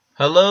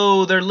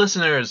Hello there,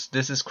 listeners.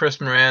 This is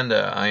Chris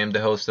Miranda. I am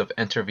the host of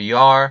Enter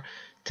VR.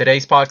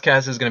 Today's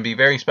podcast is going to be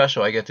very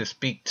special. I get to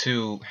speak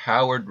to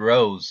Howard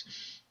Rose,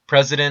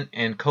 president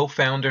and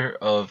co-founder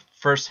of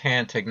First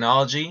Hand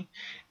Technology,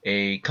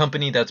 a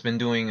company that's been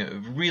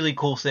doing really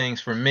cool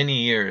things for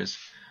many years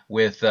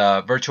with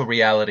virtual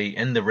reality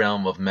in the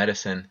realm of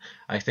medicine.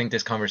 I think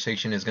this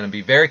conversation is going to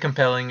be very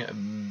compelling,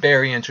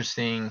 very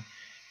interesting,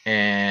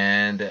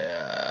 and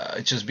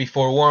just be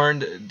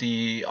forewarned,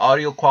 the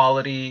audio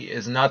quality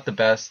is not the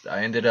best.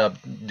 I ended up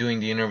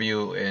doing the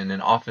interview in an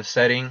office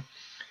setting.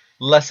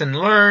 Lesson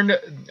learned.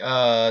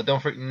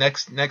 Don't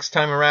forget, next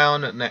time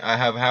around, I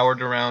have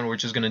Howard around. We're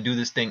just gonna do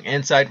this thing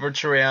inside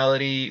virtual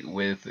reality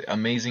with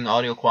amazing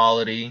audio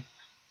quality.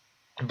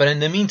 But in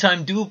the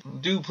meantime,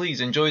 do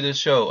please enjoy this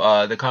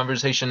show. The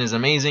conversation is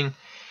amazing,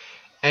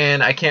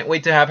 and I can't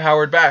wait to have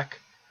Howard back.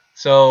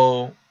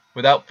 So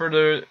without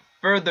further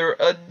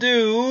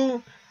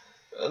ado,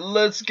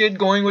 let's get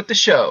going with the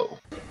show.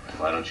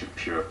 Why don't you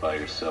purify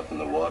yourself in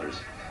the waters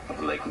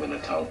of Lake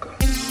Minnetonka?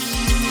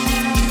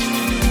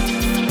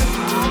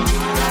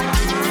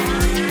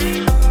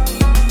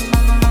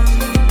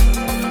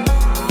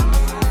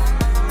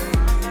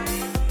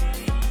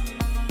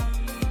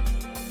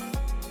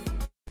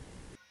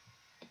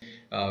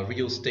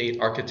 Real estate,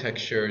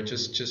 architecture,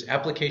 just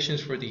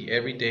applications for the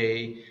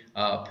everyday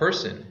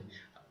person.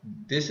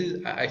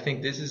 I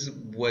think this is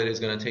what it's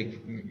going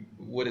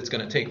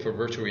to take for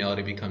virtual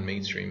reality to become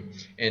mainstream,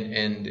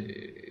 and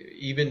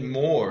even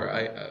more.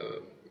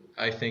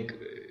 I think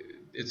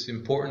it's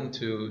important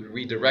to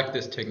redirect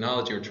this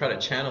technology or try to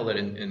channel it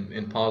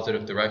in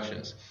positive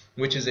directions,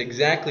 which is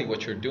exactly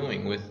what you're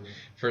doing with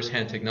First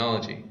Hand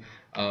Technology.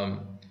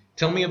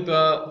 Tell me a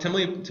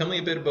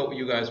bit about what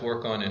you guys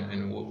work on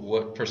and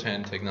what First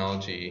Hand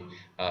Technology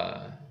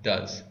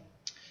does.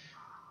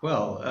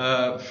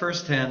 Well,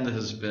 First Hand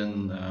has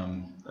been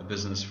a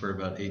business for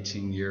about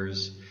 18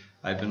 years.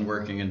 I've been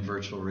working in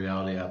virtual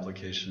reality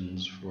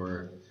applications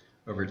for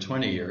over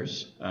 20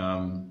 years.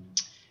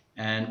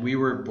 And we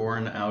were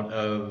born out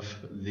of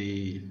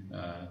the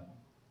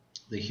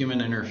Human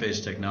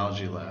Interface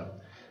Technology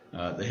Lab,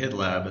 the HIT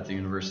Lab at the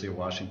University of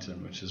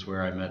Washington, which is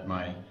where I met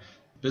my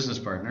business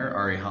partner,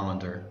 Ari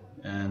Hollander.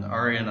 And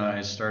Ari and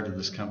I started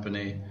this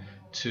company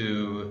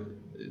to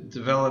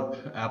develop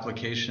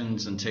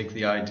applications and take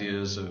the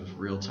ideas of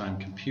real-time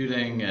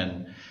computing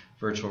and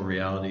virtual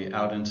reality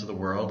out into the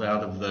world,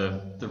 out of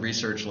the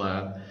research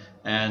lab,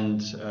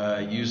 and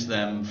use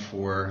them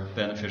for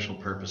beneficial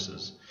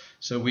purposes.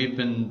 So we've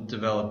been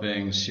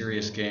developing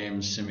serious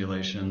games,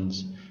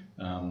 simulations,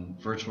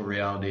 virtual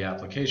reality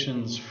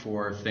applications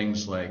for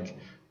things like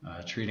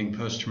treating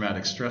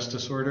post-traumatic stress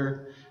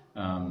disorder,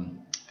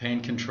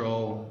 pain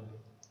control,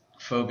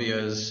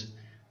 phobias,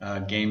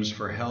 games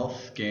for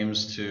health,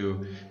 games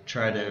to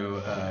try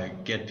to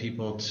get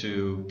people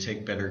to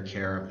take better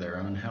care of their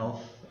own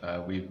health.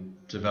 We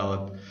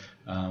develop,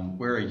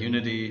 we're a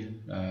Unity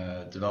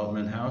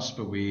development house,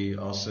 but we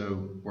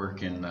also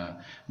work in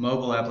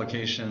mobile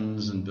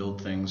applications and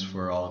build things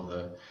for all of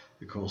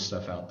the cool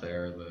stuff out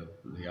there,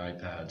 the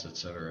iPads,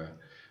 etc.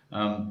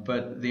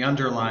 But the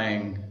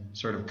underlying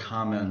sort of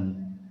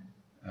common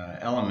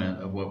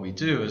element of what we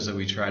do is that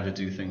we try to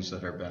do things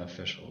that are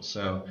beneficial.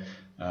 So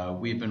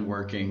we've been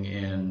working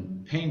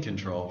in pain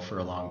control for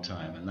a long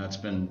time, and that's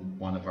been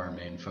one of our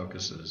main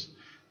focuses.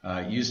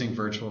 Using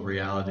virtual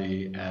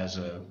reality as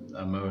a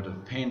mode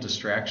of pain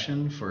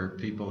distraction for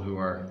people who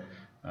are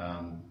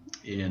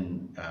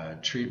in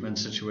treatment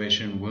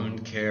situation,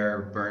 wound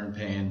care, burn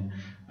pain,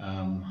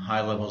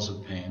 high levels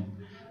of pain.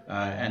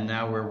 And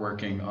now we're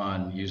working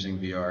on using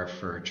VR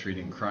for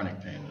treating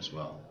chronic pain as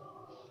well.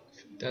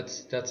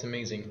 That's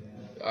amazing.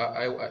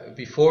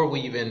 Before we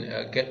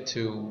even get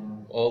to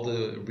all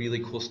the really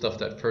cool stuff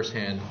that First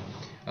Hand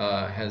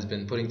has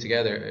been putting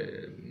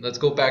together, let's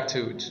go back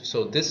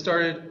so this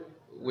started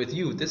with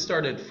you. This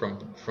started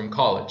from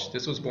college.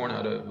 This was born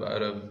out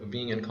of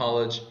being in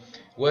college.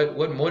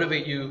 What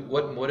motivated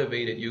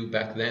you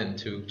back then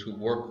to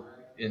work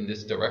in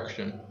this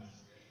direction?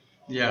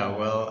 Yeah,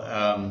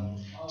 well,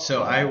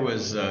 so I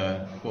was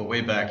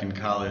way back in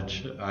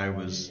college, I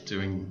was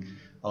doing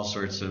all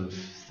sorts of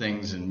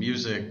things in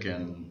music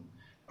and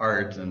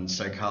art and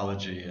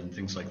psychology and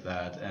things like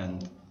that.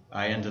 And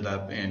I ended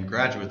up in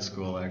graduate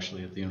school,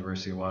 actually, at the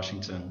University of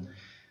Washington.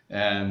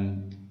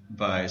 And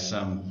by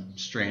some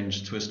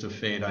strange twist of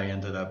fate, I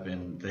ended up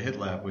in the HIT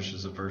Lab, which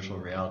is a virtual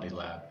reality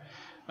lab.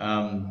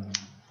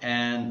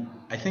 And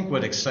I think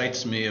what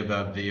excites me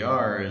about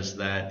VR is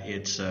that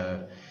it's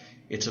a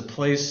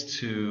place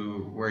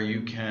where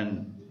you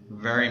can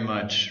very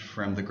much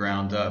from the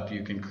ground up,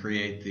 you can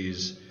create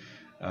these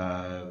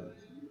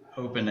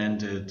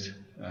open-ended.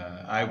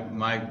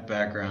 My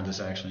background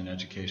is actually in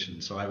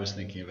education, so I was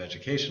thinking of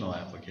educational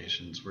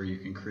applications where you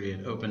can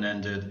create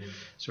open-ended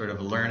sort of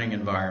learning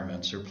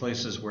environments or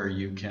places where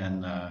you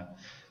can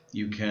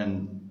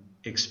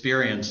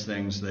experience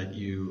things that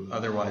you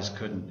otherwise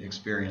couldn't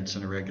experience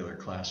in a regular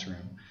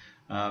classroom.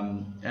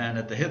 And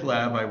at the HIT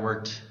Lab, I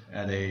worked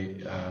at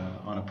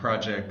on a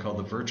project called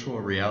the Virtual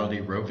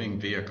Reality Roving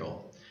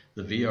Vehicle,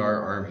 the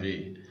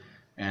VRRV.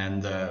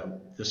 And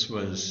this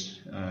was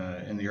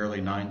in the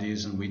early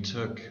 90s, and we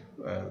took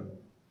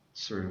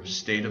sort of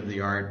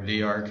state-of-the-art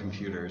VR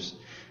computers,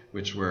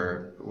 which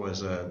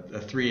was a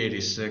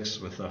 386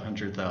 with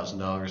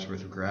 $100,000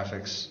 worth of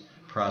graphics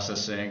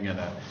processing and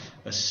a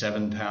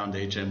 7-pound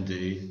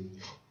HMD.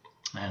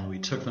 And we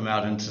took them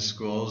out into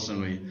schools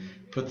and we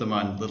put them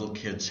on little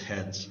kids'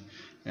 heads.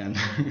 And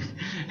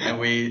and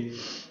we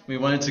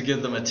wanted to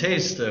give them a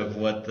taste of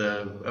what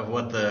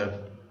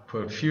the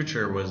quote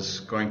future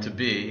was going to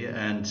be,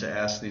 and to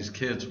ask these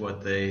kids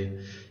what they,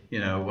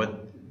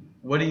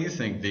 what do you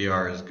think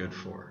VR is good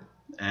for?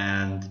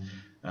 And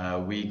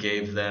we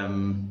gave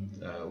them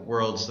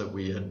worlds that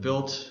we had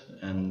built,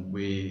 and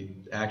we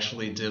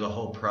actually did a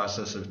whole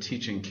process of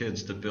teaching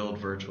kids to build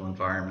virtual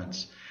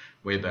environments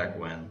way back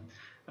when.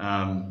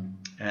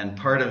 And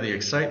part of the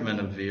excitement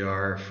of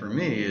VR for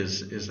me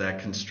is that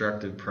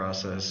constructed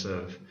process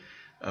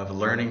of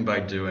learning by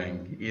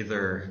doing,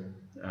 either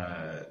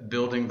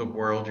building the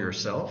world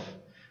yourself,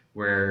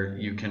 where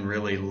you can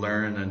really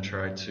learn and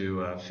try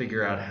to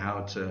figure out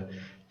how to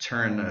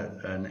turn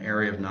an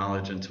area of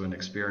knowledge into an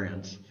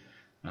experience.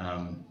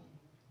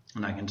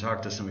 And I can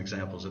talk to some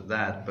examples of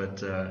that,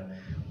 but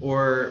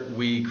or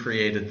we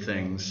created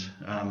things.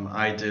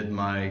 I did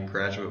my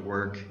graduate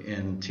work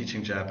in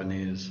teaching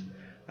Japanese.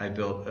 I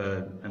built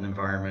an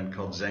environment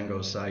called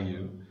Zengo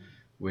Sayu,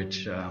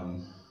 which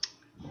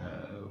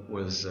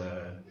was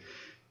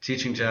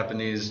teaching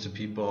Japanese to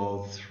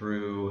people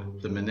through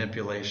the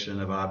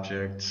manipulation of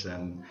objects,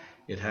 and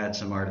it had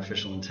some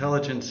artificial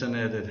intelligence in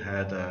it. It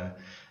had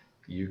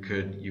you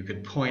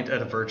could point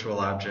at a virtual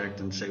object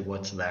and say,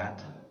 "What's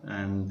that?"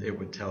 and it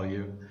would tell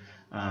you.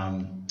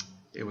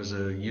 It was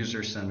a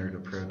user-centered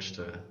approach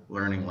to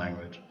learning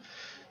language.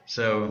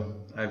 So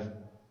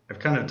I've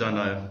kind of done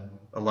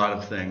a lot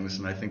of things,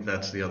 and I think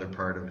that's the other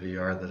part of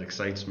VR that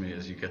excites me,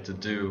 is you get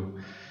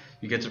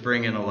to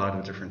bring in a lot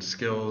of different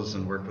skills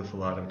and work with a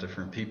lot of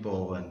different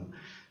people and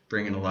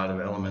bring in a lot of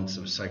elements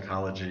of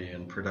psychology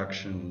and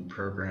production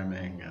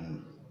programming,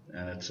 and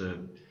it's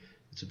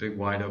a big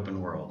wide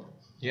open world.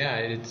 Yeah,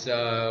 it's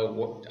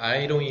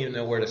I don't even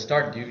know where to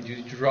start.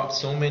 You drop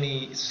so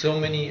many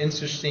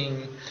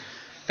interesting,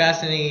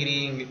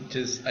 fascinating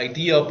just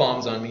idea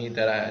bombs on me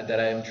that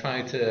I'm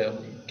trying to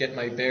get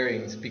my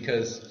bearings,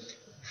 because,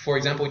 for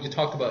example, you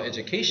talked about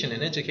education,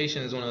 and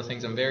education is one of the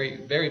things I'm very,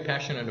 very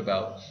passionate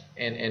about,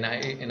 and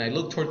I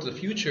look towards the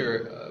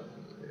future,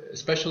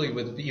 especially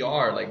with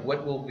VR. Like,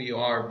 what will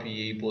VR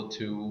be able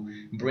to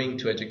bring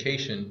to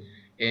education?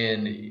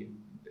 And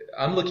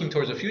I'm looking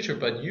towards the future,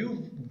 but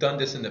you've done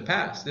this in the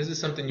past. This is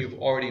something you've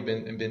already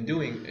been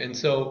doing, and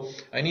so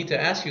I need to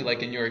ask you,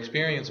 like, in your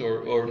experience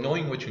or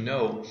knowing what you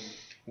know,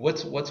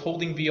 what's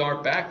holding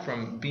VR back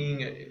from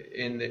being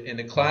in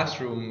the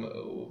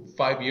classroom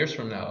 5 years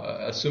from now,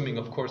 assuming,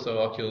 of course, the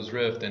Oculus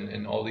Rift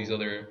and all these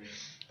other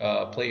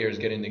players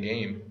get in the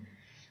game?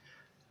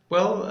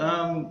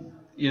 Well,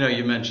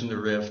 you mentioned the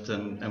Rift,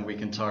 and we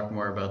can talk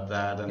more about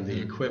that, and the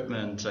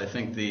equipment. I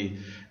think the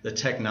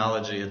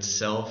technology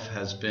itself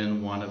has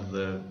been one of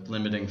the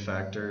limiting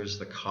factors,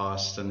 the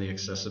cost and the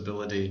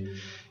accessibility.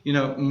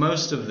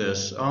 Most of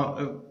this,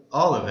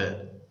 all of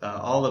it,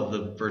 all of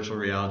the virtual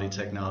reality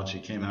technology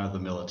came out of the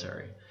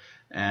military.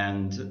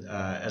 And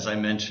as I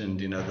mentioned,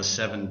 the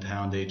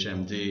 7-pound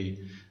HMD,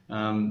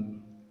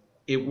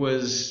 it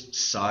was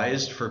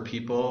sized for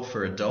people,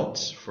 for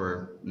adults,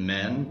 for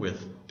men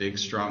with big,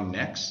 strong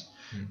necks.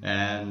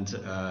 And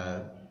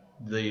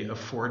the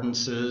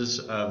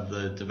affordances of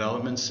the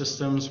development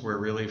systems were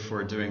really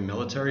for doing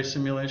military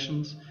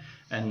simulations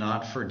and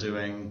not for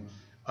doing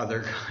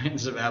other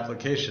kinds of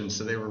applications.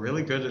 So they were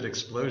really good at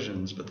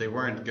explosions, but they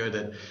weren't good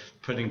at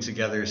putting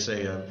together,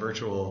 say, a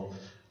virtual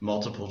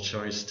multiple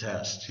choice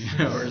test,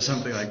 or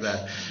something like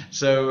that.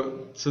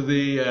 So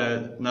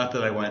the not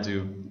that I want to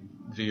do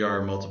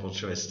VR multiple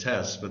choice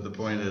tests, but the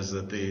point is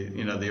that the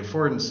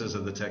affordances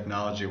of the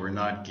technology were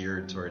not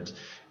geared towards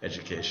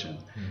education.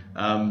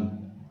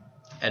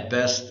 At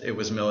best, it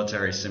was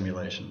military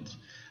simulations.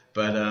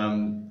 But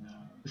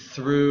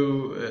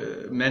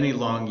through many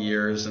long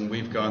years, and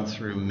we've gone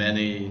through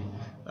many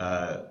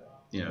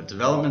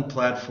development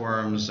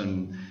platforms,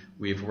 and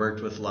we've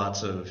worked with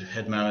lots of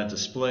head-mounted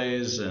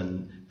displays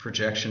and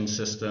projection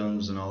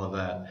systems and all of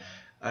that.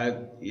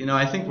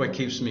 I think what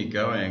keeps me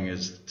going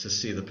is to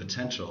see the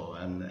potential.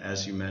 And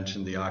as you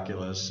mentioned, the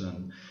Oculus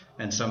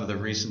and some of the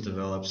recent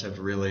develops have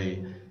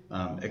really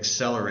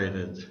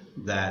accelerated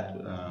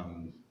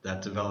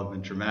that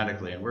development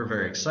dramatically, and we're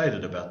very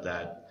excited about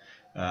that.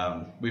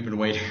 We've been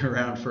waiting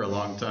around for a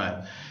long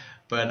time.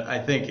 But I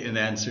think, in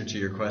answer to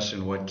your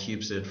question, what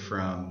keeps it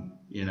from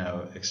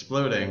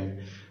exploding,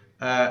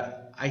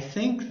 I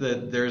think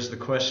that there's the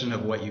question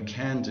of what you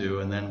can do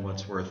and then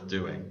what's worth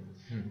doing.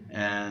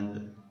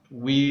 And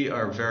we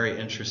are very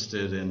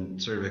interested in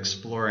sort of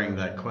exploring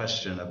that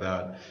question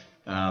about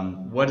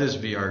what is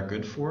VR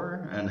good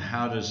for, and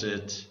how does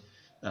it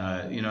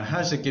How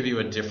does it give you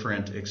a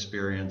different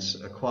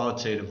experience, a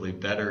qualitatively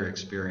better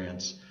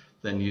experience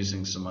than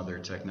using some other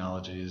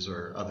technologies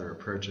or other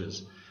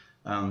approaches?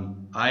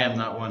 I am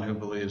not one who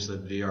believes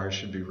that VR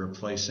should be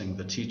replacing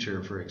the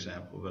teacher, for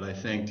example, but I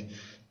think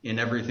in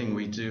everything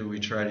we do, we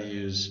try to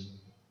use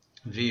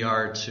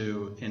VR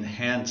to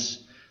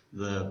enhance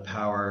the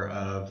power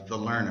of the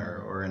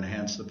learner or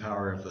enhance the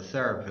power of the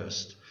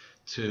therapist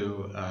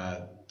to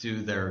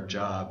do their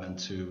job and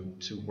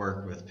to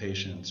work with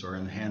patients, or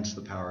enhance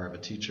the power of a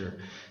teacher.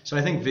 So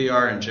I think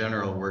VR in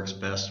general works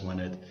best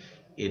when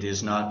it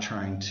is not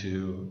trying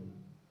to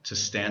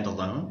stand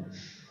alone,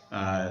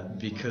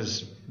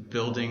 because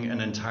building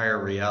an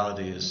entire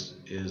reality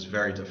is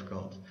very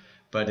difficult.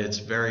 But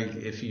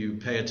if you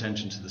pay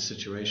attention to the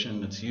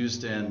situation it's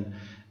used in,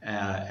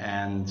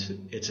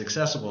 and it's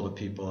accessible to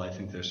people, I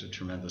think there's a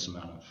tremendous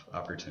amount of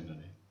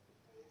opportunity.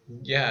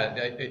 Yeah,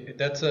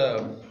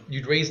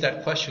 you'd raised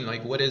that question,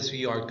 like what is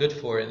VR good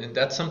for? And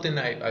that's something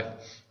I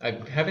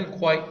haven't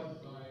quite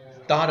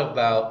thought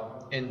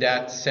about in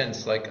that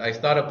sense. Like I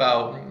thought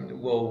about,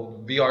 well,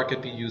 VR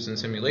could be used in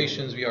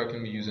simulations, VR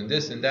can be used in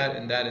this and that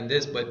and that and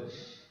this, but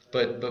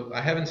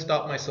I haven't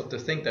stopped myself to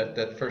think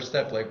that first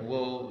step, like,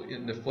 well,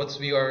 what's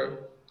VR?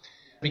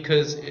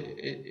 Because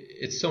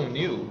it's so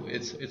new,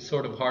 it's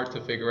sort of hard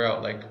to figure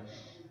out, like,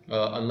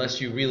 unless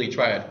you really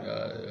try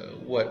it,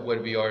 what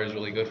VR is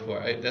really good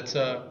for.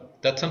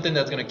 That's something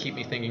that's going to keep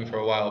me thinking for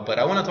a while. But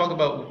I want to talk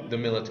about the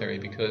military,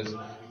 because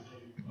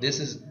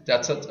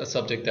that's a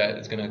subject that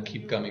is going to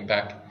keep coming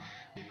back.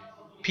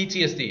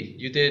 PTSD.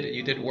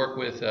 You did work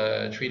with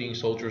treating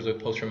soldiers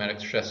with post-traumatic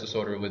stress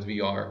disorder with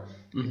VR.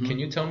 Mm-hmm. Can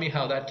you tell me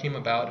how that came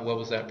about? What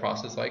was that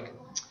process like?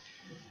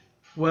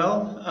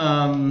 Well,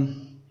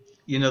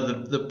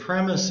 the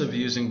premise of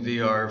using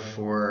VR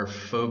for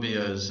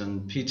phobias,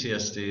 and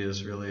PTSD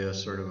is really a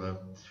sort of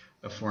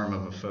a form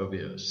of a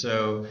phobia.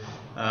 So,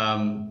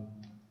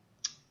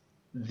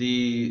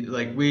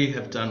 we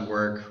have done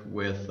work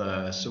with,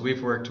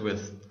 we've worked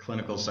with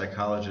clinical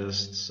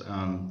psychologists.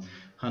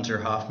 Hunter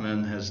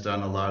Hoffman has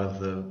done a lot of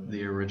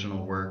the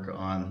original work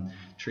on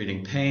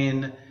treating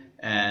pain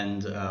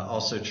and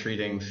also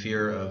treating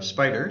fear of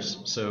spiders.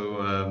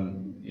 So,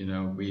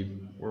 we've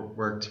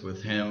worked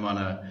with him on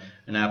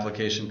an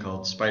application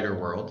called Spider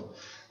World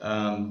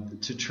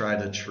to try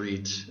to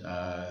treat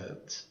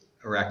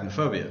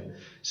arachnophobia.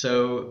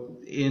 So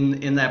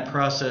in that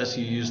process,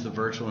 you use the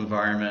virtual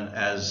environment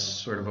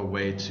as sort of a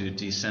way to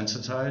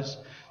desensitize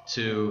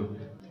to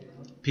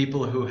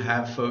people who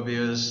have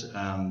phobias.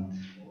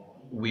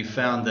 We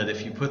found that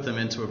if you put them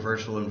into a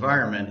virtual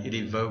environment, it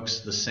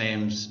evokes the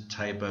same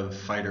type of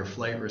fight or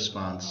flight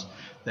response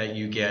that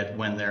you get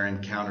when they're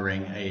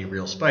encountering a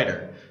real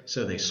spider.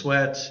 So they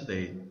sweat,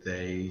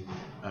 they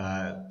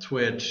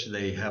twitch,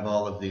 they have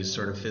all of these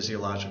sort of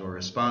physiological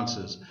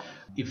responses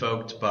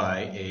evoked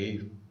by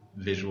a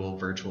visual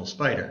virtual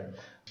spider.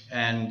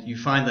 And you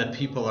find that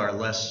people are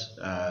less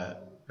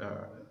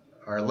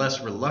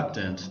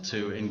reluctant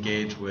to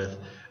engage with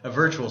a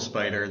virtual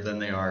spider than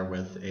they are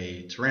with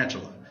a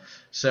tarantula.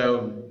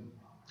 So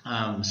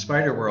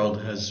Spider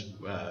World has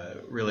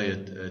really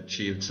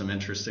achieved some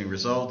interesting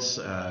results.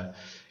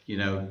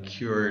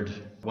 Cured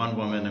one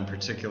woman in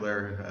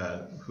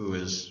particular who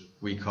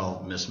we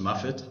call Miss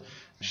Muffet.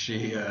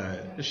 She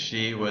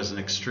was an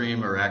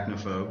extreme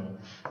arachnophobe,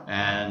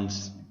 and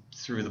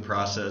through the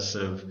process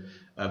of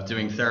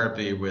doing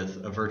therapy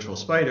with a virtual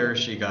spider,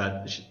 she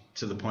got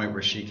to the point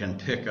where she can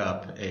pick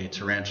up a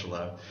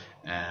tarantula.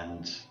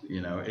 And,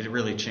 it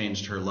really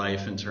changed her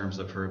life in terms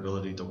of her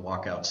ability to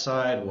walk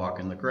outside, walk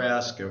in the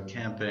grass, go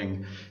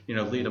camping,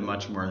 lead a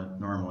much more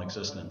normal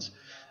existence.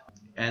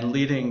 And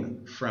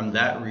leading from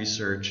that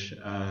research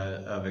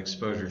of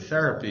exposure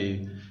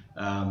therapy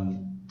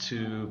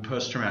to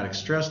post-traumatic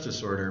stress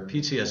disorder,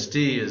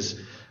 PTSD is,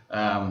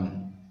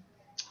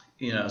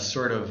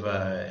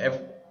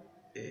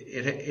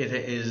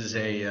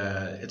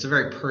 it's a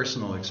very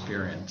personal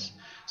experience.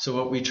 So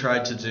what we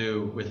tried to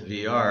do with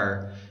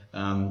VR,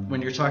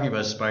 when you're talking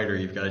about a spider,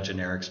 you've got a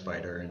generic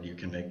spider and you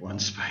can make one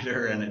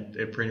spider and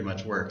it pretty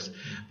much works.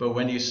 But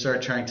when you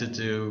start trying to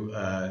do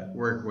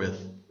work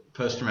with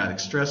post-traumatic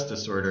stress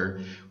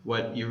disorder,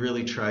 what you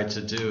really try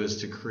to do is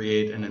to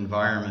create an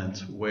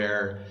environment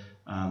where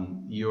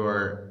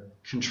you're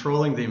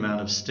controlling the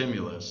amount of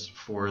stimulus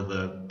for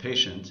the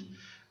patient,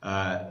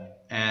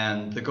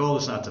 and the goal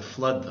is not to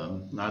flood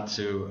them, not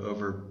to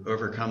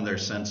overcome their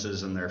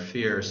senses and their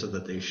fear so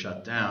that they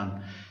shut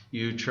down.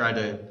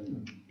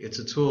 It's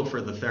a tool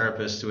for the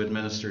therapist to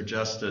administer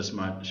just as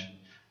much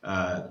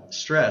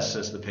stress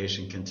as the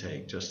patient can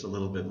take, just a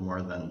little bit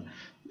more than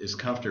is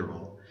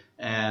comfortable.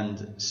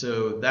 And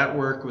so that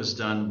work was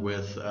done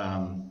with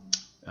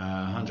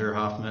Hunter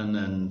Hoffman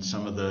and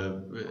some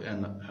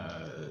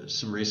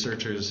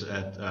researchers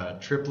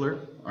at Tripler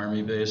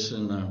Army Base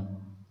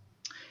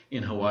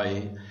in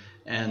Hawaii,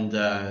 and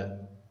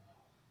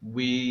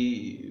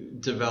we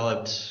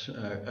developed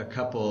a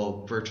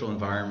couple virtual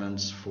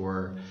environments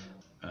for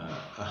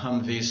a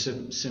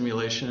Humvee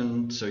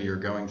simulation. So you're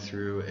going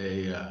through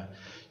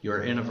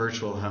you're in a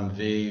virtual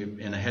Humvee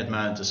in a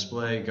head-mounted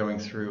display going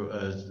through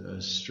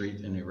a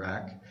street in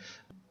Iraq.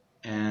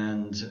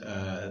 And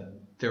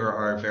there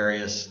are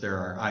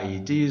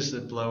IEDs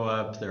that blow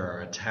up, there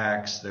are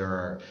attacks, there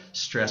are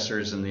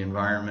stressors in the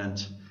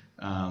environment.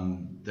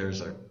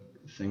 There's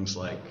things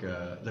like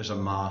there's a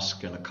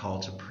mosque and a call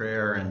to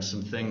prayer and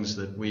some things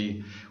that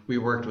we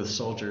worked with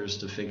soldiers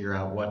to figure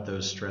out what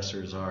those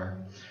stressors are.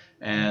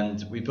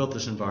 And we built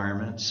this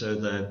environment so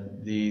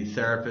that the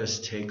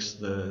therapist takes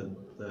the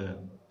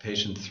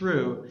patient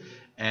through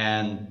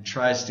and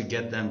tries to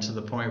get them to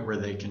the point where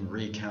they can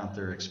recount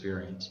their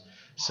experience.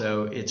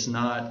 So it's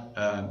not,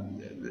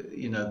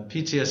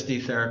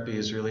 PTSD therapy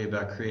is really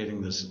about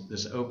creating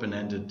this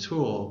open-ended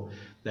tool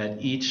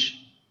that each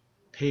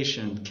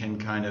patient can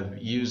kind of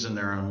use in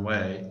their own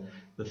way.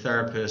 The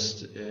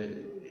therapist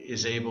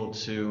is able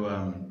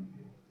to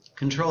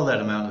control that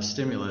amount of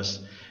stimulus,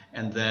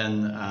 and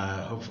then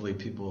hopefully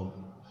people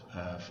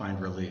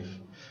find relief.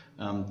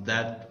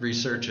 That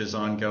research is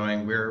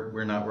ongoing.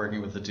 We're not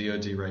working with the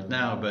DoD right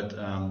now, but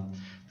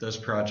those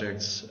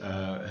projects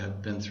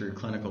have been through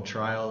clinical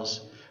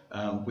trials.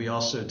 We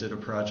also did a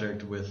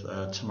project with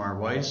Tamar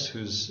Weiss,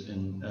 who's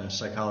a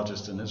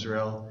psychologist in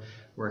Israel,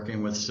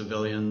 working with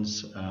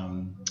civilians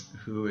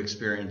who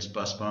experienced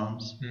bus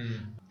bombs,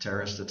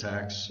 terrorist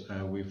attacks.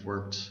 We've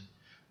worked,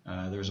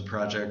 there's a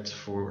project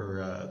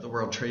for the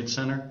World Trade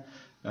Center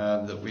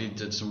that we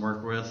did some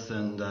work with,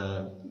 and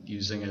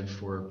using it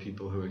for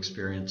people who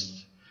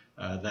experienced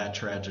that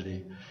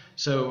tragedy.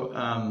 So,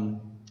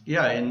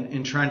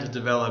 in trying to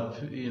develop,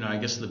 I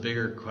guess the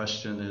bigger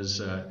question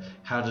is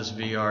how does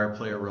VR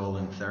play a role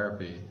in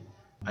therapy?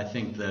 I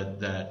think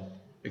that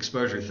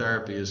exposure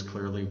therapy is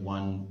clearly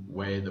one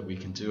way that we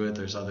can do it.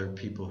 There's other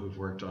people who've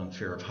worked on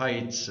fear of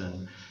heights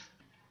and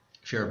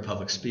fear of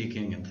public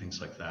speaking and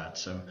things like that.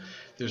 So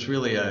there's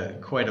really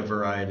quite a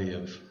variety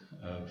of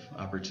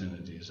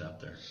opportunities out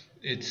there.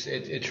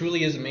 It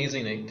truly is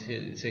amazing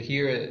to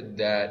hear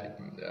that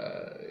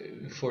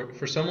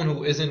for someone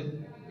who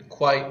isn't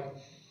quite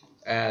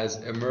as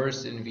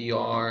immersed in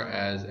VR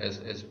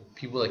as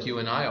people like you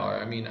and I are.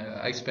 I mean,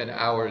 I spend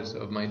hours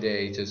of my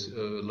day just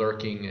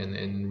lurking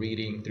and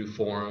reading through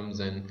forums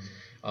and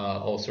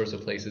all sorts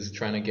of places,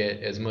 trying to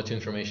get as much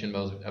information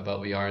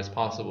about VR as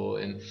possible.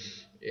 And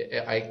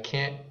I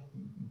can't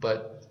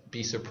but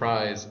be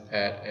surprised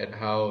at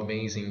how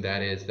amazing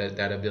that is,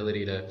 that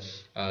ability to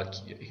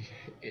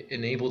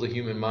enable the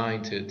human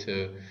mind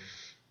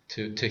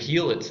to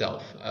heal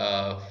itself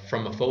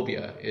from a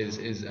phobia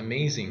is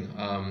amazing.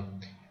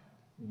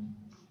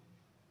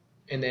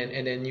 And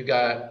then you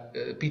got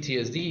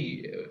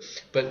PTSD,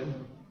 but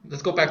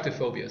let's go back to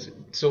phobias.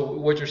 So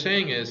what you're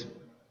saying is,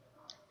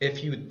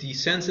 if you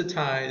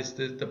desensitize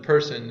the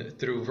person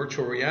through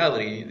virtual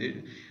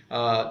reality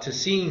to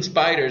seeing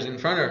spiders in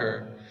front of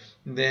her,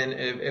 then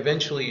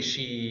eventually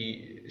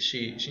she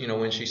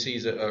when she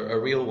sees a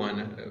real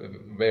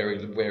one very,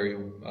 very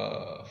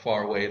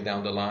far away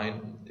down the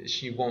line,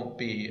 she won't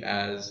be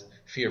as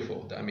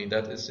fearful. I mean,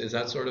 is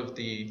that sort of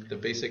the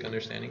basic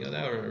understanding of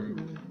that, or?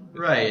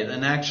 Right,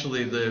 and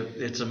actually,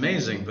 it's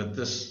amazing. But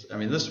this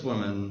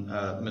woman,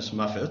 Miss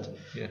Muffet,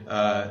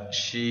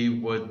 she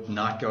would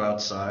not go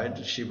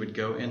outside. She would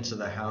go into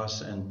the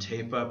house and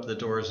tape up the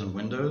doors and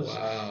windows.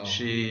 Wow.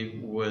 She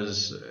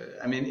was.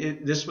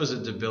 This was a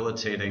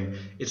debilitating.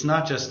 It's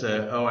not just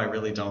I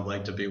really don't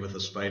like to be with a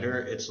spider.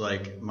 It's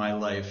like my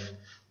life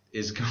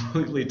is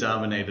completely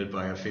dominated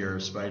by a fear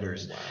of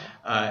spiders. Wow.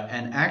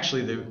 And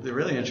actually, the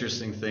really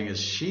interesting thing is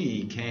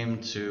she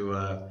came to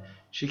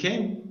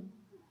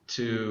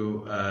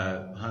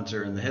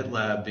Hunter in the Hit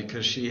Lab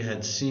because she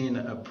had seen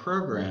a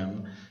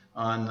program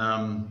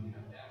on,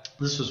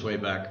 this was way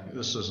back,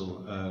 this was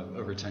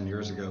over 10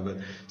 years ago, but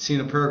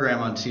seen a program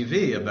on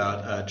TV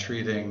about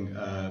treating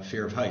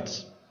fear of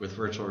heights with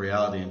virtual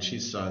reality, and she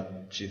thought,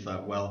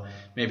 well,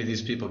 maybe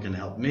these people can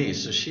help me.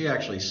 So she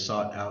actually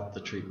sought out the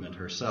treatment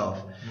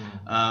herself.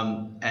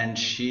 And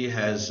she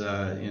has,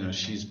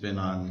 she's been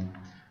on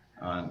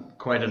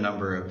quite a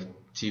number of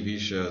TV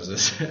shows.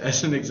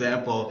 As an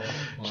example,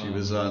 she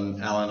was on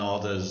Alan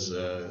Alda's,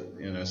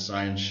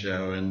 science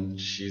show,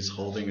 and she's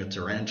holding a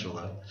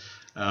tarantula.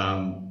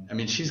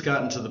 She's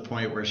gotten to the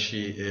point where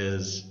she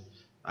is,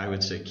 I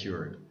would say,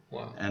 cured.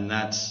 Wow. And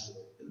that's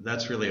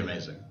really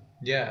amazing.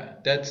 Yeah,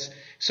 that's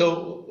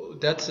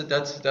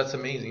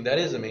amazing. That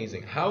is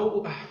amazing.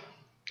 How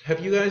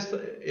have you guys,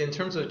 in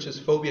terms of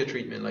just phobia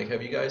treatment,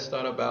 have you guys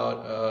thought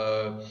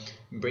about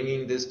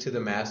bringing this to the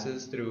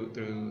masses through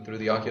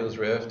the Oculus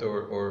Rift,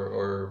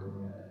 or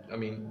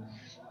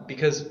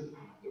because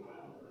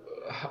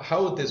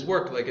how would this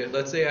work?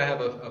 Let's say I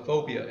have a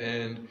phobia,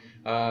 and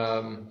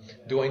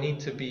do I need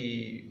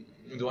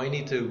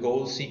to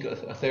go seek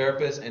a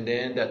therapist, and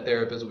then that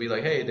therapist will be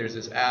like, hey, there's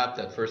this app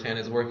that First Hand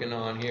is working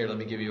on here, let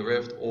me give you a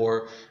Rift?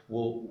 Or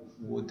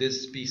would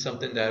this be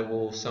something that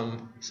will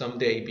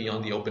someday be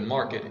on the open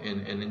market,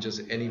 and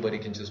just anybody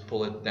can just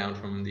pull it down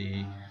from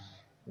the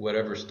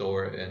whatever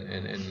store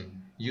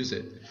and use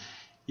it?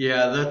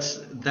 Yeah,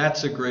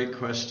 that's a great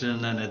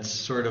question, and it's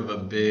sort of a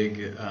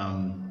big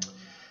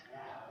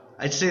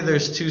I'd say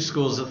there's two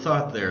schools of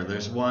thought there.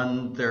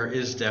 There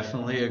is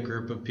definitely a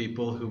group of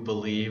people who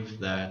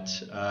believe that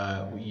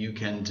you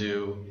can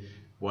do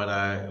what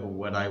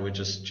I would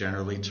just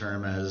generally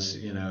term as,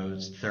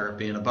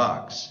 therapy in a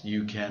box.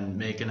 You can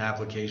make an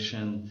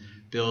application,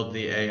 build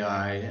the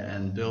AI,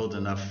 and build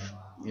enough,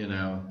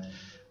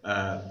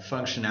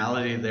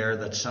 functionality there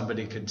that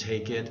somebody could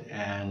take it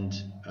and,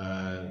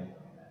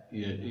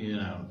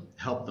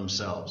 help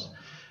themselves.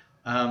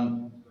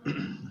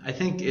 I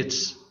think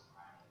it's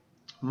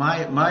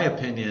my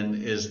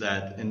opinion is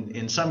that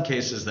in some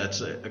cases that's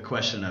a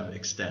question of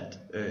extent.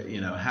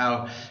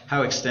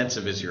 How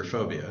extensive is your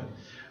phobia?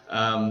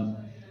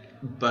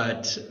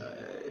 But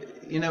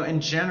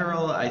in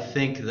general, I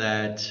think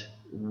that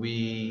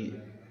the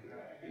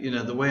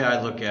way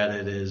I look at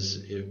it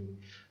is,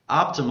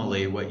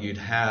 optimally, what you'd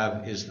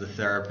have is the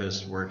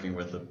therapist working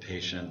with a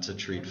patient to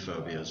treat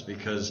phobias,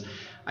 because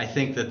I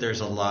think that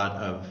there's a lot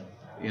of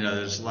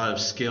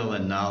skill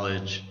and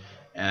knowledge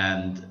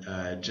and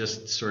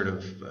just sort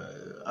of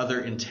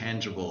other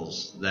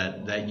intangibles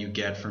that you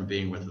get from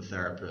being with a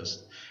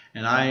therapist.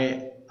 And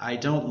I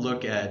don't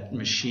look at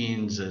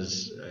machines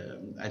as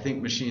I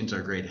think machines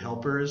are great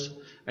helpers.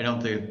 I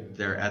don't think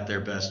they're at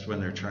their best when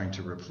they're trying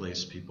to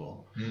replace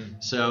people.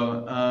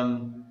 So,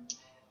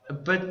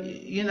 but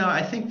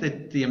I think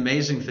that the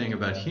amazing thing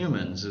about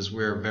humans is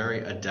we're very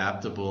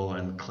adaptable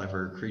and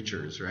clever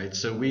creatures, right?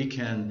 So we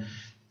can,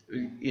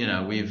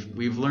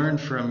 we've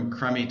learned from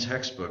crummy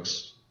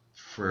textbooks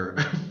for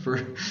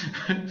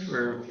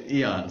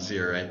eons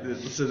here, right?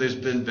 So there's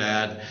been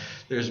bad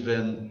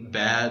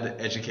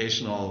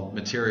educational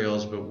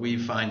materials, but we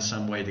find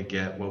some way to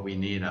get what we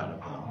need out of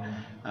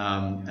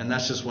them. And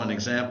that's just one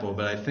example,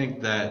 but I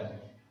think that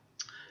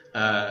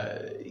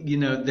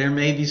there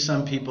may be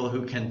some people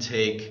who can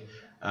take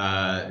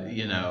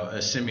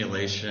a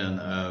simulation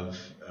of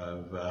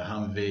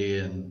Humvee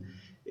and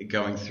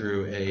going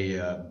through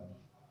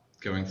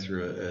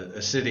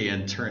a city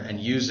and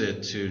use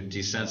it to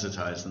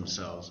desensitize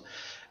themselves.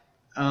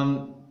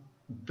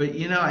 But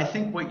I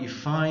think what you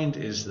find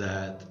is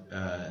that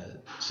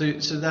so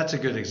that's a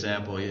good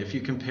example. If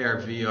you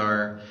compare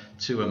VR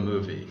to a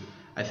movie,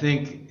 I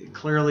think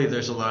clearly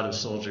there's a lot of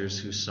soldiers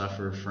who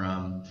suffer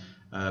from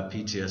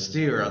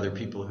PTSD, or other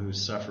people who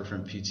suffer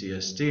from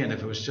PTSD, and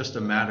if it was just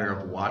a matter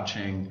of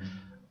watching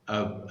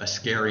a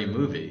scary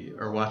movie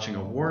or watching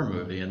a war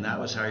movie, and that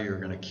was how you were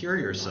going to cure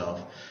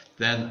yourself,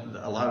 then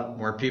a lot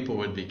more people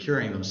would be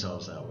curing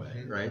themselves that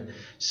way, right?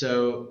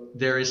 So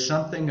there is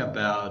something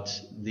about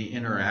the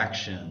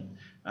interaction.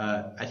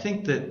 I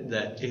think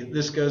that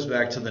this goes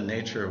back to the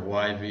nature of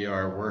why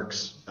VR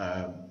works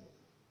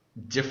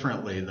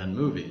differently than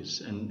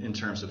movies in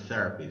terms of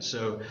therapy.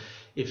 So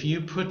if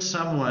you put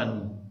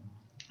someone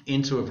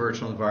into a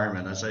virtual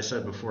environment, as I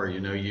said before,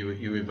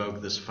 you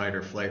evoke this fight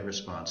or flight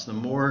response. The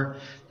more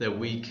that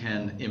we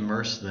can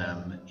immerse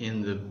them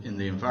in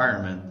the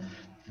environment,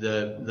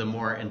 the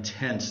more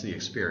intense the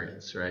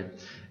experience, right?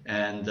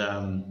 And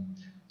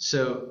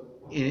so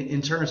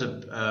in terms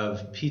of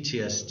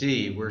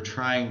PTSD, we're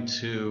trying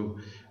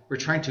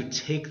to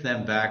take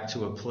them back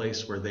to a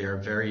place where they are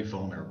very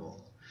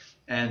vulnerable.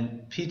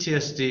 And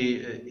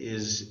PTSD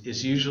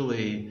is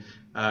usually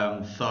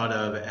thought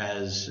of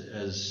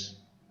as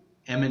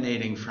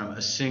emanating from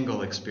a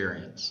single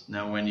experience.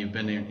 Now, when you've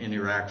been in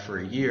Iraq for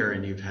a year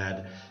and you've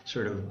had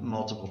sort of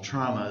multiple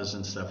traumas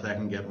and stuff, that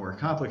can get more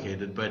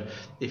complicated. But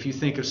if you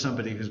think of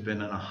somebody who's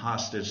been in a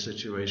hostage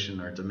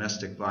situation or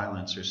domestic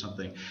violence or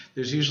something,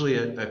 there's usually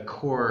a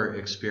core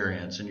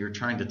experience, and you're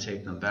trying to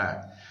take them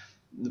back.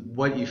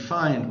 What you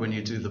find when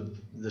you do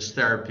this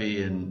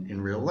therapy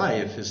in real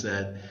life is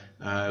that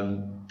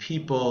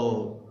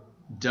people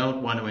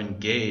don't want to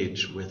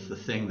engage with the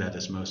thing that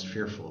is most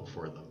fearful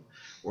for them.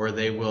 Or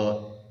they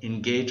will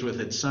engage with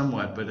it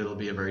somewhat, but it'll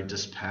be a very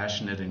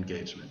dispassionate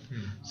engagement.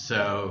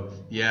 So,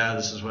 yeah,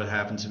 this is what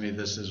happened to me,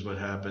 this is what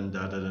happened,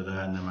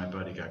 da-da-da-da, and then my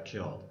buddy got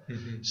killed.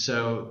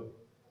 So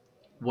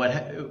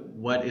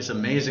what is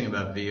amazing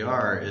about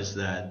VR is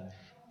that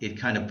it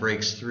kind of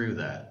breaks through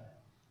that.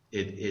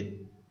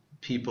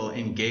 People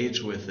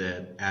engage with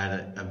it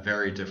at a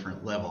very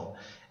different level.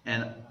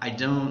 And I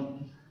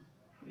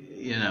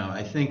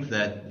think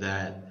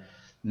that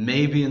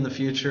maybe in the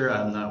future,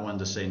 I'm not one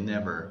to say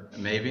never,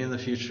 maybe in the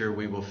future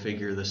we will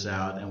figure this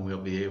out and we'll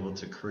be able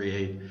to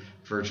create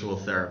virtual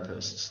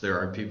therapists. There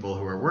are people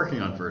who are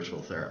working on virtual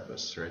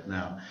therapists right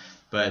now.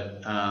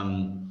 But,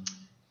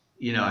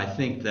 I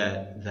think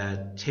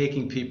that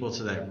taking people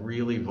to that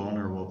really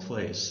vulnerable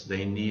place,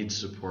 they need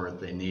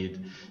support, they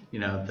need,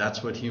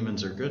 that's what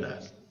humans are good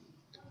at.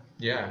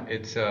 Yeah,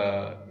 it's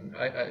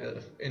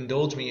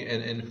indulge me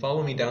and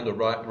follow me down the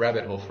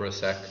rabbit hole for a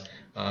sec,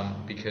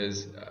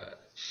 because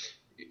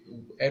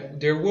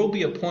there will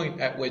be a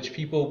point at which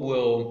people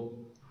will,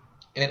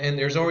 and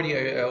there's already.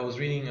 I was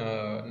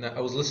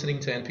listening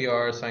to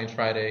NPR Science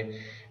Friday,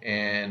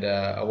 and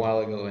a while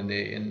ago,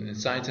 and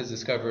science has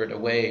discovered a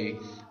way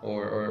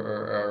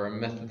or a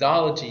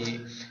methodology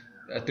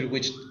through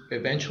which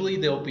eventually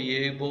they'll be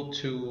able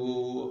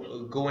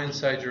to go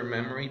inside your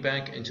memory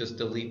bank and just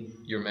delete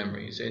your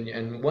memories.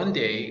 And one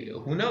day,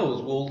 who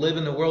knows, we'll live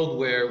in a world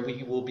where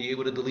we will be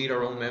able to delete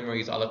our own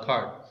memories a la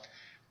carte.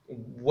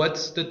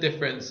 What's the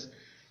difference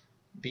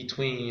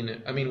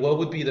between, I mean, what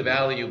would be the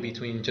value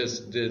between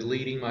just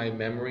deleting my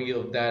memory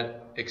of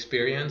that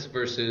experience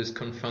versus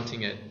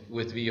confronting it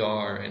with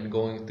VR and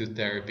going through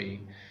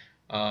therapy?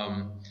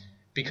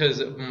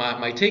 Because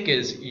my take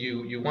is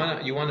you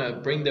wanna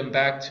bring them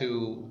back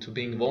to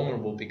being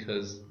vulnerable,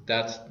 because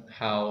that's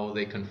how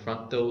they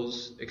confront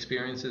those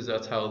experiences.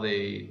 That's how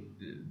they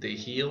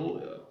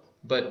heal.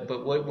 But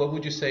what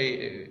would you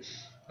say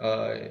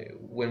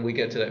when we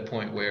get to that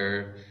point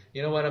where,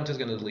 you know what, I'm just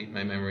gonna delete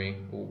my memory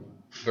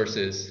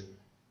versus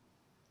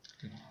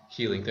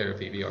healing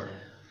therapy VR?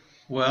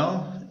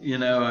 Well,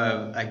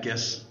 I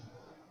guess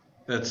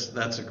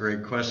that's a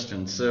great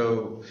question.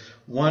 So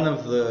one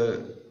of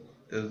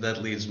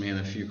that leads me in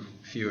a few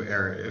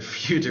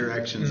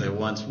directions at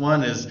once.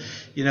 One is,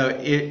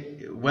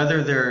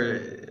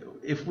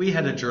 if we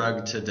had a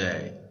drug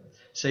today,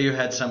 say you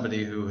had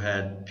somebody who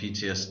had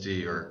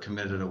PTSD or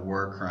committed a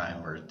war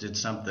crime or did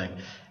something,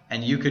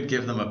 and you could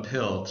give them a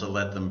pill to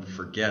let them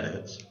forget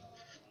it,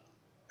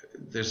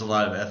 there's a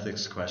lot of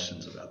ethics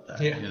questions about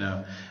that.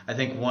 Yeah. I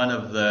think one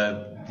of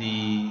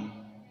the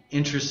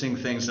interesting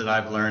things that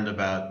I've learned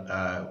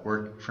about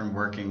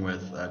working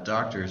with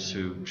doctors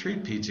who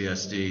treat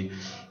PTSD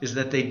is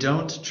that they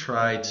don't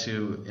try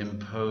to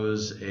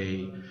impose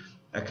a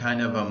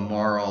kind of a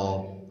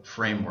moral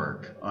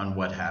framework on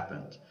what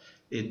happened.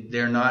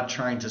 They're not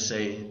trying to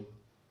say,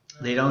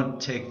 they don't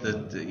take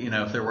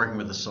if they're working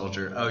with a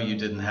soldier, oh, you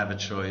didn't have a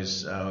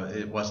choice,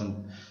 it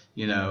wasn't,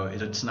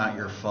 it's not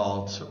your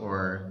fault,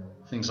 or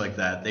things like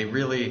that.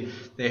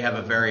 They have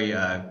a very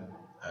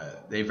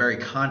they very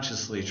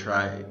consciously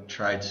try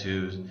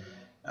to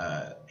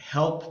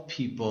help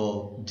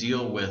people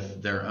deal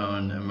with their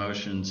own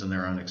emotions and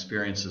their own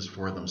experiences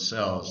for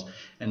themselves,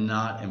 and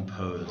not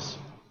impose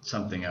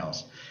something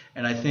else.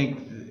 And I think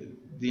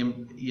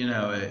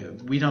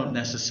we don't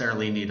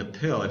necessarily need a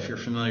pill. If you're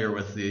familiar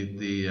with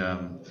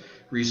the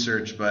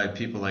research by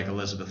people like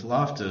Elizabeth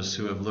Loftus,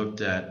 who have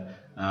looked at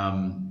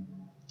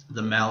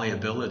the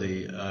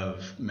malleability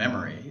of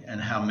memory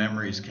and how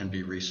memories can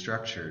be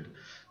restructured.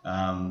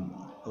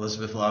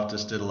 Elizabeth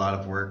Loftus did a lot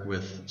of work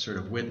with sort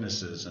of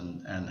witnesses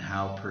and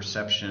how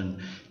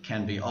perception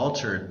can be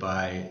altered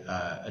by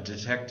a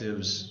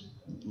detective's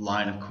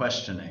line of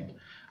questioning,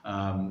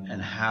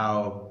 and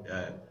how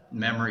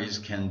memories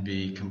can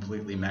be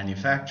completely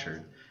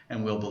manufactured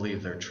and we'll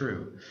believe they're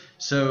true.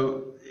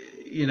 So,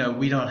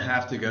 we don't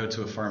have to go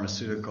to a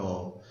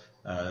pharmaceutical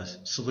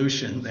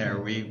solution there.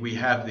 We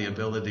have the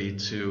ability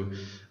to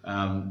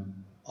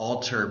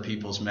alter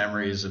people's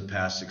memories of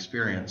past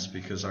experience,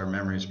 because our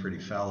memory is pretty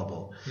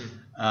fallible.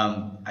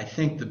 I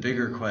think the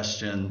bigger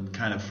question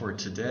kind of for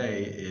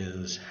today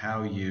is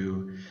how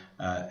you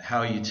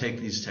take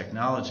these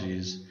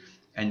technologies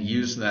and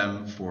use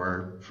them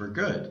for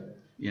good.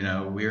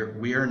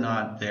 We are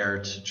not there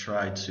to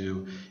try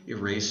to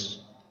erase,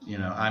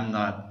 I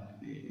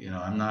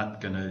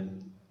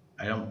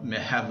don't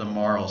have the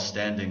moral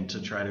standing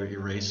to try to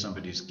erase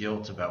somebody's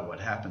guilt about what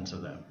happened to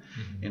them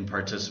in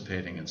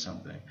participating in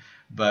something.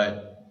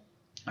 But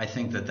I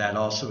think that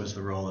also is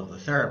the role of the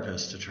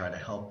therapist, to try to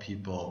help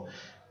people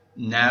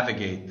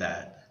navigate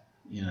that,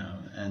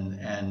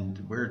 and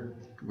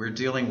we're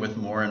dealing with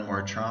more and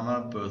more trauma,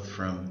 both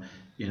from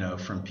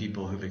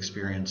people who've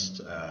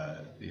experienced,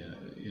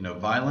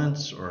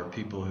 violence, or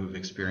people who've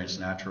experienced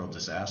natural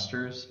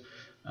disasters.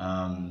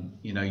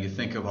 You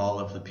think of all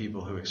of the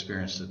people who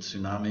experienced the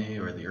tsunami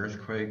or the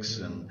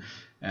earthquakes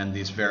and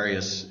these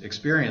various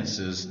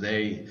experiences.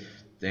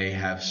 They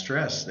have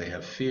stress, they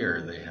have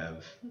fear, they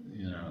have,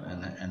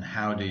 and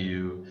how do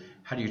you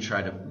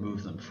try to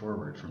move them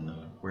forward from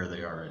where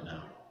they are right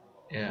now?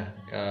 Yeah,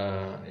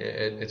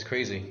 it's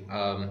crazy.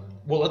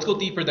 Well, let's go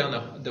deeper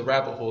down the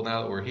rabbit hole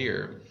now that we're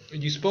here.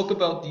 You spoke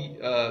about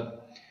the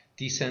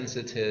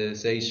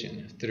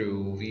desensitization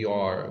through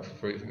VR.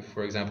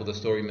 For example, the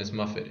story Miss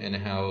Muffet, and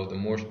how the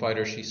more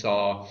spiders she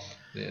saw,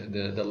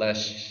 the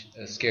less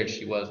scared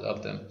she was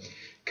of them.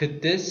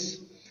 Could this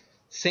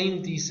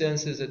same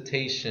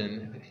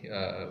desensitization,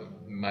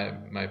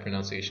 my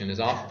pronunciation is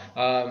off,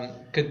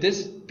 could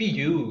this be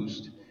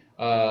used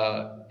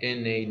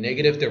in a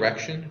negative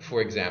direction?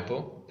 For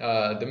example,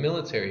 the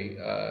military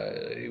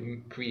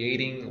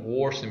creating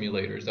war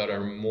simulators that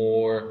are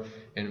more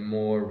and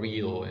more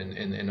real,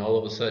 and all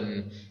of a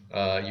sudden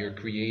you're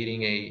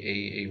creating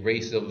a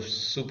race of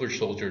super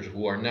soldiers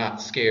who are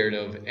not scared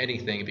of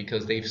anything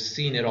because they've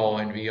seen it all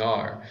in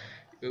VR.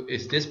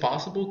 Is this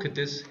possible? Could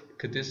this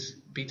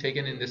be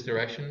taken in this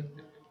direction?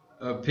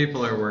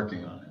 People are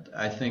working on it.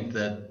 I think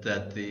that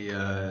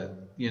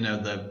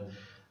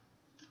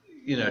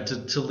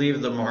to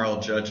leave the moral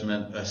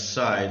judgment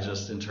aside,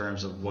 just in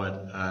terms of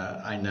what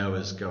I know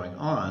is going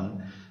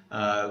on,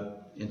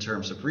 in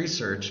terms of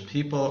research,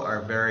 people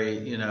are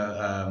very,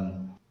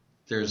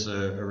 there's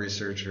a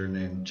researcher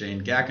named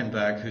Jane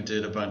Gackenbach who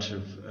did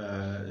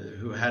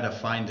who had a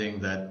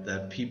finding that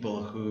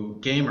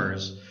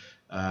gamers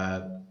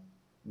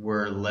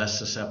were less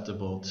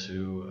susceptible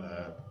to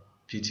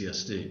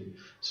PTSD.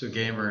 So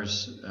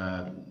gamers,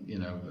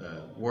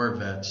 war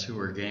vets who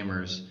were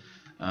gamers,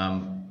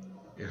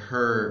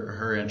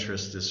 her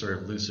interest is sort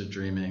of lucid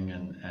dreaming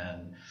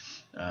and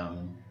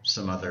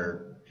some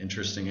other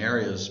interesting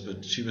areas.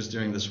 But she was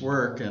doing this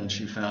work and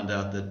she found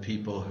out that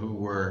people who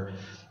were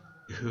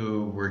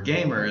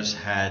gamers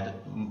had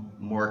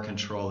more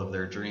control of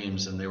their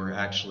dreams, and they were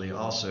actually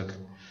also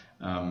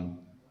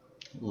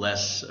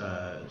less,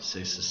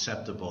 say,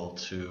 susceptible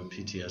to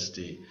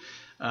PTSD.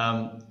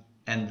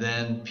 And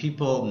then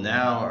people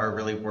now are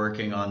really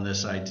working on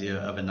this idea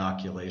of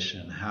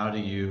inoculation. How do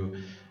you,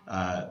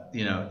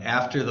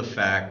 after the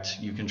fact,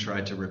 you can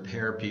try to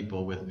repair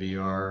people with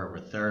VR or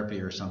with therapy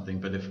or something,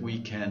 but if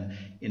we can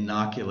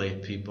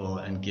inoculate people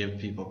and give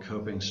people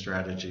coping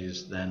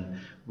strategies,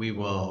 then we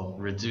will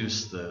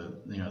reduce the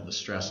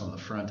stress on the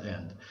front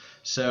end.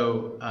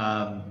 So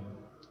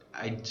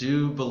I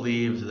do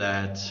believe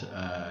that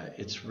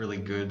it's really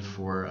good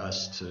for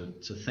us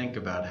to think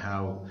about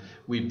how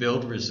we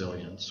build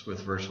resilience with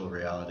virtual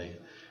reality.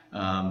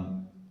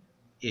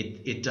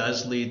 It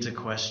does lead to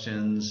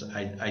questions.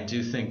 I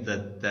do think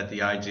that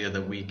the idea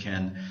that we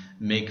can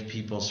make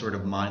people sort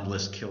of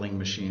mindless killing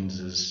machines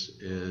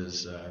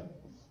is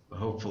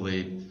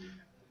hopefully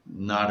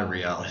not a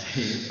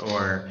reality,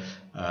 or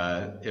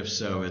if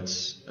so,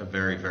 it's a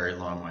very, very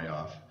long way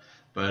off.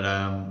 But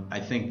I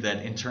think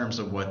that in terms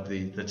of what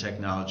the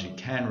technology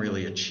can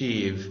really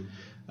achieve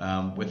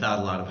without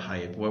a lot of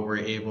hype, what we're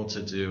able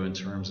to do in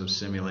terms of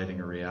simulating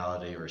a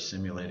reality or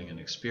simulating an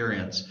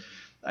experience,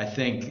 I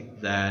think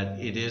that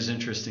it is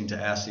interesting to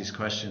ask these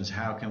questions.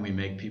 How can we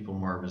make people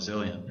more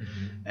resilient?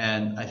 Mm-hmm.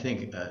 And I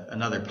think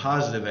another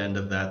positive end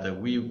of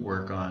that we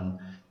work on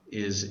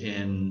is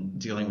in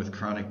dealing with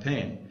chronic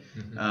pain.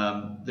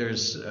 Mm-hmm.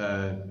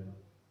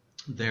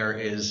 There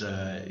is,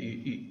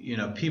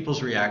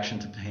 people's reaction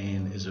to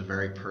pain is a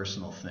very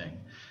personal thing.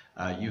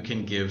 You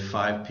can give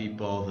 5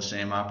 people the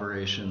same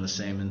operation, the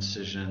same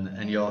incision,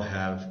 and you'll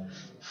have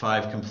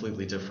 5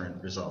 completely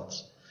different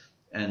results.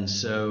 And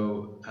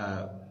so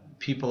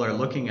people are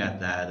looking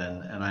at that,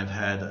 and I've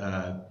had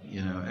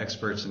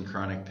experts in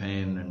chronic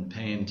pain and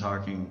pain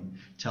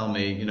tell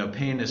me,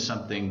 pain is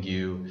something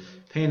you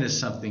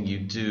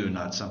do,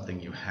 not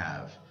something you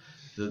have.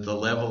 The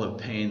level of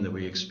pain that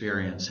we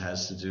experience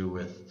has to do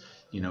with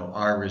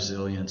our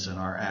resilience and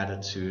our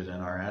attitude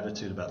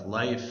about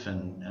life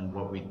and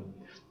what we,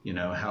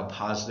 how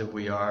positive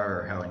we are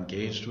or how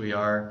engaged we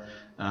are.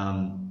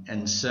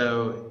 And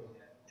so,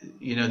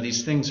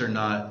 these things are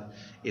not,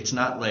 it's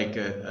not like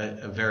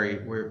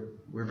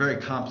we're very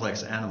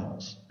complex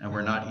animals, and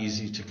we're not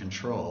easy to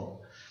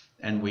control,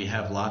 and we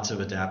have lots of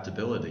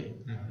adaptability.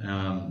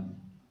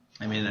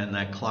 Mm-hmm. In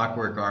that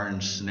Clockwork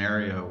Orange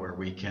scenario where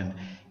we can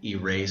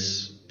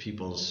erase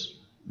people's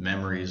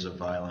memories of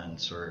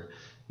violence or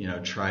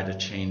try to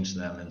change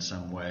them in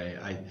some way.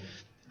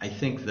 I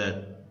think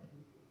that,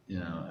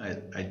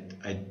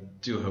 I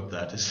do hope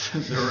that is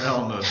the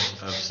realm of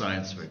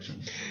science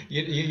fiction.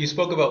 You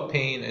spoke about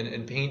pain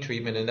and pain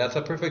treatment, and that's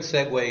a perfect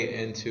segue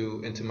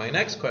into my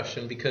next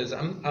question, because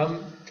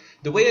I'm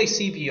the way I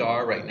see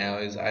VR right now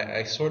is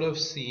I sort of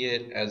see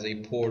it as a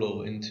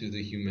portal into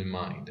the human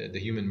mind, the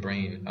human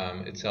brain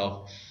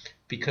itself,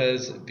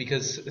 because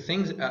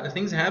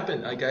things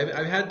happen. Like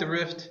I've had the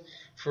Rift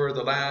for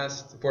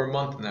a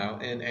month now,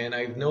 and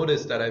I've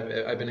noticed that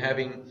I've been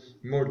having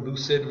more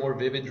lucid, more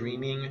vivid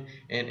dreaming,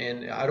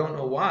 and I don't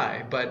know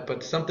why,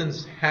 but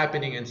something's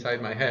happening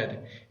inside my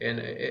head. And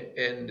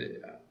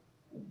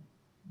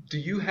do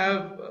you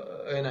have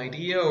an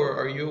idea, or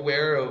are you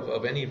aware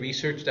of any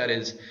research that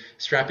is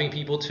strapping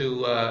people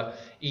to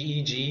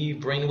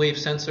EEG brainwave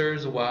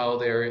sensors while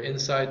they're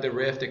inside the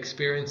Rift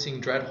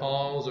experiencing dread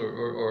halls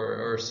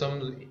or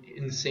some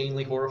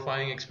insanely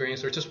horrifying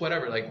experience, or just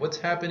whatever? Like, what's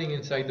happening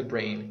inside the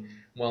brain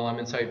while I'm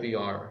inside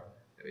VR?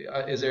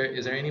 Is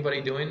there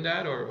anybody doing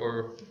that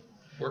or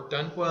work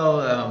done?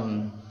 Well,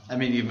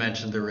 you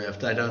mentioned the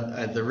Rift.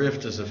 The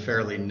Rift is a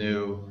fairly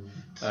new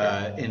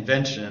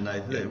invention.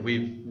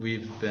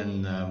 We've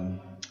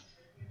been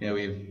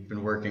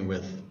working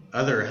with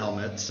other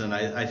helmets, and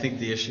I think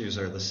the issues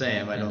are the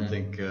same. I don't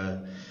think.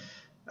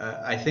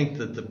 I think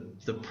that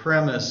the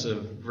premise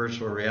of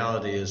virtual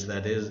reality is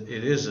that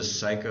it is a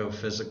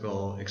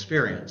psychophysical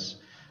experience.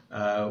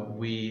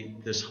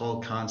 This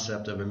whole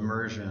concept of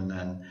immersion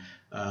and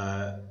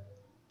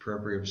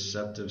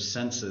proprioceptive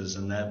senses,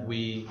 and that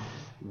we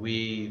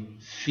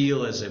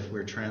feel as if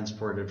we're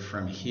transported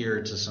from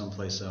here to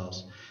someplace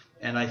else.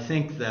 And I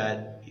think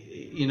that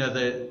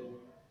that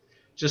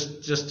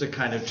just to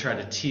kind of try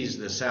to tease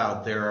this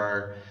out, there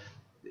are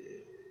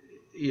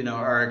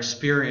our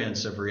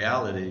experience of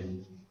reality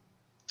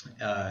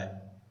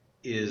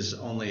is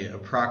only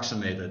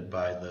approximated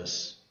by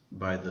this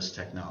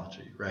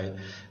technology, right?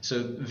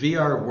 So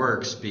VR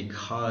works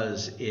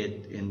because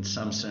it, in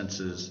some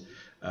senses,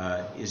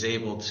 is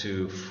able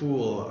to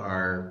fool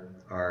our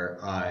our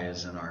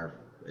eyes and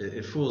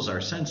it fools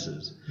our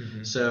senses.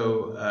 Mm-hmm.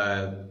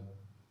 So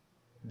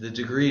the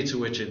degree to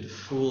which it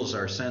fools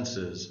our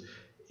senses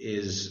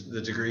is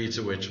the degree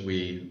to which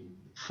we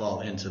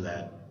fall into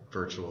that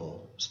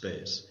virtual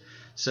space.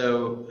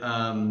 So,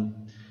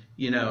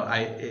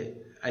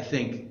 I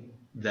think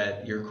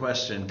that your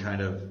question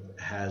kind of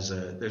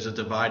there's a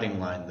dividing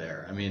line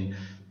there. I mean,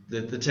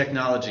 the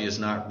technology is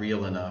not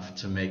real enough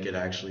to make it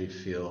actually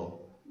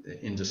feel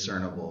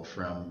indiscernible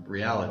from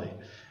reality.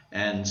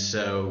 And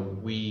so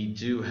we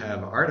do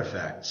have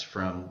artifacts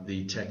from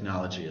the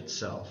technology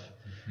itself.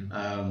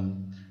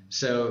 Mm-hmm.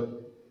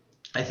 So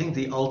I think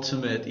the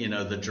ultimate,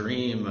 the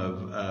dream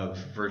of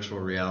virtual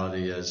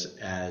reality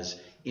as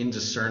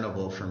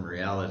indiscernible from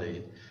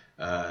reality,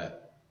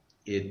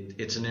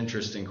 it's an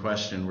interesting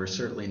question. We're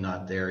certainly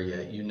not there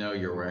yet.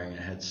 You're wearing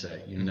a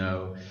headset.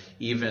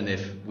 Even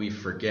if we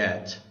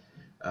forget,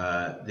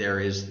 there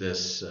is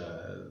this,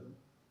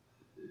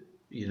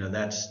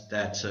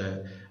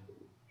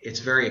 it's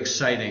very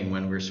exciting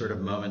when we're sort of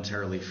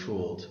momentarily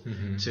fooled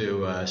mm-hmm.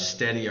 to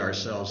steady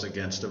ourselves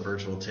against a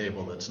virtual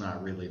table that's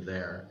not really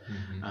there,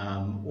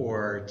 mm-hmm.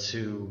 Or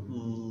to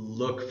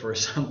look for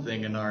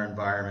something in our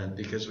environment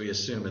because we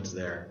assume it's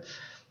there.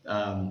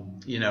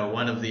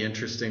 One of the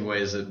interesting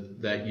ways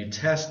that you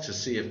test to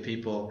see if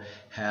people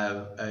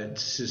to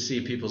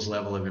see people's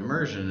level of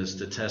immersion is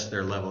to test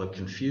their level of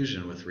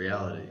confusion with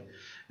reality.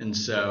 And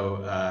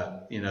so,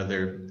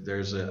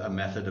 there's a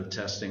method of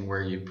testing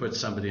where you put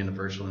somebody in a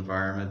virtual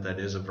environment that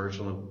is a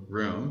virtual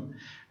room,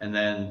 and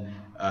then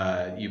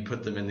you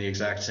put them in the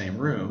exact same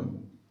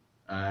room,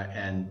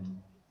 and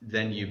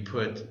then you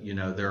put,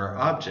 there are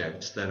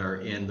objects that are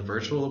in the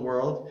virtual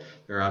world,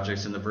 there are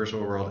objects in the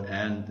virtual world,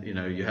 and,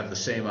 you have the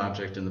same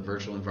object in the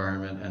virtual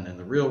environment and in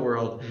the real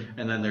world,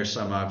 and then there's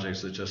some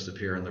objects that just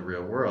appear in the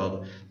real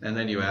world, and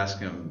then you ask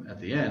them at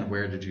the end,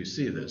 where did you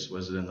see this?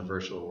 Was it in the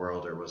virtual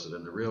world, or was it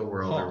in the real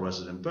world, or was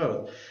it in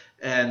both?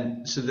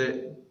 And so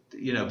that,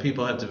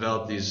 people have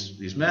developed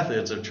these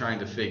methods of trying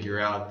to figure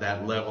out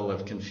that level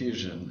of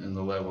confusion and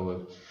the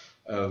level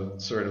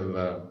of sort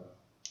of,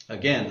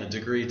 again, the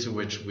degree to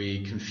which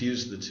we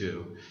confuse the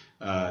two,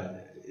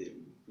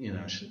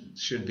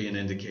 should be an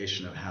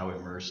indication of how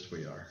immersed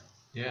we are.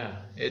 Yeah,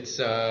 it's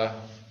a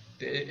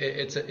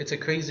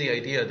crazy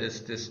idea.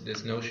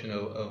 This notion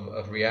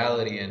of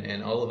reality,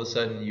 and all of a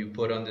sudden you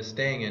put on this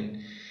thing,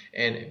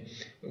 and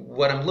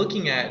what I'm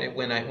looking at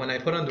when I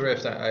put on the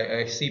Rift,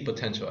 I see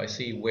potential. I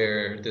see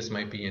where this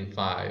might be in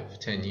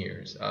 5-10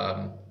 years.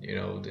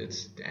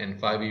 And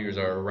 5 years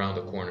are around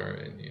the corner,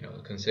 and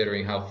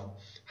considering how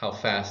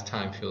fast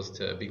time feels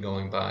to be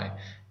going by.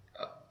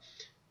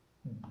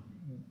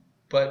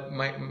 But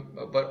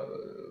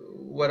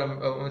what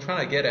I'm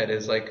trying to get at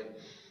is, like,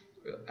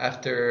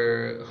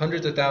 after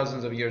hundreds of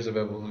thousands of years of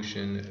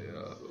evolution,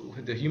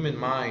 the human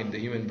mind, the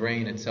human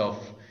brain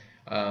itself,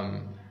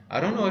 I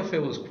don't know if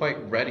it was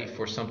quite ready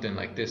for something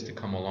like this to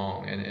come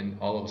along and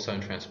all of a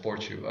sudden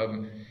transport you.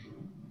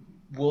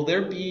 Will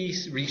there be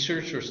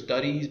research or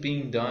studies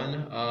being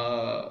done,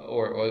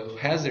 or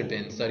has there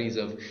been studies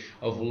of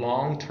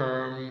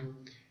long-term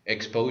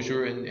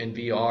exposure in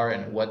VR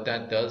and what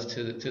that does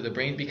to the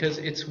brain? Because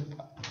it's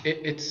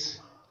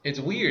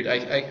weird.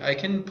 I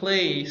can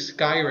play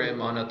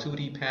Skyrim on a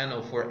 2D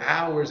panel for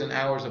hours and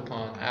hours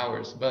upon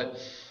hours, but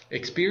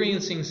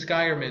experiencing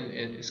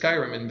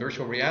Skyrim in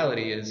virtual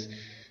reality is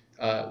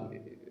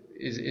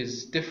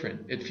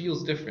different. It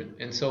feels different,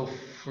 and so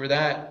for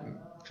that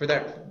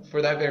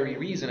very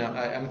reason,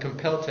 I'm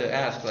compelled to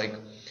ask, like,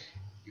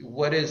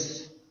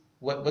 what's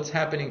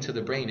happening to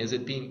the brain? Is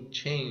it being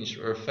changed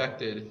or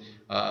affected,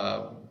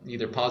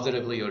 either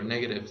positively or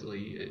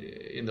negatively,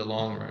 in the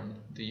long run?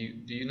 Do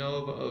you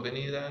know of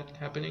any of that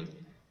happening?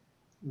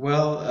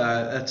 Well,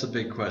 that's a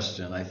big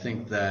question. I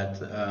think that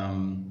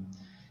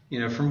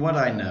from what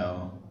I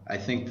know, I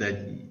think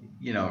that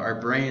our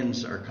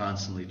brains are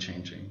constantly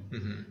changing,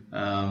 mm-hmm.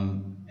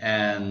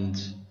 And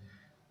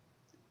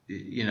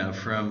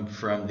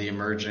from the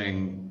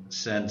emerging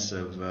sense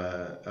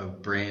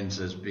of brains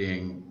as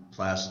being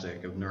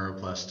plastic, of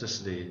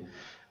neuroplasticity,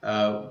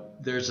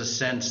 there's a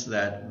sense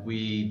that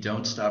we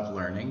don't stop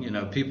learning.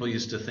 People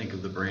used to think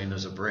of the brain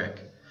as a brick,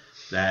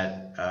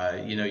 that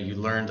you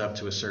learned up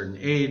to a certain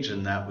age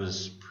and that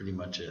was pretty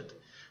much it.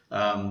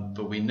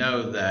 But we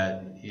know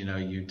that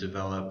you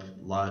develop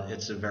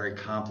it's a very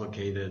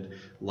complicated,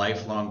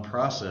 lifelong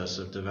process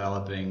of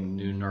developing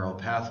new neural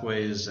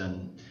pathways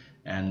and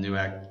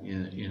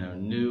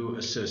new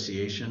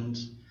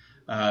associations.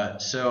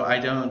 So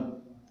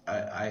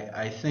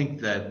I think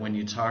that when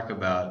you talk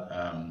about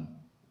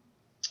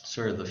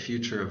sort of the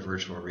future of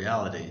virtual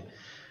reality,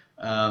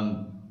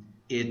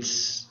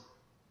 it's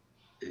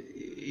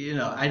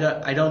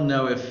I don't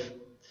know if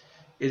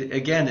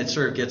it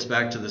sort of gets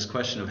back to this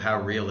question of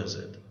how real is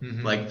it?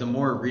 Mm-hmm. Like, the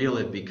more real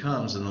it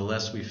becomes and the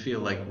less we feel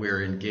like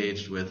we're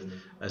engaged with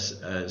a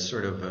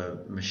sort of a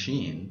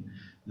machine,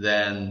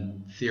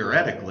 then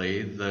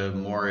theoretically the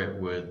more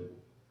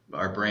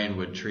our brain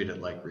would treat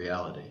it like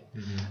reality.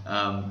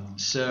 Mm-hmm.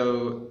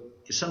 So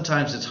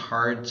sometimes it's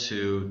hard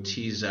to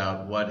tease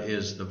out what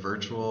is the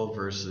virtual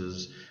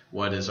versus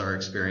what is our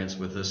experience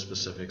with this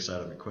specific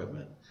set of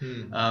equipment.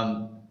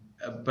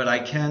 But I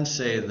can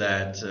say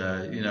that,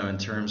 in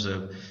terms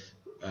of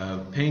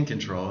pain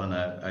control, and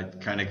I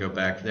kind of go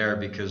back there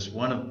because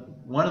one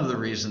of the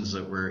reasons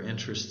that we're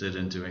interested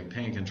in doing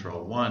pain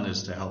control, one,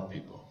 is to help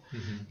people.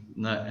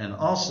 And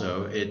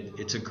also,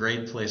 it's a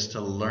great place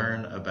to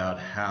learn about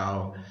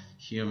how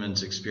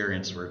humans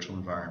experience virtual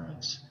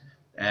environments.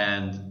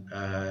 And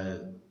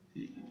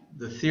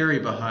the theory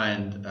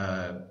behind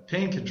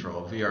pain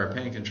control, VR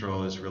pain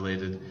control, is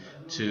related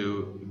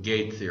to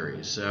gait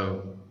theory.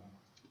 So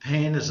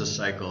pain is a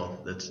cycle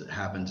that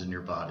happens in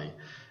your body.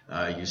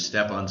 You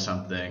step on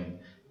something,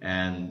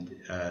 and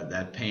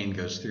that pain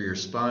goes through your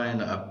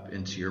spine up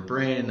into your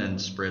brain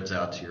and spreads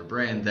out to your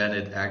brain. Then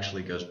it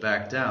actually goes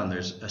back down.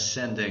 There's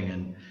ascending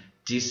and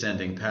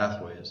descending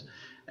pathways.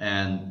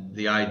 And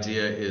the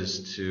idea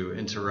is to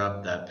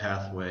interrupt that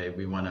pathway.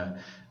 We want to,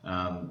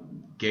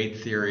 gait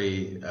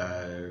theory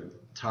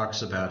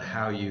talks about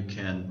how you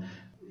can,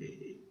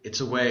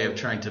 it's a way of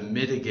trying to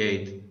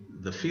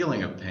mitigate the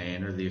feeling of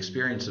pain or the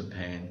experience of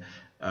pain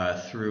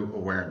through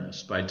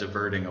awareness, by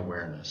diverting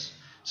awareness.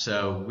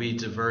 So we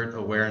divert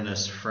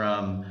awareness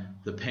from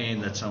the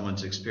pain that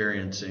someone's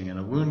experiencing in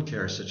a wound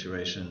care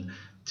situation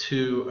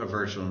to a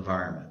virtual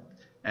environment.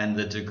 And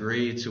the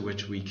degree to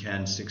which we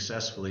can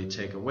successfully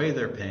take away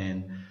their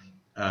pain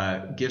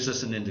gives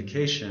us an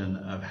indication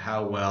of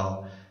how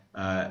well,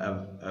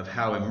 of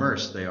how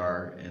immersed they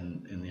are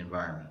in the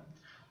environment.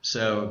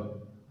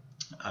 So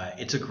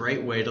it's a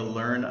great way to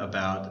learn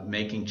about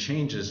making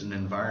changes in an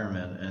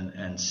environment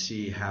and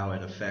see how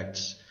it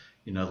affects,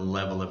 the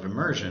level of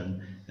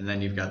immersion. And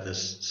then you've got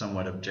this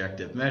somewhat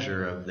objective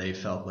measure of they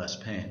felt less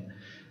pain.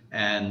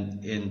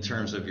 And in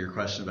terms of your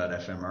question about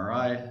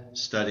fMRI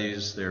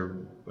studies, there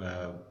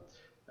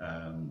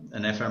an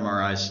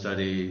fMRI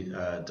study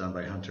done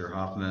by Hunter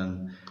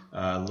Hoffman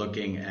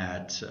looking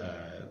at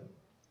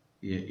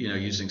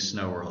using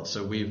SnowWorld.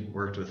 So we've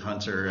worked with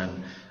Hunter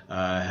and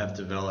have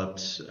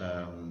developed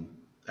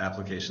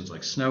applications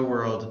like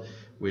SnowWorld,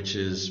 which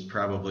is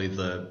probably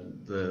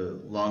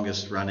the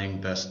longest running,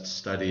 best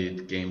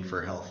studied game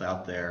for health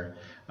out there.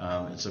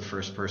 It's a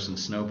first person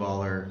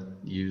snowballer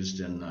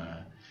used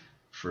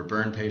for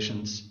burn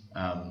patients.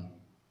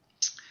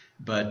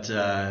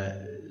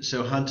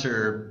 So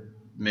Hunter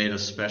made a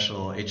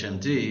special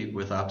HMD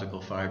with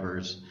optical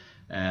fibers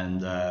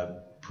and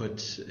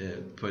put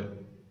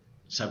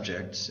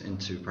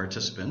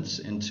participants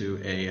into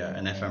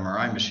an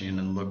fMRI machine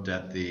and looked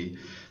at the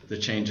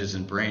changes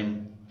in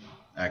brain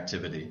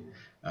activity.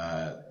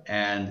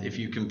 And if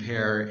you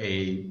compare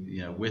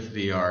with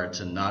VR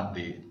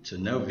to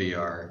no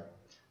VR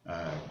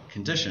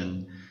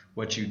condition,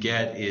 what you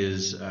get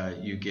is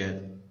you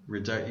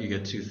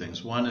get two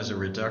things. One is a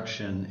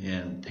reduction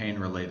in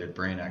pain-related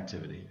brain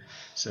activity.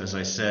 So as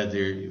I said,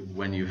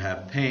 when you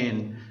have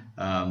pain,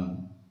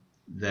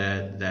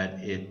 that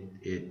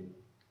it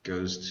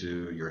goes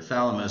to your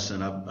thalamus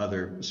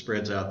and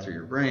spreads out through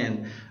your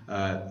brain.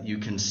 You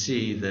can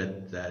see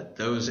that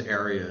those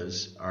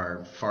areas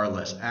are far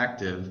less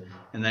active,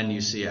 and then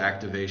you see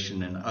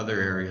activation in other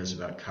areas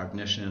about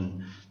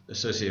cognition,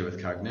 associated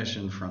with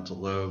cognition, frontal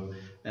lobe,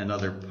 and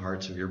other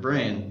parts of your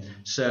brain.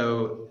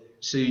 So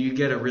you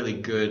get a really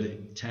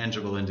good,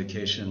 tangible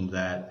indication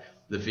that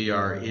the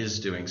VR is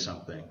doing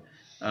something.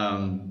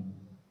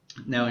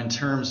 Now, in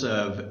terms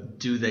of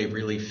do they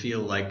really feel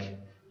like,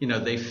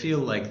 they feel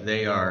like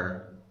they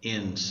are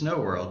in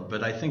SnowWorld,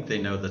 but I think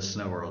they know that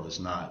SnowWorld is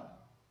not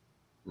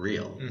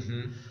real.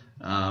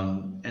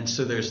 And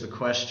so there's the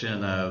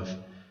question of,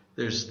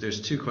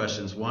 there's two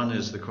questions. One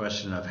is the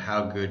question of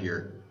how good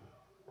your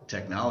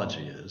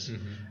technology is,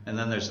 and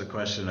then there's the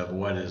question of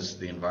what is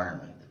the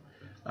environment.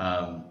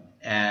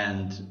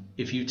 And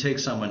if you take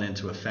someone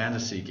into a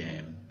fantasy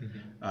game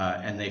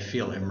and they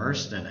feel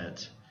immersed in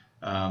it,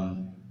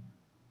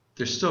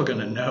 they're still going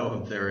to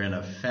know they're in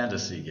a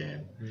fantasy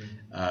game.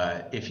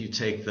 If you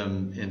take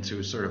them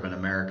into sort of an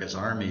America's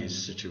Army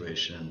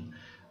situation,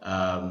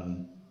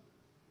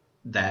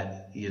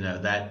 that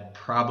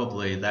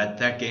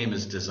game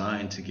is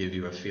designed to give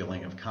you a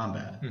feeling of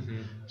combat.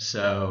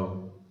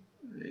 So,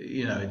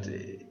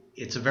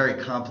 it's a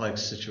very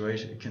complex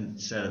situation,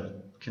 set of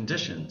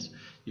conditions.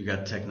 You've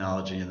got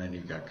technology and then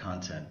you've got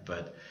content.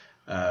 But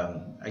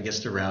I guess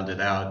to round it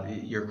out,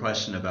 your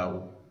question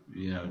about,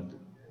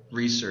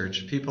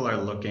 research, people are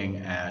looking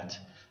at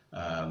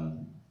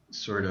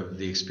sort of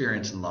the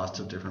experience in lots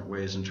of different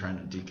ways and trying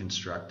to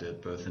deconstruct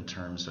it, both in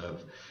terms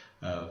of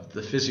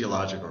the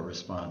physiological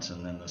response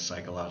and then the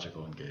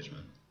psychological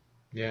engagement.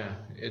 Yeah,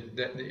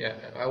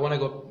 I want to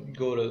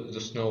go to the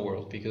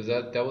SnowWorld because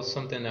that was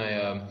something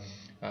I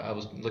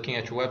was looking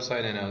at your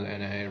website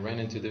and I ran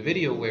into the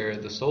video where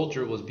the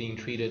soldier was being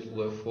treated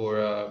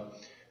for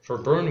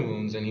burn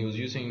wounds and he was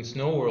using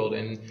SnowWorld.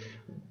 And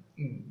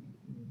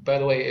by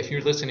the way, if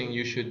you're listening,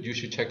 you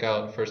should check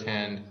out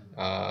firsthand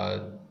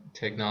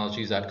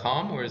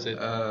firsthand.technologies.com, or is it?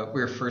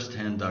 We're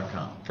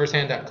firsthand.com.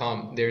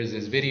 Firsthand.com. There's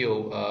this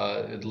video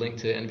linked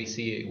to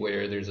NBC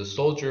where there's a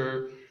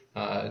soldier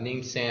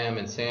named Sam,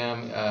 and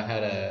Sam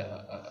had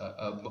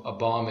a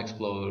bomb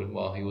explode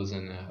while he was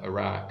in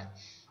Iraq,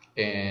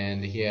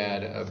 and he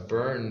had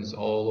burns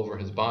all over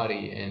his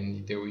body,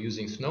 and they were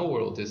using Snow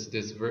World, this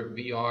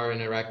VR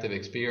interactive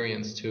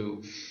experience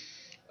to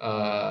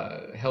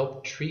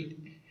help treat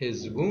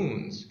his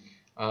wounds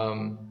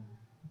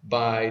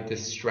by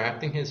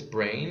distracting his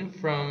brain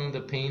from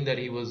the pain that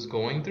he was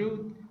going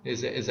through.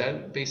 Is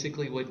that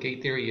basically what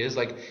gate theory is?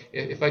 Like,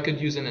 if I could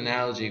use an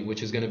analogy,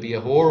 which is going to be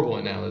a horrible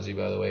analogy,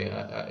 by the way,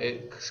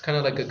 it's kind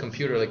of like a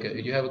computer. Like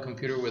you have a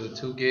computer with a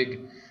 2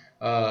 gig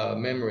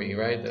memory,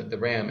 right? The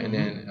RAM, and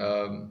then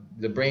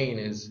the brain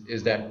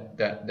is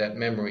that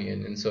memory,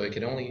 and so it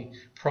can only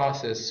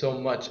process so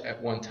much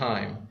at one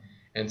time,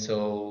 and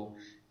so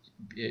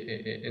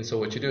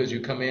what you do is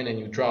you come in and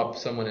you drop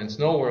someone in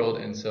Snow World,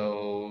 and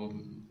so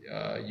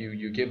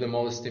you give them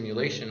all the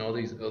stimulation, all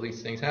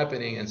these things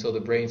happening, and so the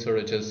brain sort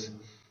of just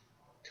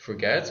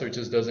forgets or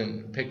just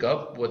doesn't pick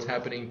up what's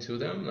happening to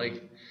them.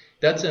 Like,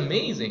 that's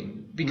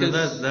amazing,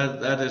 because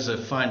that is a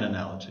fine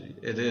analogy.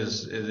 It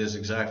is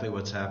exactly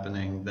what's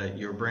happening, that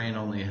your brain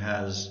only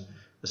has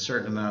a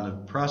certain amount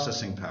of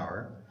processing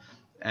power,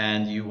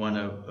 and you want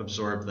to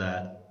absorb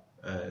that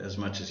as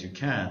much as you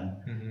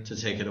can to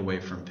take it away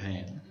from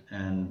pain.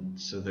 And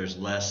so there's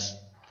less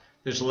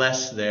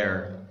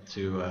there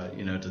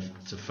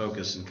to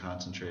focus and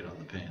concentrate on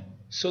the pain.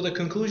 So the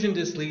conclusion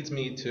this leads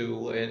me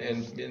to,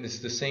 and it's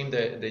the same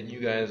that you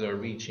guys are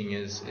reaching,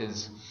 is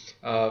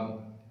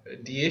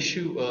the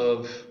issue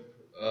of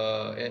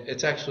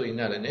it's actually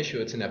not an issue,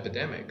 it's an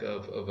epidemic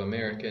of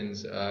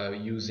Americans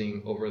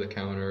using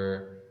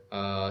over-the-counter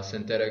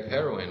synthetic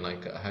heroin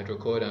like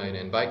hydrocodone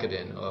and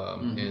Vicodin,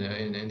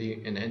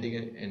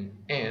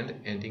 and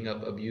ending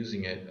up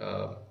abusing it,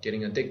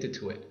 getting addicted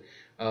to it.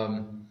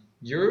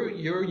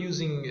 You're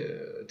using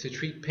to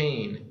treat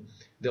pain.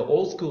 The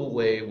old school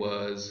way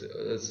was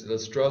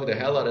let's drug the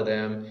hell out of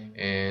them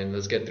and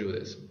let's get through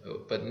this.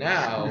 But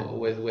now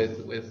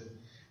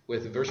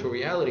with virtual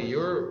reality,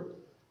 you're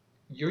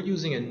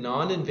using a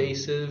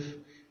non-invasive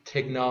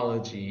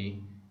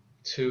technology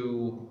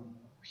to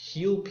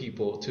heal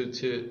people,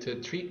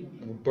 to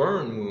treat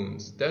burn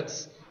wounds.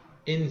 That's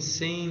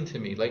insane to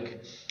me.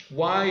 Like,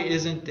 why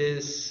isn't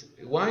this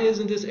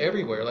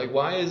everywhere? Like,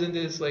 why isn't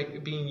this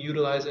like being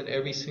utilized in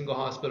every single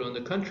hospital in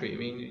the country? I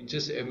mean,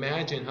 just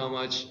imagine how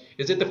much.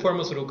 Is it the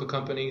pharmaceutical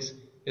companies?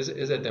 Is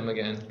it them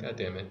again? God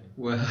damn it.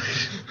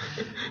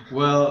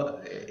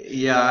 Well,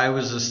 yeah, I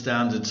was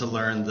astounded to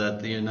learn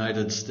that the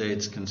United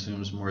States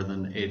consumes more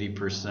than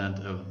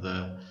 80% of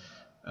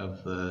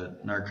the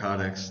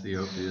narcotics, the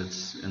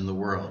opiates in the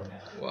world.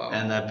 Wow.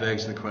 And that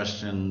begs the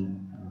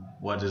question,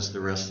 what is the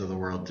rest of the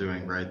world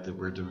doing right that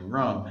we're doing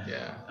wrong?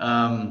 Yeah.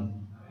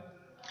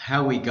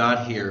 How we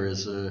got here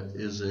is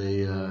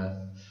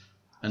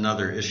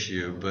another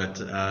issue,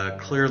 but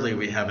clearly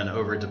we have an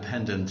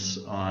overdependence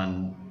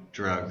on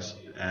drugs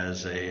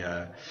as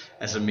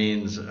a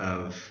means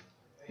of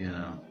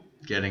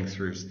getting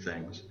through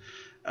things.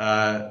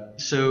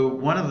 So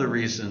one of the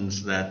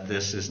reasons that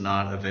this is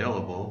not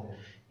available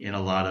in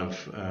a lot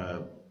of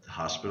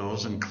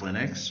hospitals and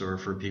clinics or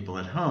for people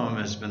at home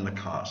has been the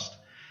cost.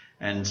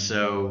 And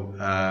so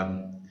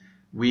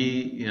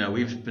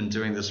we've been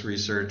doing this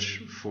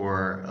research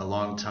for a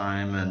long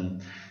time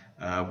and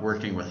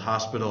working with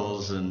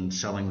hospitals and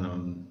selling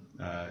them,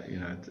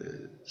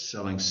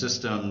 selling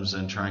systems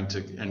and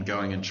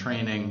going and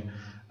training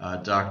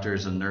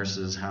doctors and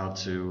nurses how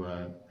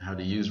to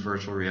use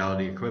virtual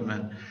reality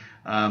equipment.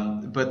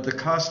 But the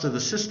cost of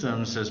the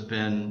systems has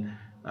been,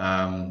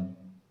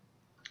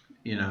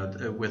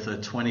 with a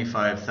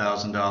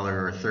 $25,000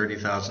 or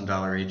 $30,000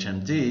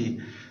 HMD,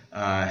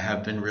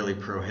 have been really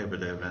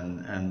prohibitive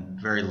and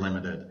very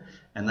limited.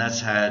 And that's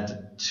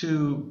had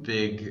two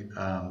big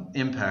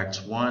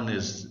impacts. One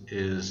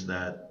is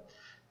that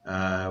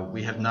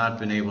we have not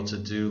been able to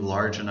do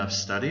large enough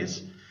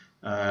studies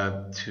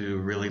to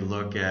really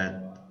look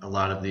at a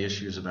lot of the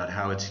issues about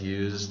how it's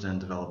used and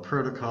develop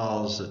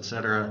protocols, et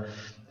cetera.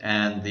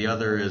 And the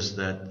other is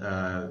that,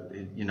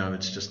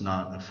 it's just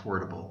not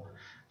affordable.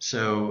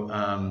 So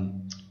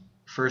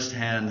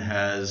Firsthand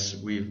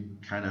we've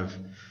kind of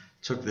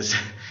took this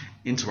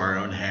into our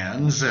own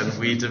hands, and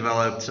we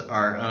developed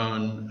our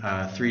own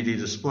 3D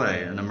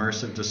display, an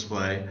immersive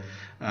display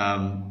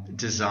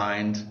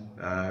designed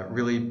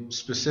really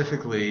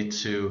specifically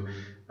to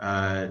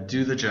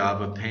do the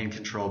job of pain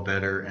control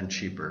better and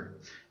cheaper.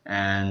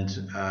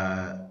 And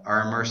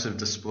our immersive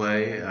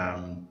display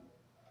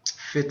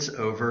fits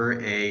over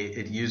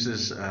it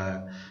uses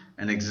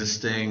an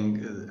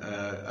existing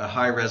a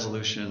high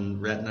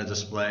resolution Retina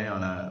display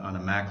on a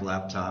Mac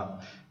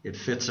laptop. It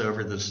fits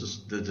over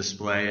the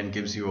display and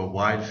gives you a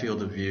wide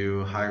field of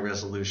view, high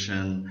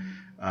resolution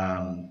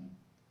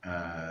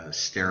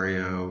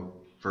stereo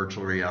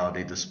virtual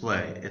reality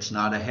display. It's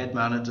not a head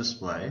mounted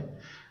display,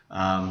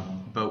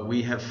 but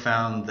we have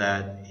found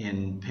that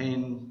in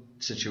pain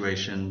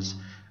situations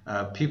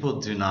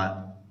people do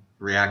not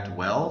react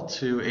well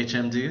to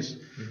HMDs.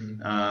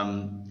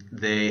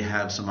 They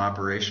have some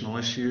operational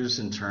issues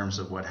in terms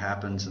of what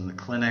happens in the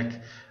clinic,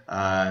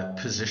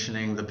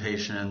 positioning the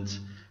patient,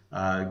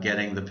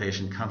 getting the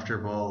patient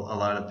comfortable. A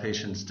lot of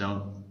patients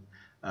don't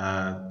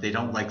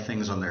like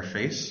things on their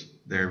face.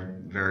 They're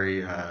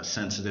very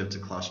sensitive to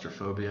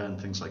claustrophobia and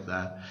things like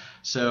that.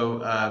 So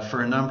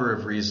for a number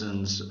of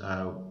reasons,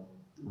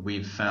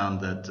 we've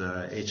found that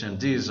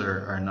HMDs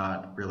are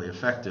not really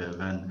effective.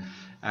 And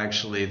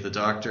actually, the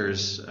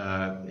doctors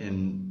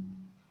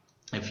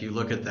if you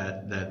look at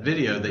that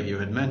video that you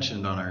had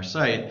mentioned on our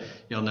site,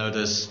 you'll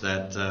notice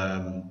that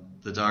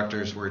the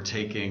doctors were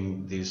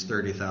taking these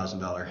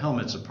 $30,000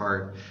 helmets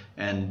apart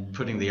and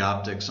putting the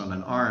optics on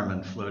an arm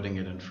and floating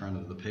it in front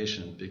of the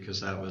patient,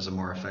 because that was a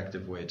more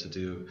effective way to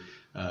do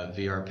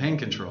VR pain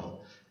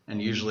control.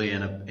 And usually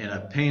in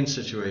a pain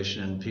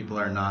situation, people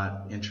are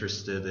not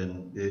interested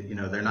in,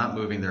 they're not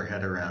moving their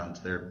head around.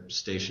 They're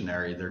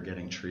stationary. They're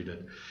getting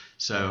treated.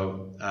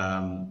 So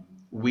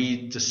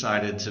we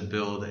decided to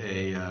build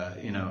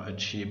a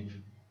cheap,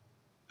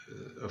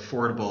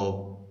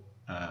 affordable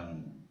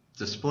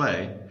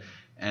display,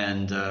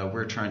 and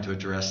we're trying to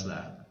address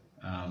that.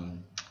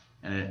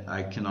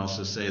 I can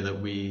also say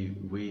that we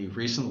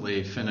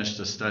recently finished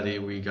a study.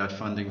 We got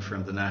funding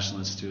from the National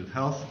Institute of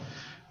Health,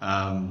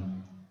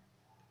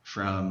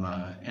 from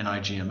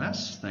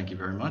NIGMS, thank you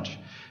very much.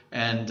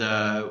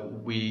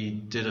 And we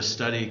did a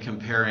study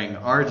comparing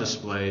our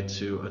display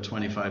to a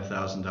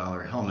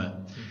 $25,000 helmet.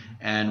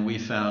 And we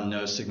found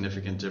no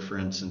significant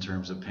difference in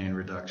terms of pain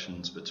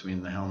reductions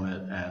between the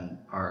helmet and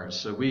ours.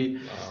 So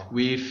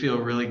we feel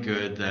really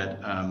good that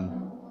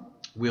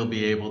we'll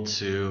be able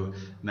to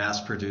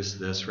mass produce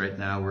this. Right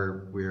now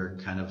we're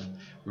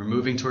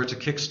moving towards a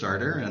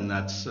Kickstarter, and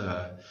that's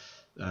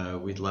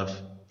we'd love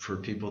for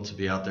people to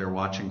be out there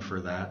watching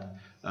for that.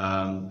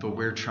 But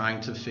we're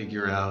trying to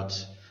figure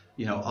out,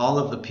 all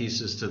of the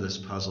pieces to this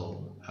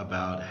puzzle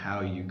about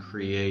how you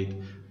create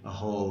a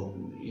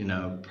whole,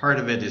 part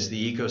of it is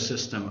the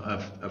ecosystem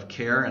of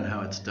care and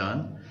how it's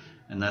done.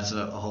 And that's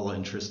a whole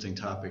interesting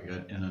topic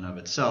in and of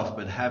itself.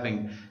 But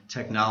having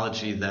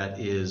technology that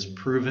is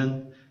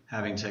proven,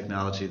 having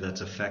technology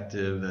that's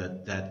effective,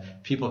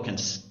 that people can,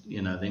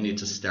 they need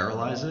to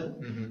sterilize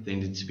it. They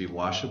need to be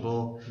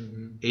washable.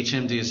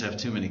 HMDs have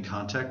too many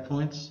contact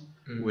points,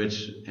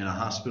 which in a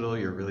hospital,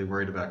 you're really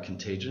worried about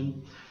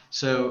contagion.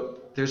 So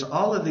there's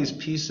all of these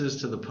pieces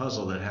to the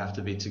puzzle that have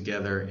to be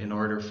together in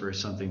order for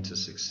something to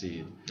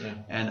succeed. Yeah.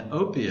 And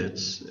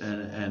opiates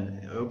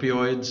and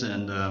opioids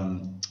and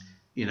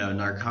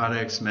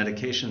narcotics,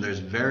 medication, there's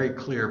very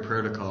clear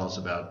protocols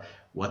about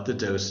what the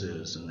dose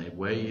is, and they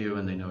weigh you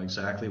and they know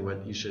exactly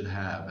what you should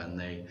have, and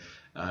they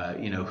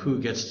who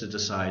gets to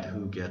decide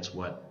who gets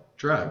what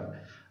drug.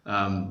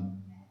 A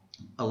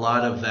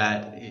lot of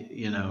that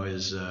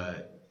is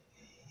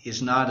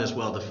not as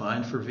well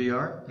defined for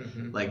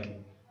VR. Like,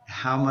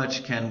 how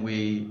much can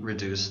we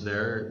reduce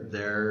their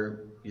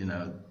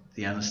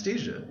the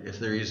anesthesia if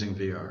they're using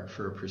VR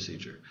for a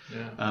procedure?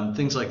 Yeah.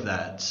 Things like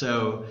that.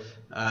 So,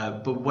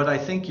 but what I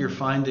think you're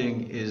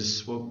finding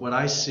is, what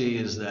I see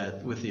is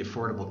that with the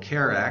Affordable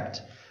Care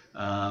Act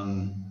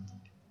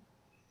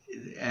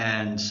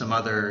and some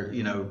other,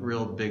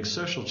 real big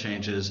social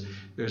changes,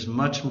 there's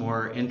much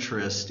more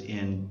interest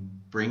in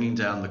bringing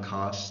down the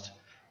cost,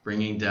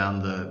 bringing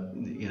down the,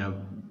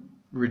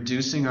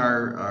 reducing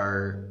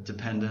our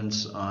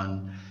dependence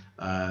on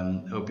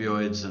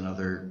opioids and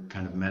other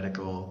kind of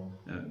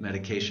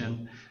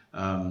medication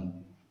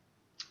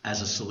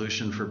as a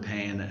solution for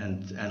pain,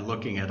 and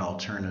looking at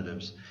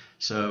alternatives.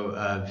 So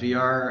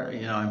VR,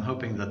 I'm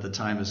hoping that the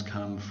time has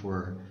come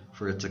for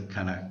it to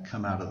kind of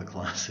come out of the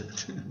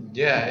closet.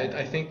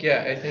 I think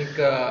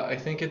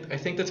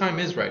the time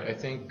is right. I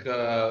think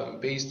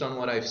based on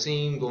what I've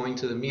seen, going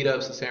to the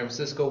meetups, the San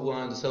Francisco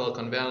one, the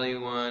Silicon Valley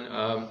one,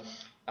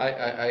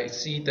 I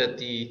see that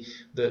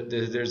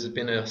there's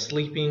been a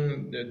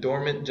sleeping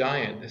dormant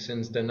giant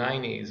since the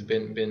 90s.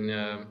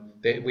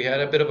 We had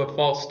a bit of a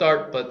false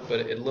start, but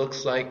it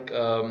looks like,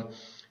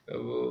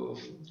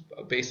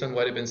 based on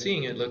what I've been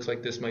seeing, it looks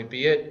like this might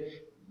be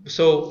it.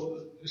 So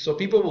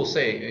people will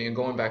say, and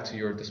going back to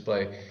your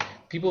display,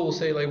 people will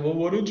say, like, well,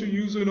 why don't you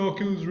use an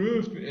Oculus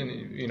Rift?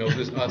 And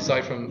this,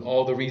 aside from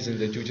all the reasons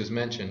that you just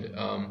mentioned.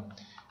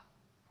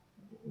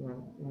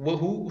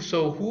 Who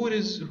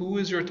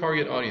is your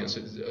target audience?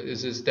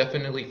 Is this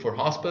definitely for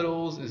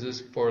hospitals? Is this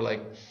for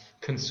like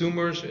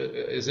consumers?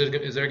 Is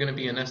there going to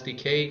be an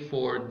SDK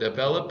for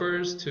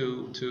developers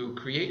to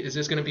create? Is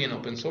this going to be an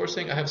open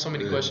sourcing? I have so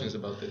many questions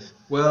about this.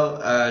 Well,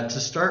 to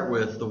start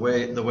with, the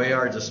way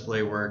our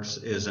display works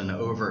is an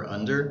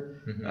over-under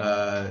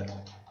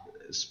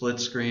split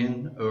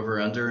screen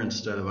over-under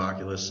instead of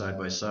Oculus side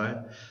by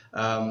side.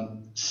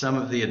 Some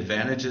of the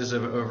advantages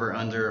of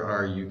over-under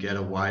are you get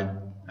a wide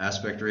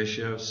aspect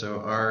ratio. So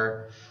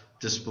our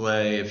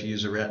display, if you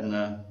use a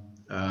Retina,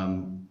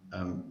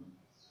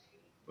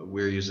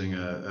 we're using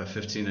a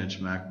 15-inch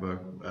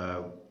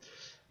MacBook.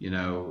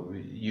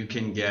 You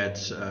can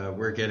get,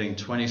 we're getting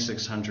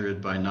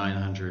 2600 by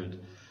 900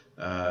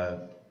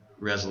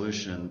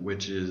 resolution,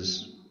 which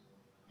is,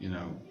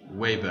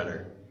 way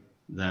better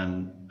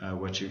than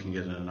what you can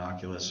get in an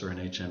Oculus or an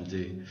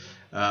HMD.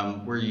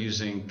 We're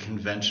using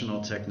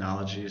conventional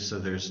technology, so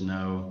there's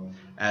no,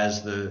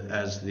 as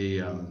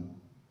the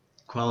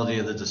quality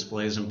of the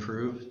displays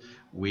improve,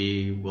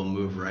 we will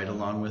move right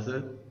along with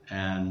it.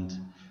 And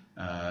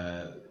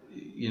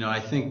I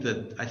think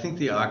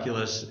the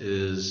Oculus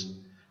is,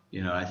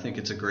 I think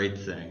it's a great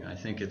thing. I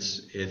think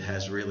it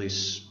has really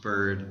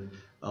spurred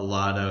a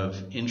lot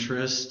of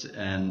interest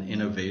and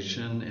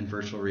innovation in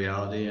virtual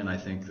reality, and I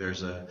think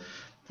there's a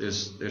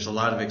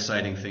lot of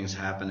exciting things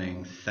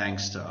happening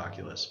thanks to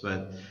Oculus.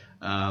 But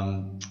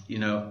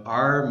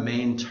our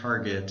main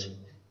target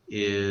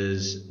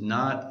is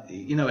not,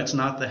 it's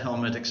not the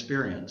helmet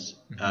experience.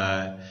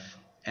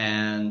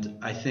 And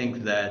I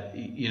think that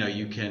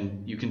you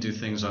can do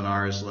things on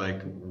ours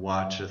like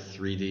watch a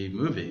 3D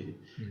movie,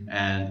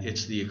 and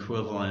it's the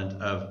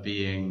equivalent of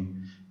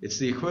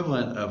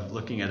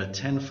looking at a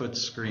 10-foot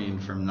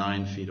screen from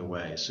 9 feet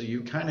away. So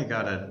you kind of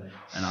got an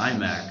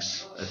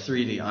IMAX, a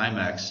 3D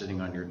IMAX sitting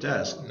on your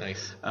desk.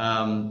 Nice.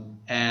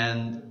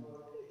 And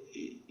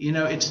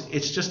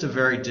it's just a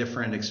very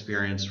different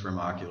experience from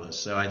Oculus.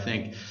 So I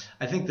think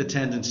the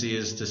tendency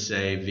is to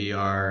say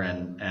VR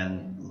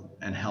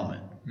and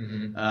helmet.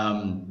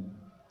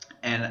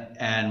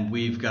 And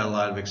we've got a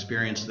lot of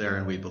experience there,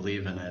 and we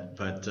believe in it.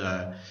 But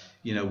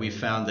we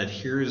found that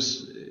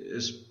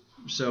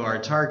so our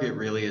target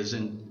really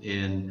isn't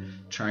in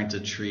trying to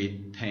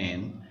treat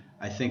pain.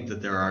 I think that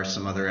there are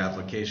some other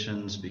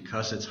applications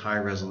because it's high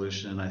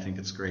resolution. I think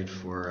it's great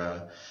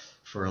for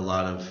a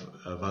lot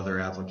of other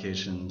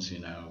applications.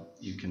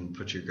 You can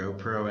put your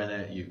GoPro in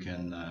it. You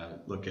can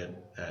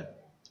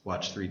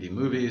watch 3D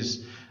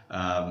movies.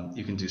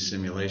 You can do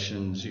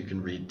simulations. You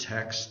can read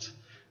text.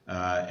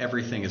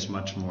 Everything is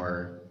much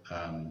more.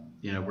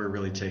 We're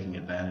really taking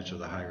advantage of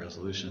the high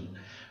resolution.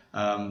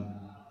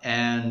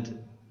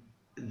 And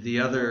the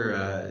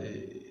other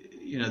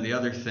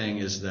thing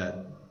is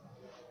that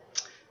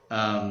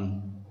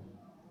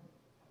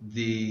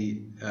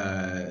the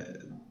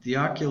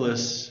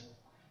Oculus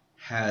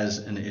has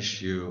an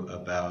issue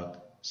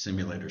about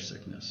simulator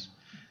sickness.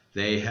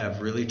 They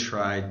have really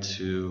tried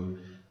to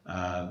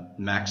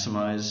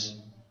maximize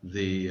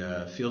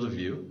the field of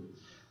view,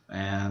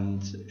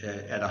 and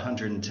at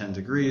 110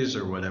 degrees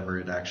or whatever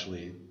it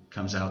actually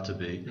comes out to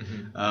be,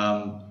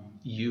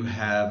 you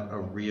have a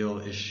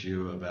real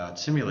issue about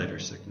simulator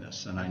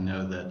sickness. And I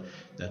know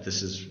that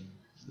this is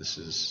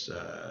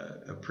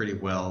a pretty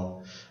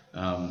well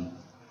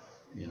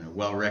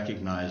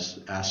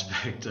recognized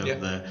aspect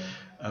of the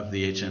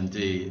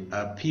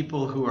HMD.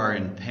 People who are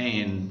in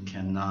pain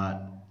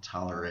cannot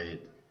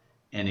tolerate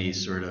any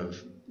sort of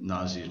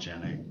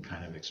nauseogenic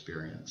kind of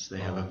experience.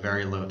 They have a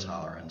very low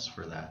tolerance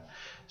for that.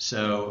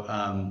 So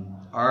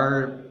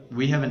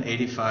we have an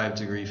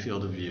 85-degree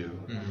field of view,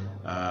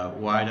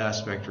 wide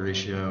aspect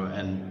ratio,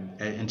 and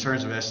in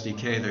terms of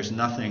SDK, there's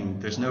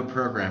no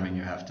programming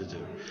you have to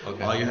do.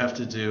 Okay. All you have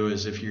to do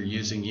is, if you're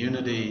using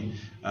Unity,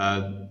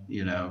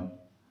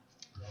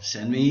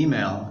 send me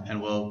email,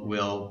 and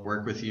we'll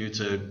work with you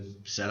to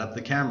set up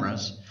the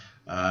cameras.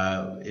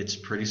 It's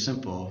pretty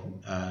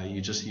simple. You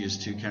just use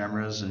 2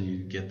 cameras, and you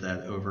get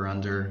that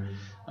over-under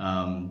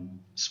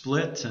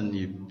split, and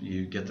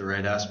you get the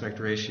right aspect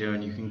ratio,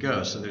 and you can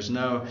go. So there's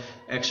no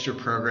extra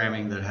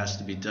programming that has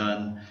to be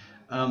done.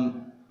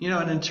 And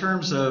in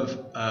terms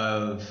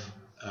of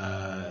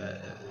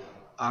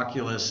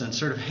Oculus and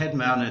sort of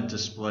head-mounted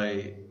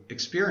display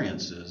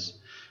experiences,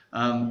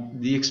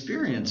 the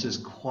experience is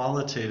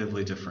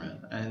qualitatively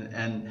different.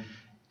 And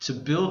to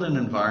build an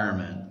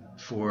environment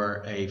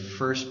for a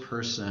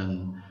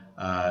first-person,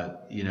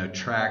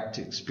 tracked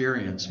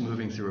experience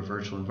moving through a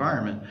virtual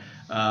environment,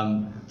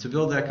 to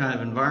build that kind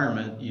of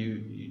environment,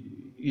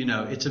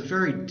 it's a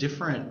very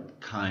different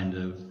kind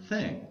of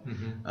thing.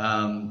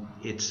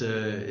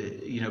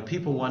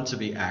 People want to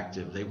be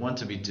active. They want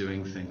to be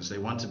doing things. They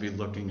want to be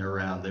looking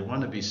around. They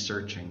want to be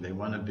searching. They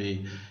want to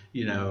be,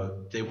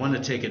 they want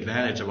to take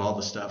advantage of all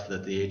the stuff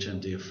that the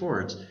HMD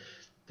affords.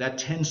 That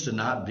tends to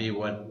not be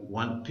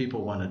what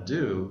people want to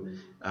do.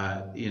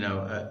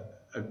 A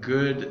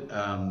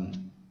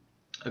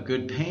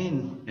good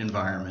pain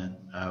environment,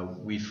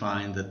 we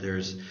find that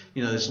there's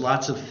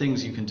lots of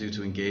things you can do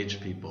to engage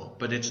people,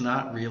 but it's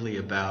not really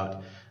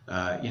about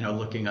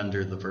looking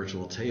under the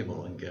virtual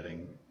table and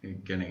getting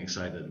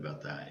excited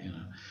about that.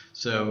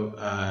 So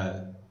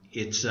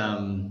it's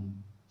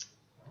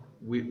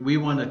we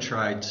want to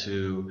try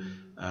to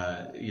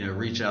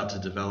reach out to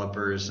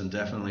developers, and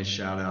definitely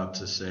shout out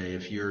to say,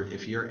 if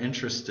you're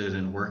interested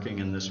in working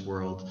in this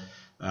world,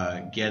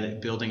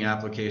 building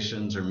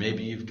applications, or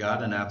maybe you've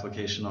got an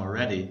application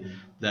already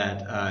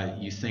that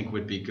you think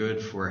would be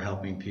good for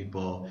helping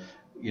people,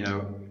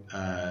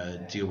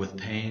 deal with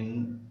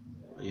pain,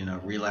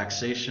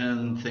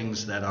 relaxation,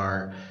 things that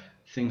are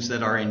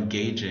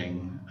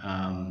engaging.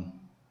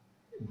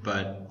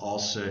 but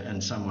also,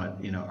 and somewhat,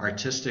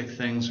 artistic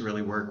things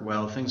really work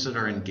well. Things that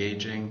are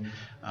engaging,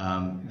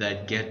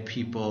 that get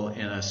people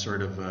in a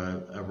sort of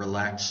a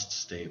relaxed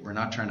state. We're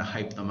not trying to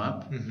hype them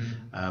up.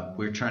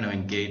 We're trying to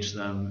engage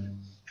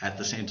them at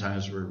the same time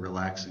as we're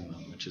relaxing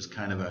them, which is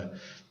kind of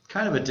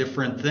a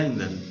different thing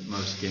than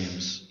most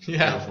games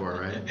go for,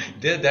 right?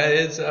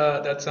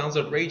 That sounds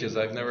outrageous.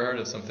 I've never heard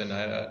of something.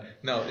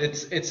 No,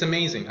 it's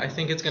amazing. I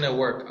think it's gonna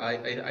work.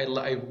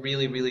 I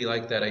really, really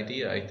like that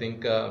idea. I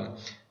think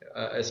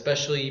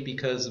especially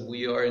because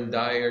we are in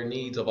dire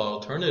needs of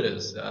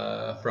alternatives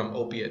from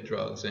opiate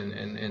drugs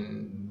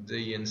and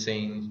the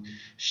insane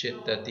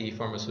shit that the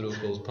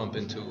pharmaceuticals pump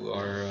into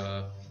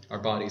our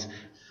bodies.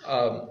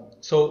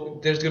 So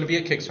there's going to be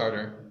a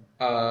Kickstarter.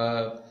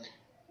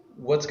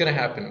 What's going to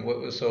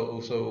happen?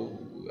 So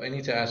I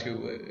need to ask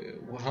you,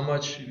 how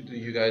much do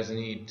you guys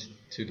need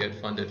to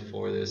get funded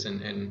for this,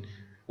 and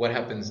what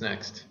happens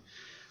next?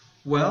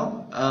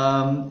 Well,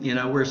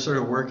 we're sort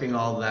of working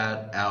all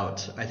that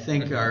out. I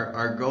think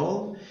our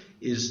goal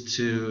is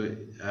to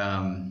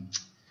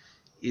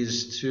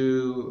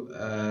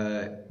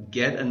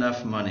get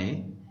enough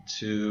money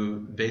to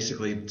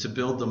basically to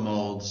build the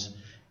molds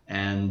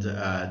and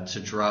to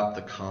drop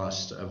the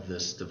cost of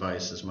this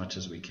device as much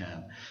as we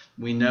can.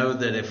 We know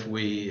that if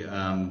we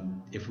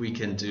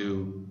can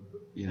do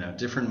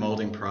different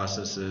molding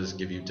processes,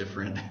 give you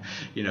different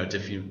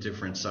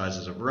different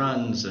sizes of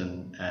runs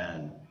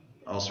and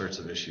all sorts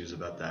of issues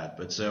about that.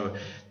 But so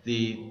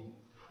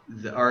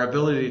our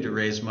ability to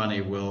raise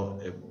money will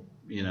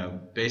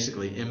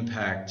basically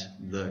impact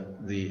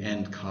the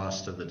end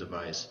cost of the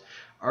device.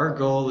 Our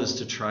goal is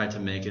to try to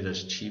make it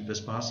as cheap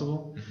as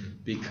possible,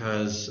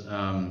 because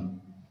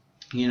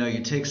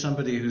you take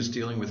somebody who's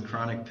dealing with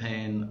chronic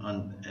pain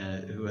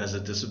who has a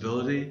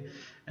disability,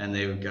 and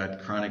they've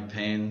got chronic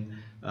pain.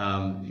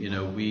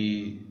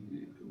 We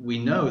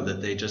know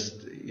that they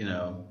just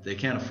they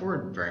can't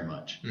afford very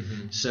much.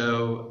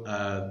 So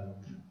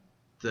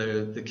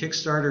the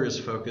Kickstarter is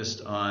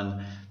focused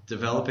on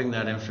developing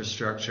that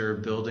infrastructure,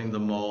 building the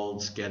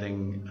molds,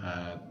 getting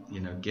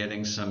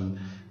some.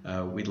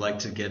 We'd like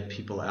to get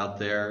people out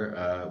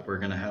there. We're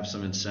going to have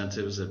some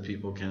incentives that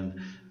people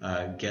can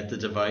get the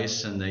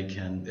device, and they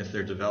can, if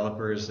they're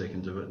developers, they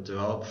can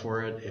develop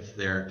for it. If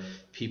they're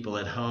people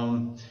at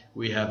home,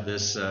 we have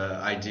this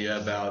idea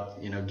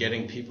about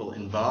getting people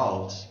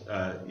involved.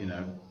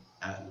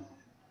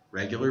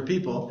 Regular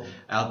people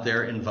out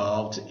there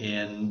involved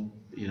in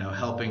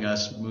helping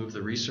us move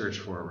the research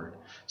forward.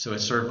 So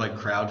it's sort of like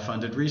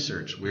crowd-funded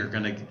research. We're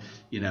going to,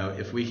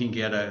 if we can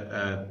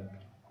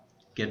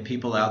get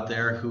people out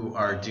there who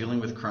are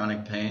dealing with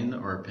chronic pain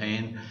or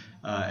pain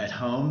at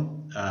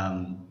home,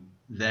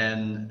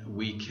 then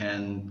we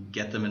can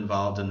get them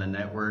involved in the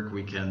network.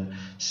 We can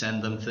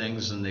send them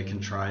things, and they can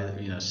try,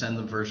 send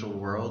them virtual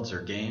worlds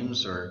or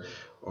games or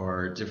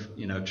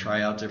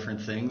try out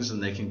different things,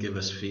 and they can give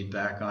us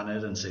feedback on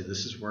it and say,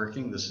 this is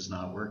working, this is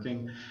not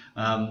working.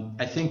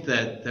 I think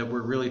that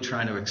we're really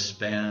trying to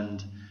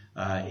expand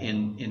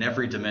in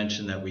every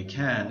dimension that we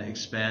can,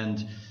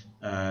 expand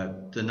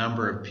the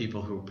number of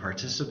people who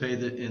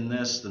participate in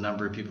this, the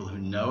number of people who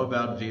know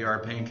about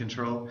VR pain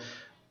control.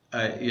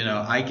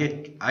 I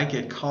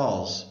get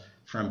calls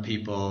from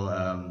people,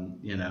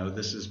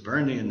 this is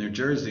Bernie in New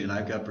Jersey and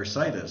I've got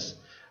bursitis.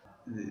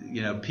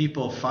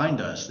 People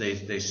find us.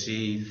 They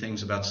see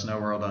things about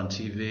Snow World on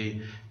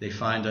TV. They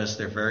find us.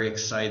 They're very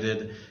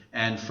excited.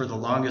 And for the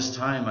longest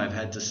time, I've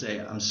had to say,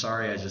 I'm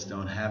sorry, I just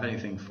don't have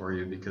anything for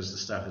you because the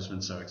stuff has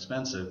been so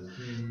expensive.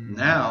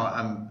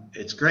 Now,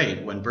 it's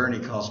great when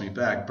Bernie calls me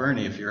back.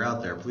 Bernie, if you're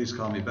out there, please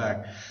call me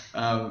back.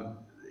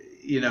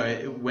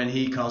 When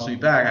he calls me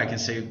back, I can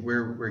say,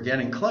 we're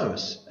getting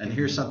close. And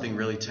here's something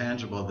really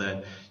tangible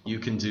that you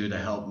can do to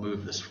help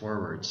move this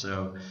forward.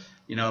 So,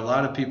 a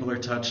lot of people are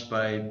touched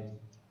by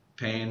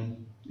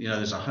pain.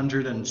 There's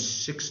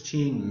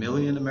 116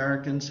 million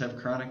Americans have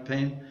chronic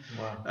pain.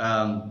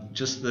 Wow.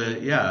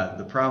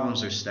 The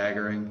problems are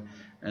staggering.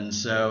 And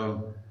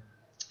so,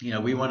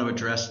 we want to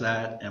address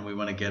that, and we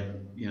want to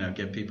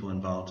get people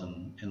involved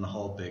in the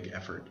whole big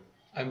effort.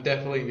 I'm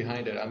definitely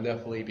behind it. I'm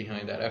definitely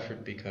behind that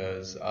effort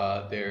because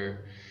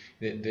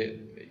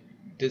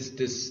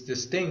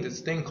this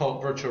thing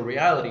called virtual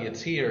reality,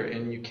 it's here,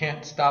 and you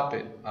can't stop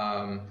it.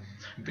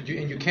 But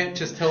you can't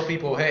just tell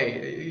people,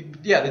 hey,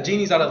 the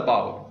genie's out of the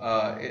bottle.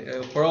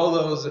 For all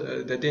those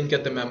that didn't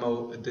get the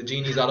memo, the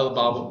genie's out of the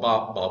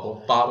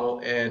bottle,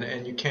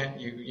 and you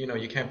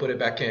can't put it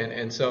back in.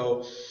 And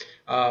so,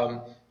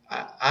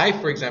 I,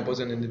 for example, as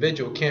an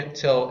individual, can't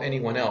tell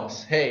anyone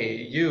else, hey,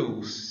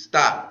 you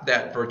stop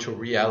that virtual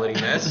reality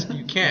mess.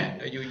 You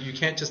can't. You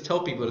can't just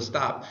tell people to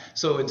stop.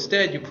 So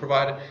instead, you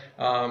provide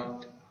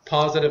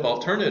positive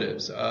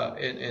alternatives,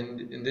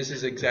 and this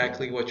is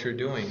exactly what you're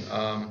doing.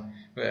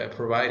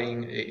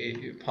 Providing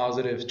a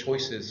positive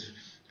choices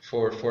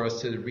for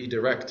us to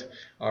redirect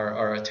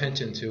our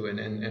attention to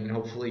and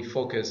hopefully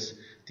focus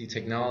the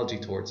technology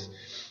towards.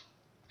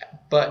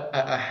 but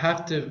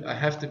I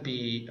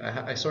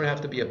sort of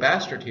have to be a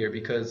bastard here,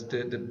 because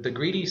the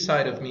greedy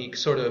side of me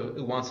sort of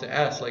wants to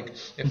ask, like,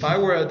 if I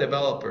were a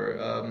developer,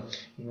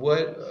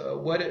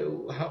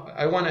 how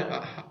I want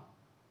to.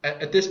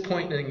 At this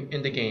point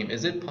in the game,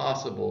 is it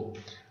possible?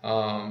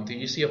 Do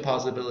you see a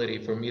possibility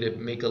for me to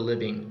make a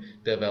living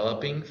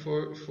developing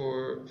for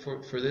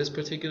this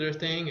particular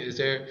thing? Is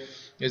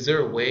there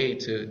a way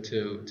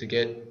to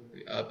get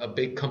a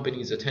big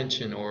company's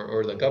attention,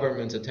 or the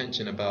government's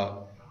attention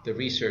about the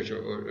research,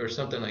 or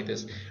something like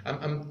this?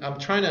 I'm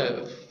trying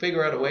to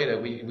figure out a way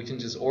that we can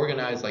just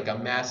organize like a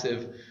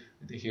massive.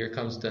 Here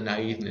comes the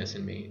naiveness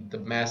in me. The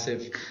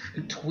massive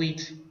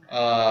tweet.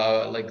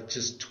 Like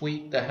just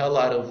tweet the hell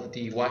out of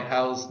the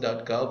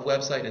whitehouse.gov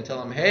website and tell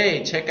them,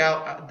 hey, check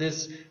out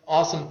this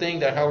awesome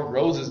thing that Howard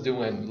Rose is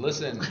doing.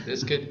 Listen,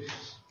 this could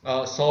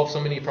solve so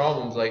many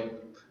problems. Like,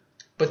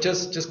 but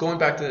just going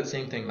back to the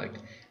same thing, like,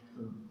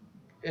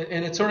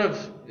 and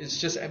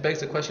it begs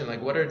the question,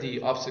 like, what are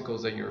the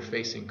obstacles that you're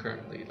facing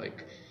currently?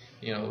 Like,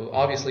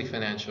 obviously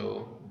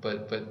financial,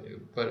 but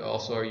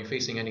also, are you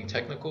facing any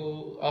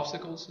technical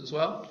obstacles as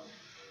well?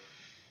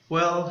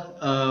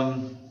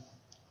 Well,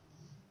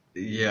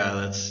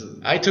 yeah,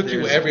 I took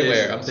you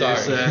everywhere. I'm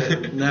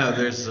sorry. No,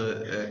 there's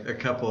a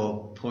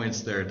couple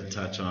points there to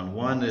touch on.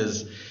 One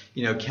is,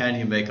 can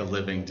you make a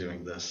living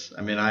doing this?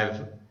 I mean,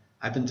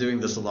 I've been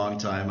doing this a long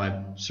time.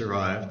 I've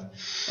survived.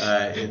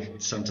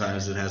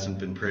 Sometimes it hasn't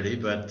been pretty,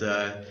 but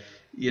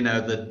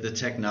the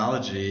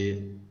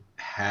technology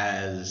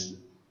has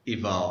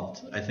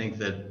evolved. I think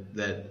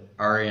that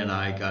Ari and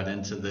I got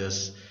into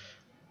this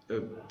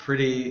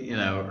pretty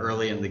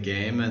early in the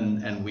game,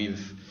 and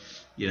we've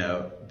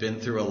been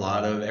through a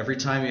lot of, every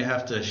time you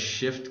have to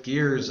shift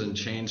gears and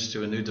change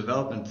to a new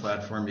development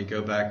platform, you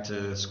go back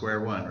to square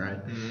one,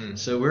 right? Mm-hmm.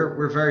 So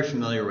we're very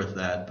familiar with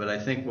that. But I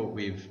think what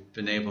we've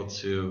been able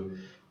to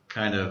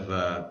kind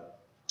of,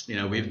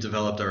 we've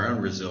developed our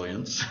own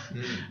resilience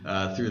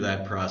through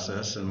that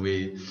process, and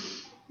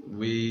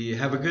we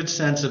have a good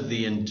sense of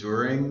the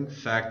enduring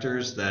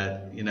factors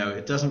that,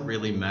 it doesn't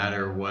really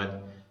matter what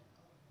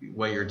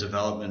your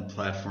development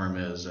platform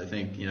is. I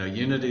think,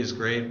 Unity is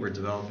great. We're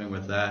developing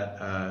with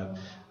that.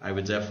 I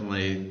would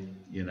definitely,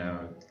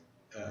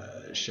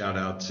 shout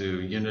out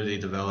to Unity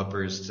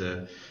developers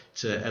to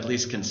at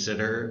least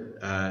consider,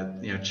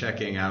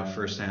 checking out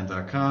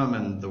firsthand.com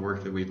and the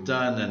work that we've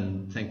done,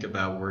 and think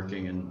about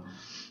working in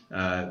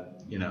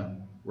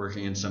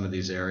some of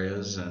these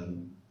areas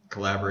and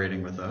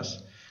collaborating with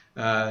us.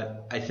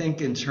 I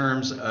think in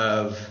terms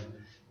of,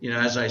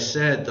 as I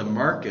said, the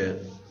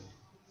market,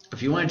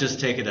 if you want to just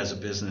take it as a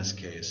business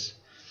case,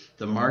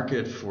 the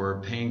market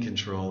for pain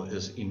control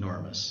is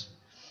enormous.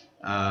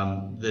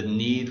 The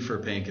need for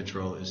pain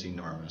control is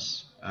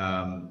enormous.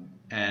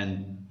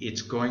 And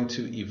it's going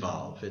to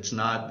evolve. It's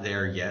not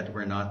there yet.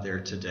 We're not there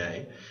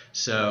today.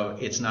 So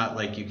it's not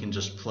like you can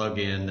just plug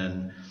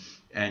in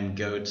and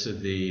go to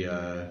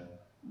the,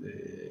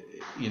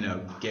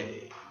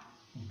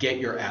 get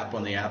your app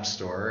on the App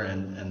Store,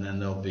 and then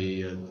there'll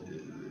be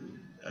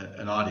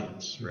an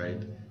audience,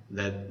 right?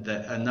 That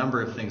a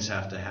number of things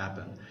have to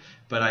happen.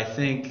 But I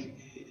think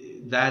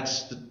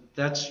that's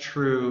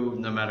true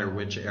no matter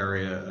which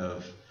area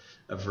of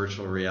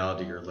virtual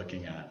reality you're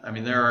looking at. I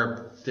mean, there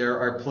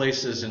are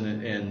places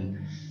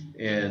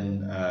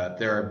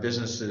there are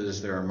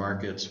businesses, there are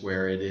markets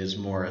where it is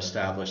more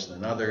established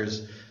than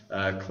others.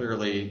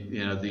 Clearly,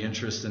 the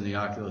interest in the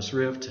Oculus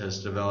Rift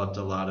has developed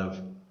a lot of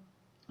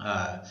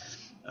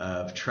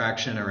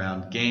traction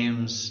around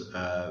games.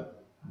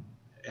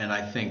 And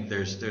I think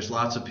there's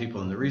lots of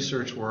people in the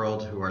research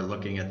world who are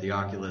looking at the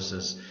Oculus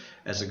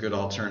as a good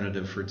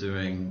alternative for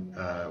doing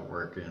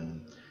work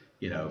in,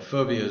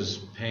 phobias,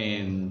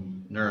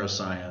 pain,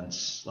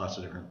 neuroscience, lots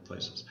of different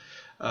places.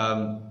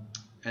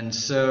 And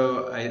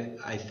so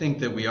I think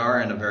that we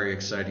are in a very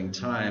exciting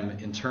time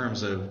in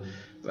terms of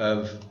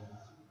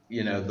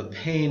the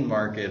pain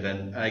market,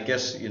 and I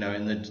guess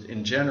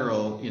in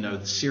general,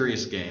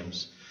 serious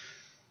games.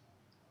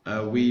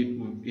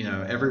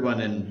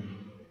 Everyone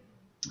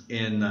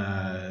in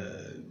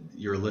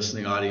your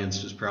listening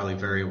audience is probably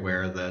very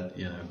aware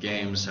that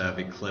games have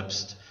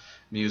eclipsed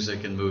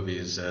music and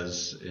movies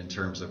as in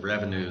terms of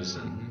revenues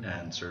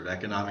and sort of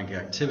economic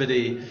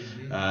activity.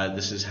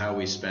 This is how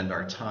we spend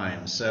our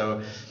time.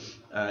 So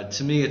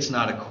to me, it's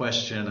not a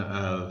question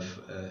of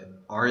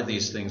are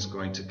these things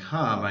going to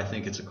come. I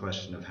think it's a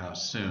question of how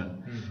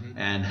soon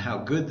and how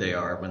good they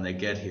are when they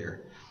get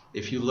here.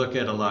 If you look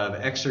at a lot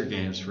of Exer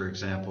games, for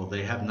example,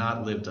 they have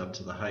not lived up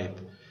to the hype.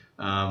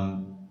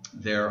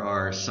 There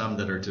are some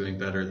that are doing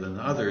better than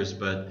others,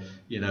 but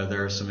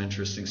there are some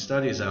interesting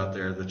studies out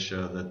there that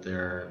show that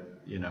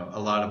a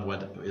lot of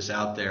what is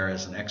out there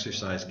as an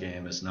exercise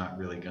game is not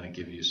really going to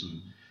give you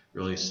some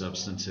really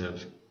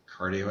substantive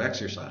cardio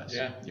exercise.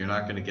 Yeah. You're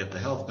not going to get the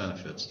health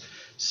benefits.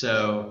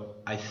 So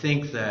I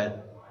think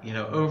that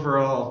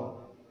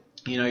overall,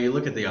 you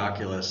look at the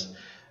Oculus.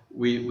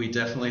 we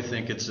definitely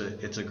think it's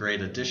a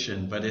great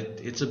addition, but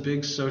it's a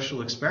big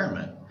social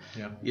experiment.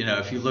 Yeah. You know,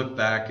 if you look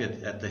back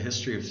at the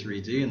history of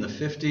 3D in the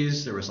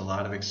 50s, there was a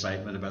lot of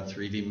excitement about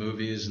 3D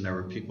movies, and there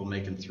were people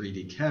making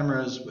 3D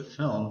cameras with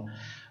film,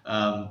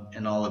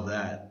 and all of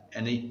that.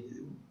 And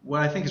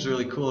what I think is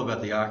really cool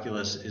about the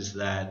Oculus is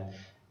that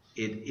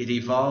it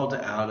evolved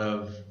out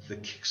of the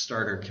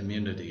Kickstarter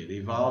community. It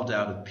evolved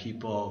out of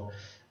people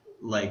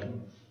like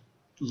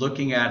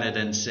looking at it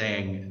and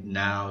saying,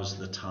 now's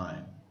the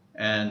time.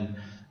 And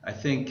I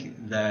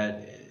think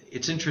that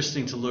it's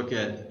interesting to look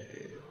at,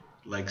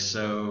 like,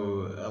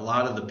 so a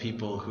lot of the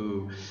people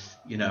who,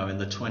 you know, in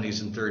the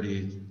 20s and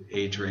 30s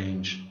age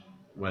range,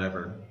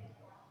 whatever,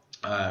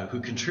 who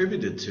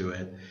contributed to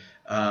it,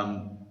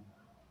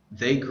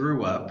 they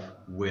grew up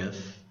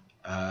with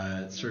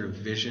sort of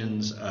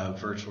visions of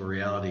virtual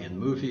reality in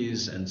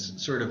movies, and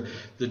sort of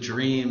the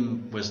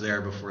dream was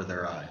there before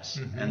their eyes.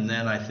 Mm-hmm. And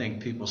then I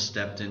think people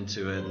stepped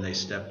into it, and they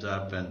stepped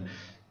up, and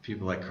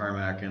people like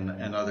Carmack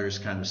and others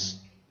kind of,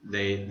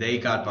 they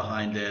got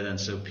behind it, and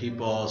so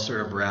people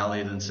sort of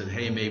rallied and said,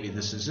 hey, maybe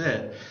this is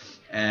it,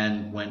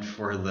 and went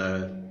for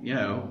the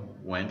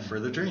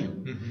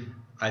dream. Mm-hmm.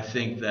 I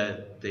think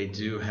that they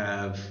do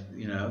have,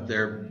 you know,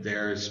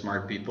 they're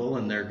smart people,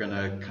 and they're going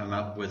to come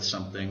up with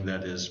something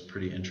that is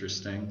pretty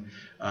interesting.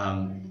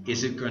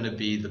 Is it going to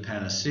be the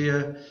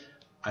panacea?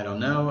 I don't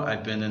know.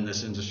 I've been in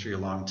this industry a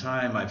long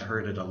time. I've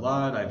heard it a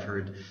lot. I've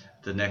heard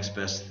the next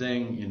best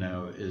thing, you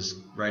know, is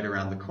right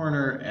around the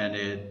corner, and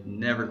it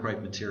never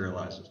quite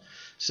materializes.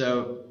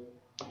 So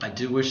I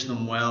do wish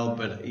them well,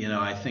 but, you know,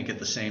 I think at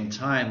the same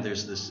time,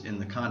 there's this, in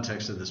the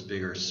context of this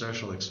bigger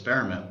social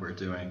experiment we're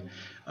doing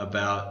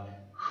about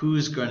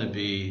who's going to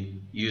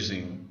be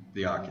using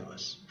the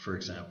Oculus, for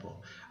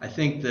example. I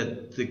think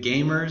that the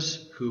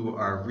gamers who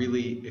are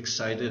really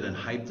excited and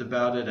hyped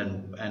about it,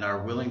 and are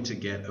willing to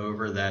get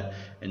over that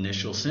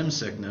initial sim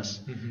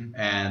sickness, mm-hmm.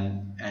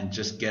 and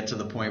just get to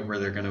the point where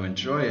they're going to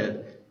enjoy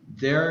it,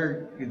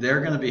 they're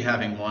going to be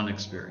having one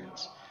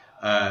experience.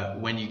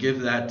 When you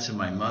give that to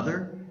my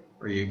mother,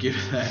 or you give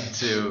that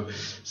to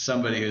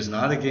somebody who's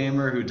not a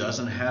gamer, who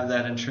doesn't have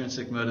that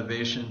intrinsic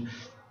motivation,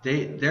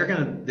 they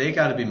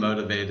got to be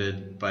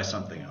motivated by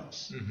something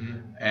else. Mm-hmm.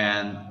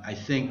 And I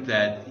think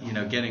that, you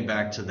know, getting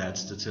back to that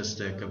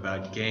statistic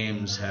about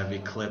games have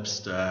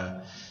eclipsed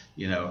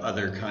you know,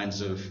 other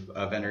kinds of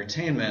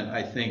entertainment,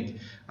 I think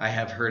I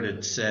have heard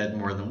it said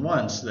more than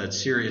once that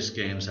serious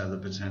games have the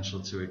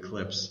potential to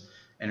eclipse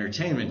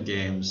entertainment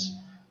games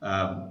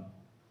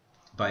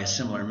by a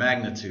similar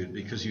magnitude,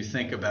 because you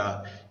think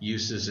about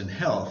uses in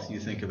health, you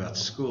think about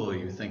school,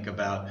 you think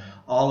about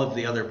all of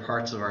the other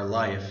parts of our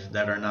life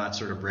that are not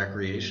sort of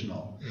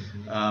recreational.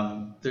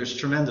 Mm-hmm. There's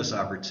tremendous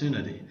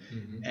opportunity,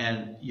 mm-hmm.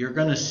 and you're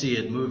going to see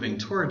it moving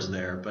towards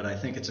there, but I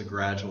think it's a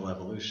gradual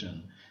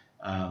evolution.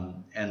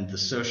 And the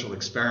social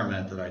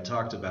experiment that I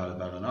talked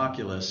about an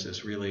Oculus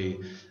is really,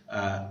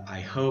 I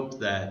hope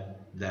that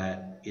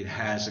it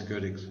has a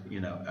good, you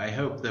know, I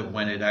hope that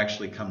when it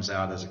actually comes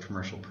out as a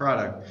commercial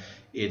product,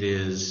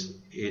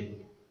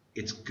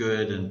 it's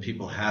good and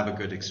people have a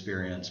good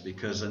experience,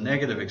 because a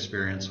negative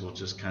experience will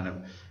just kind of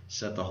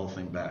set the whole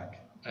thing back.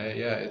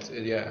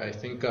 I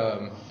think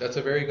that's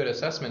a very good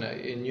assessment.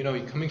 And, you know,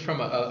 coming from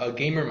a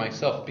gamer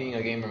myself, being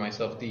a gamer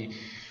myself,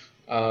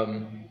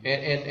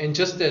 and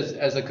just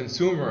as a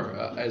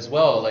consumer as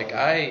well, like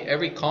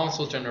every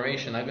console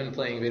generation, I've been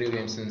playing video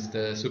games since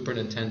the Super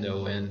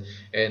Nintendo,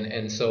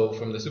 and so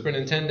from the Super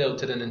Nintendo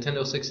to the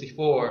Nintendo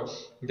 64,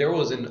 there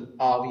was an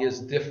obvious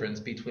difference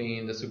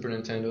between the Super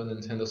Nintendo and the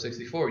Nintendo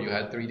 64. You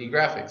had 3D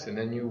graphics, and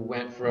then you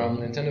went from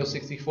Nintendo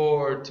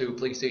 64 to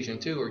PlayStation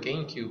 2 or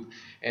GameCube,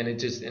 and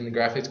the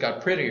graphics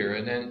got prettier,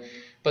 and then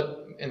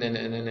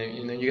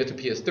you get to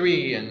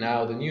PS3 and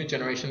now the new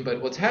generation.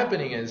 But what's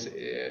happening is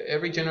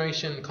every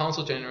generation,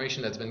 console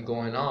generation that's been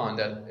going on,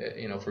 that,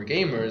 you know, for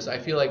gamers, I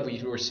feel like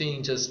we're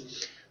seeing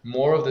just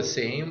more of the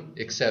same,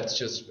 except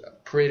just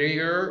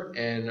prettier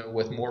and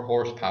with more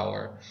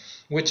horsepower,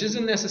 which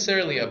isn't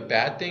necessarily a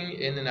bad thing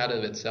in and out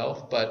of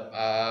itself. But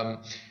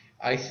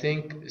I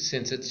think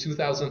since it's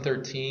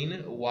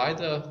 2013, why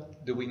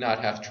do we not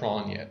have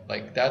Tron yet?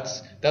 Like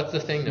that's the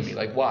thing to me.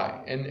 Like,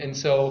 why? And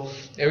so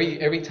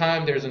every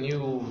time there's a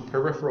new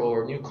peripheral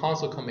or new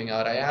console coming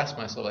out, I ask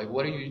myself, like,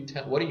 what are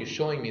you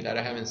showing me that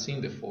I haven't seen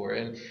before?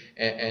 And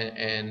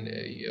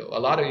you know, a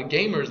lot of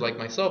gamers like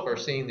myself are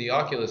seeing the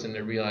Oculus and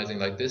they're realizing,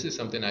 like, this is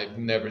something I've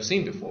never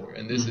seen before,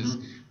 and this is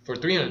for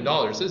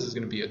 $300. This is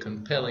going to be a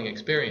compelling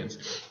experience.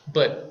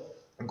 But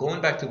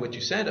going back to what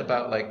you said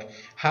about, like,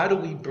 how do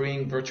we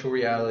bring virtual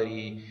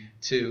reality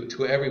to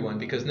everyone?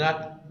 Because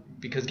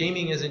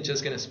gaming isn't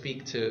going to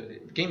speak to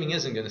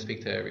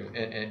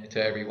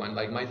everyone.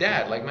 Like my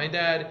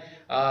dad,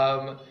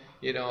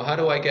 you know, how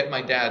do I get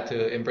my dad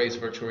to embrace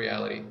virtual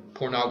reality?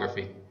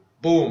 Pornography.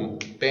 Boom,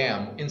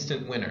 bam,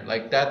 instant winner.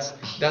 Like that's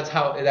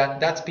how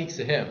that speaks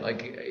to him.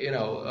 Like, you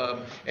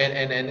know,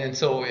 and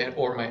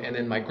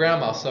then my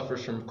grandma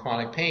suffers from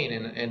chronic pain,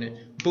 and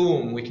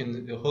boom, we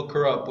can hook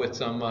her up with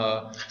some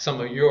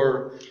of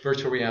your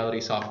virtual reality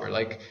software.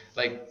 Like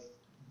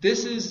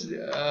this is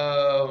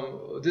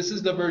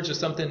the verge of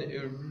something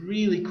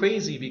really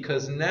crazy,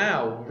 because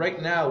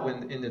right now,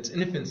 when in its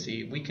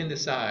infancy, we can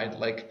decide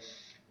like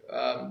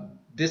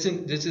this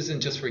isn't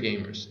just for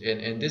gamers,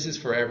 and this is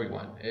for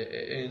everyone,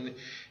 and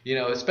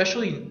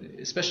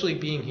especially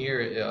being here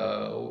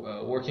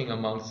working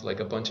amongst like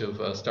a bunch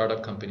of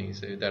startup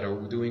companies that are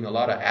doing a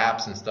lot of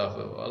apps and stuff.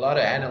 A lot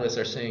of analysts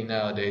are saying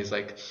nowadays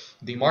like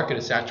the market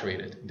is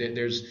saturated.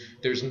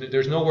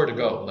 There's nowhere to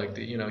go. Like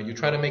you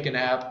try to make an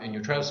app and you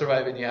try to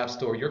survive in the app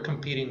store, you're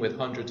competing with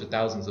hundreds of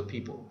thousands of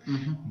people.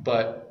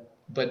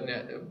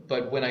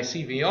 But when I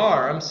see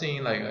VR, I'm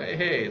seeing like,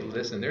 hey,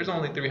 listen, there's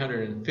only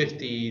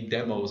 350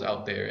 demos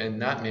out there and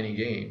not many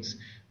games.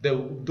 The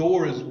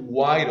door is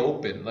wide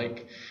open.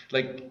 Like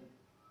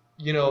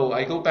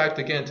I go back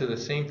again to the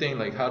same thing.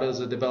 Like, how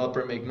does a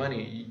developer make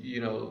money?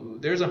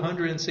 There's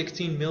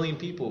 116 million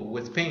people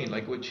with pain,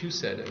 like what you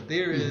said.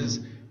 There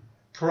is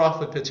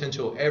profit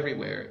potential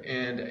everywhere,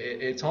 and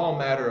it's all a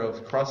matter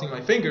of crossing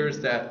my fingers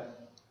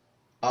that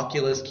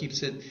Oculus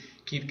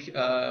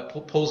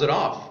pulls it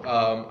off.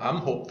 I'm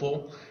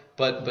hopeful,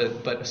 but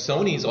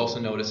Sony's also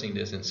noticing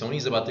this, and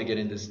Sony's about to get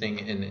in this thing.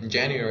 In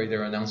January,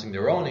 they're announcing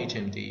their own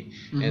HMD,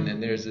 and then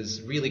there's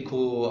this really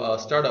cool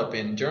startup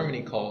in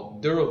Germany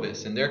called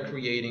Duravis, and they're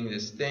creating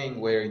this thing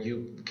where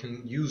you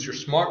can use your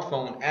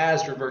smartphone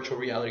as your virtual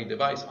reality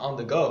device on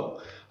the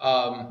go.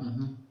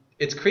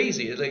 It's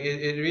crazy.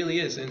 It really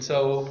is. And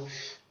so,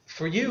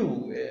 for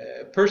you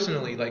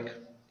personally, like,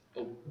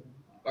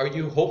 are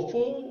you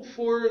hopeful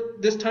for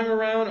this time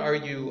around? Are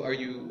you?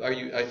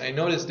 I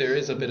noticed there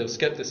is a bit of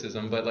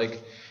skepticism, but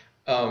like,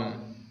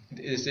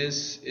 is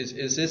this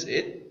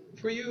it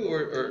for you,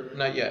 or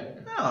not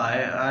yet? No,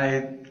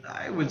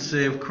 I would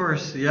say, of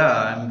course, yeah,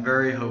 I'm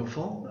very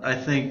hopeful. I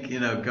think,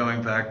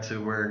 going back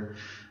to where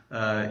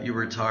you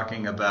were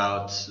talking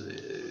about,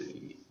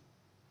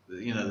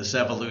 this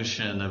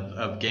evolution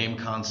of game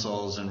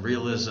consoles and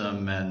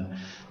realism, and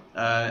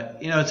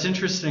it's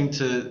interesting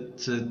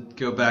to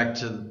go back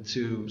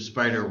to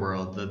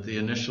Spider-World, that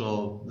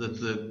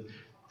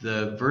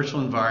the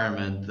virtual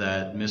environment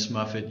that Miss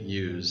Muffet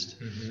used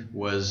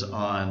was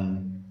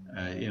on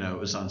it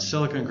was on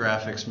Silicon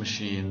Graphics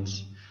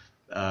machines.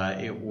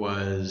 It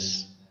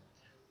was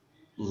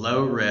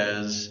low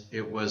res.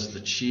 It was the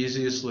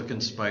cheesiest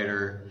looking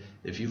spider.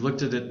 If you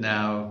looked at it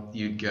now,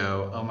 you'd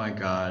go, "Oh my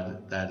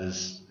God,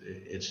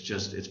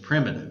 it's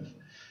primitive,"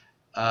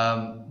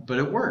 but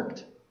it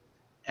worked.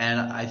 And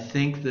I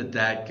think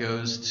that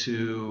goes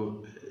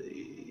to,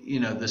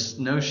 this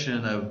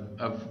notion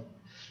of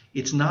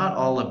it's not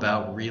all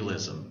about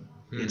realism.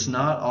 It's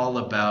not all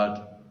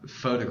about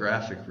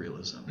photographic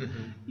realism.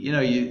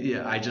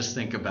 I just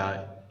think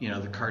about,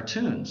 the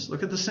cartoons.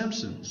 Look at The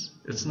Simpsons.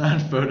 It's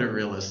not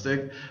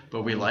photorealistic,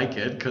 but we like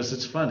it because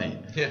it's funny.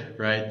 Yeah.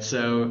 Right?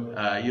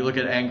 So you look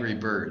at Angry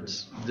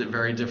Birds,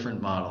 very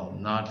different model,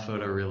 not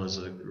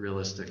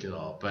photorealistic at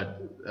all,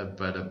 but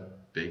a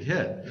big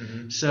hit.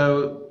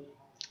 So,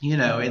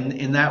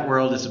 in that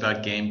world, it's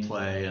about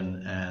gameplay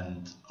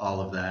and all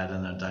of that,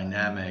 and the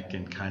dynamic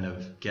and kind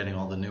of getting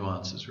all the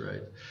nuances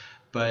right.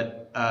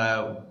 But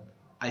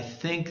I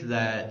think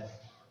that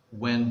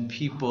when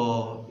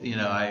people,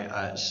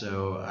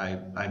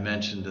 I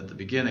mentioned at the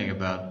beginning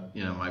about,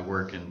 my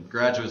work in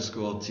graduate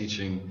school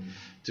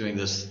doing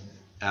this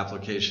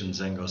application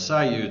Zengo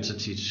Sayu to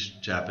teach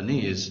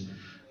Japanese.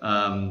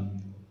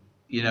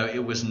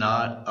 It was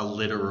not a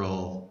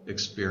literal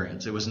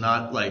experience. It was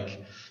not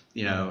like,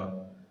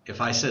 if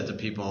I said to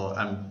people,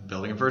 I'm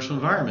building a virtual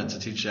environment to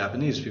teach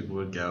Japanese, people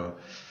would go,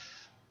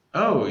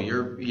 "Oh,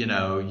 you're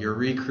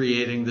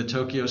recreating the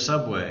Tokyo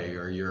subway,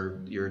 or you're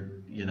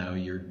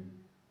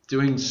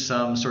doing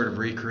some sort of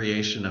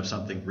recreation of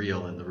something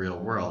real in the real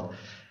world."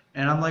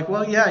 And I'm like,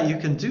 well, yeah, you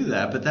can do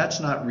that, but that's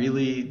not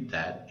really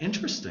that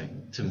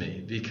interesting to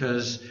me,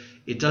 because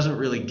it doesn't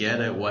really get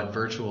at what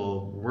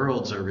virtual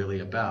worlds are really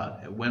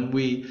about. When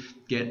we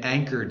get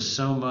anchored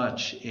so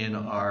much in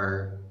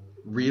our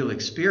real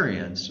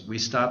experience, we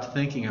stop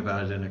thinking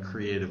about it in a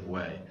creative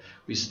way.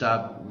 We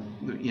stop,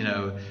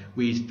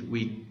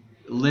 we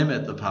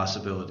limit the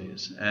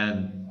possibilities.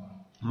 And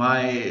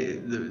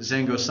the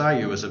Zengo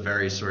Sayu was a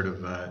very sort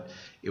of,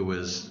 it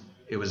was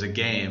a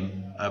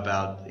game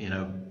about,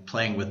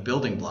 playing with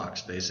building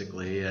blocks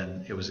basically,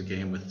 and it was a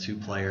game with two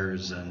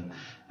players,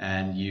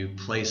 and you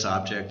place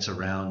objects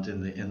around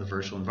in the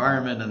virtual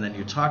environment, and then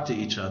you talk to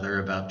each other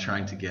about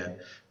trying to get,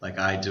 like,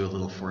 I do a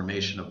little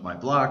formation of my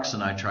blocks,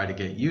 and I try to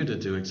get you to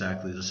do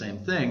exactly the same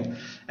thing,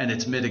 and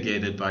it's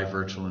mitigated by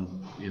virtual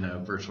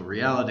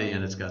reality,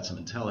 and it's got some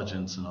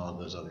intelligence and all of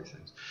those other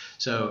things.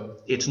 So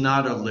it's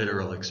not a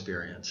literal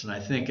experience, and I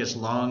think as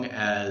long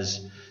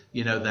as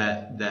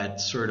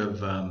that sort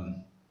of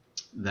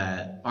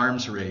that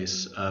arms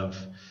race of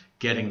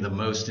getting the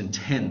most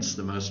intense,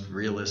 the most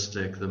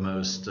realistic, the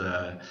most,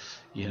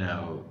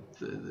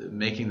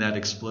 making that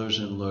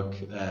explosion look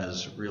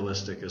as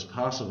realistic as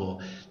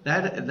possible,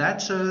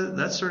 that's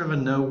sort of a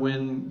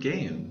no-win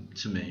game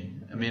to me.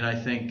 I mean, I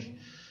think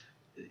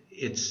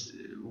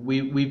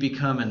we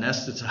become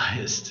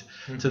anesthetized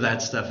to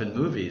that stuff in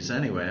movies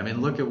anyway. I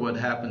mean, look at what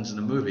happens in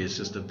a movie. It's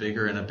just a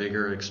bigger and a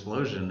bigger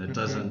explosion. It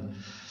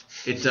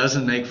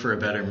doesn't make for a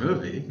better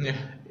movie. Yeah.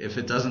 If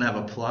it doesn't have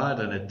a plot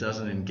and it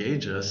doesn't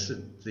engage us,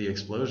 the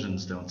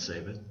explosions don't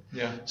save it.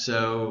 Yeah.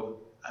 So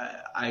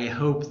I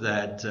hope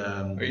that.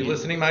 Are you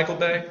listening, Michael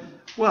Bay?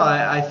 Well,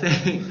 I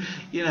think,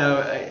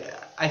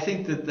 I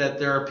think that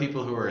there are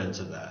people who are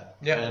into that.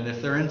 Yeah. And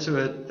if they're into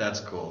it,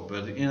 that's cool.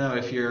 But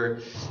if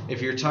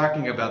you're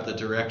talking about the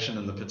direction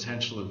and the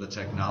potential of the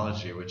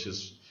technology, which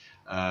is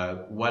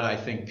what I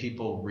think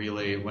people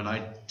really, when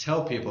I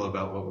tell people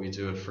about what we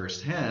do at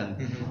First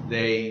Hand,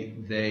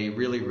 they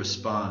really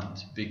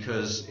respond,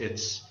 because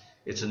it's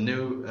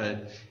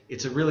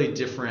a really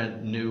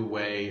different new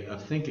way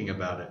of thinking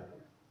about it.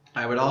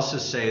 I would also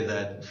say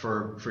that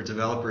for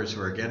developers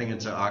who are getting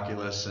into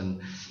Oculus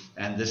and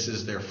this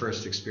is their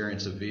first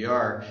experience of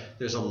VR,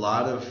 there's a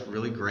lot of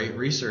really great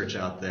research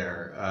out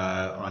there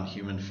on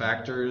human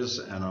factors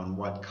and on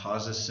what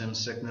causes sim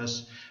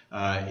sickness.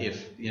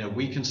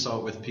 We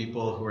consult with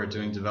people who are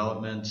doing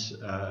development,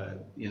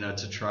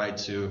 to try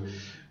to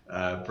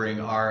bring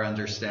our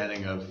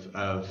understanding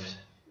of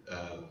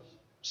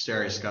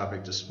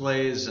stereoscopic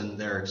displays and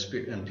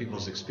and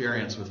people's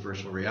experience with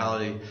virtual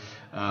reality,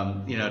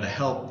 to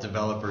help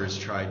developers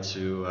try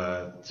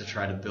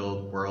to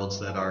build worlds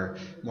that are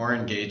more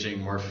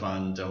engaging, more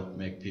fun, don't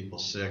make people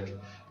sick.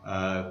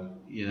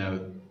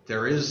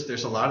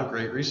 There's a lot of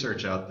great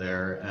research out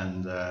there,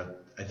 and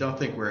I don't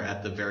think we're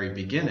at the very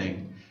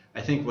beginning.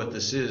 I think what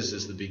this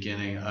is the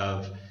beginning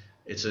of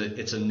it's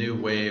a new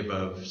wave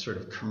of sort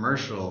of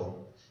commercial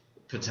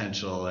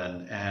potential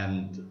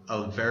and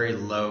a very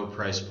low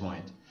price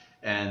point,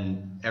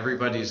 and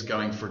everybody's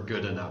going for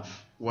good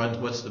enough.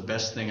 What's the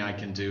best thing I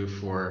can do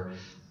for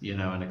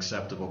an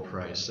acceptable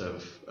price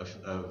of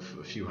a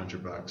few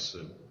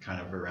 $100,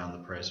 kind of around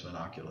the price of an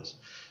Oculus.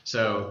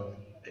 So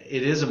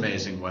it is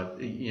amazing what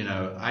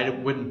I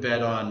wouldn't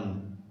bet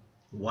on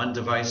one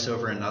device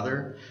over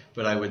another,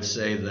 but I would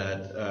say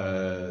that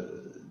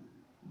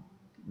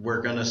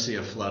we're going to see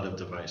a flood of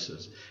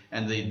devices,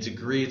 and the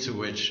degree to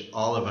which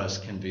all of us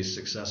can be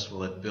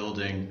successful at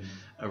building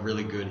a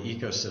really good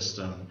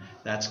ecosystem,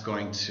 that's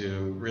going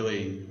to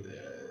really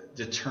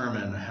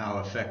determine how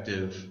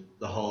effective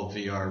the whole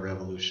VR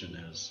revolution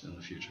is in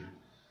the future.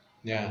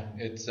 Yeah,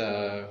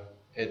 the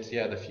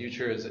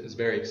future is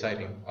very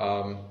exciting.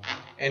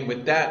 And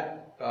with that,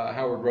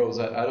 Howard Rose,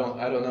 I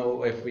don't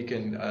know if we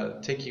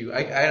can take you.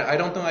 I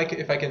don't know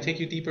if I can take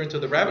you deeper into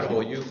the rabbit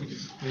hole.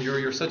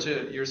 You're such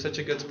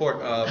a good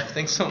sport.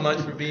 Thanks so much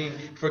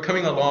for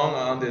coming along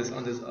on this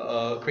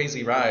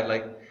crazy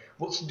ride.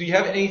 Do you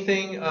have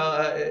anything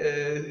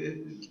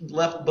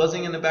left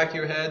buzzing in the back of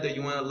your head that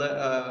you want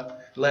to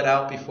let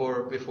out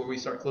before we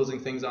start closing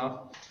things off?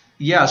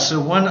 Yeah, so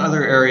one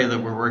other area that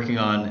we're working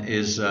on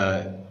is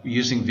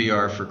using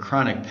VR for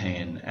chronic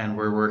pain, and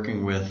we're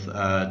working with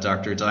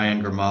Dr.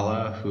 Diane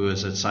Grimala, who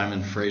is at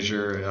Simon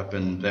Fraser up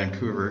in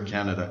Vancouver,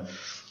 Canada.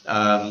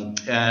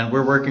 And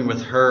we're working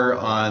with her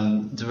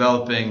on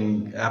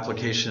developing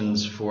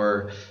applications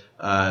for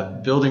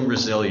building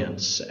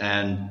resilience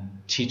and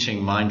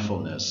teaching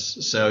mindfulness.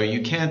 So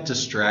you can't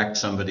distract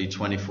somebody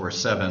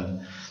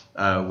 24/7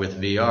 with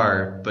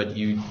VR, but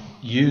you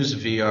use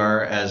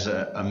VR as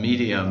a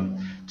medium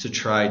to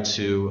try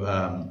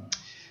to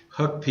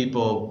hook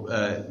people.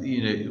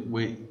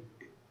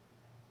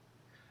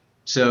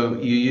 So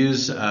you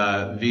use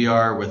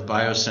VR with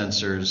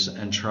biosensors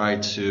and try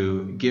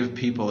to give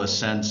people a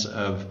sense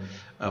of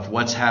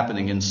what's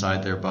happening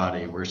inside their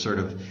body. We're sort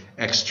of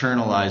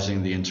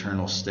externalizing the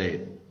internal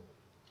state.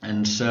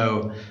 And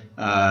so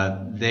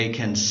they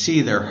can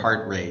see their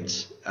heart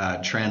rate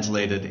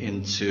translated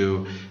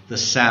into the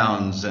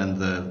sounds and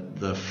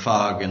the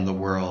fog in the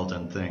world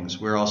and things.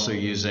 We're also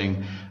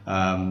using,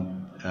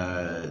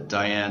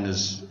 Diane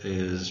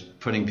is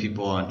putting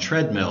people on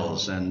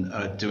treadmills and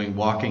doing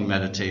walking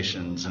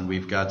meditations, and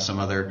we've got some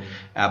other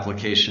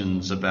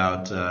applications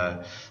about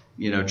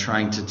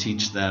trying to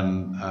teach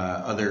them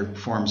other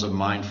forms of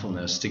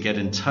mindfulness to get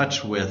in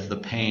touch with the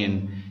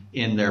pain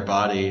in their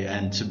body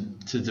and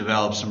to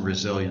develop some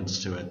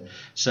resilience to it.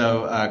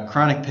 So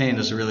chronic pain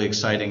is a really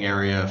exciting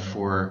area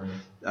for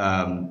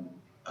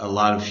a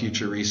lot of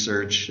future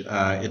research.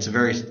 It's a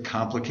very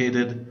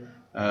complicated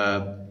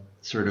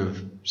sort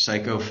of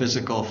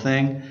psychophysical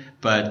thing,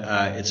 but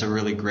it's a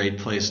really great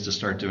place to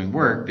start doing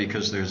work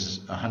because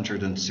there's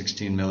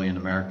 116 million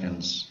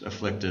Americans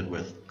afflicted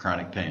with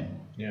chronic pain.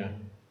 Yeah.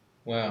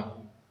 Wow.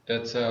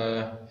 That's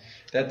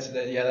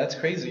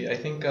crazy. I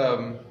think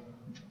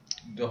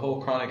the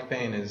whole chronic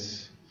pain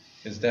is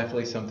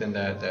definitely something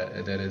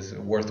that is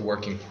worth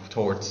working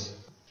towards.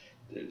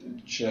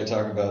 Should I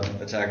talk about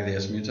Attack of the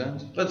S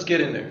Mutants? Let's get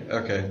in there.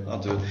 Okay, I'll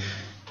do it.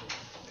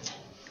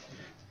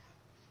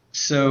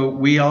 So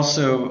we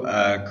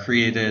also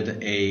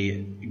created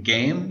a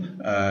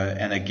game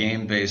and a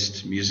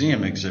game-based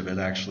museum exhibit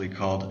actually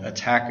called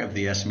Attack of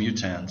the S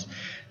Mutants.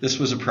 This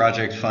was a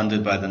project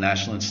funded by the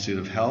National Institute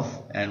of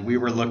Health, and we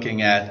were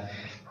looking at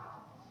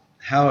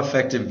how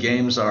effective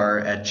games are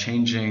at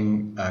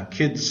changing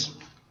kids'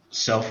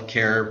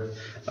 self-care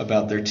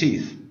about their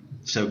teeth.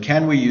 So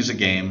can we use a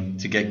game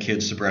to get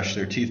kids to brush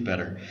their teeth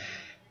better?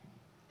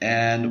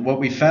 And what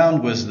we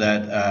found was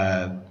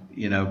that,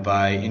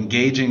 by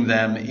engaging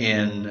them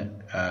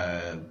in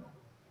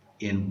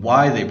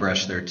why they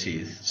brush their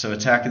teeth. So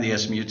Attack of the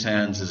S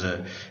Mutans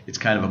it's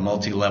kind of a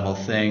multi-level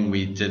thing.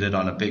 We did it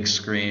on a big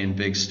screen,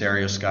 big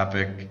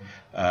stereoscopic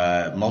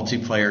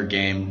multiplayer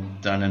game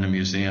done in a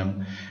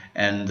museum.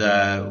 And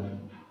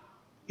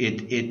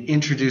it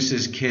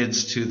introduces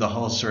kids to the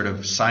whole sort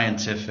of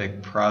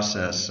scientific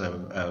process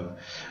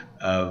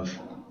of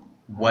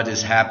what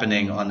is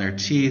happening on their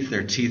teeth.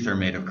 Their teeth are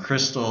made of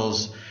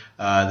crystals.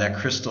 That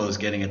crystal is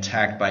getting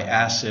attacked by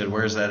acid.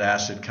 Where's that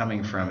acid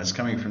coming from? It's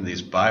coming from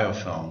these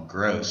biofilm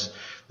growths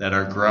that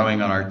are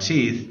growing on our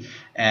teeth.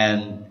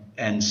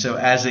 And so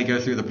as they go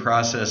through the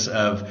process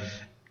of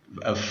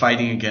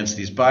fighting against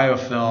these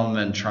biofilm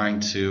and trying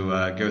to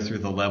go through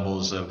the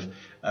levels of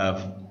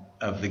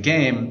the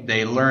game,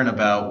 they learn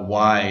about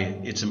why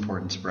it's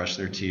important to brush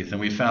their teeth.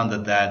 And we found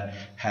that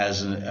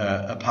has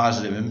a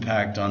positive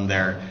impact on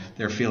their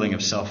feeling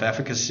of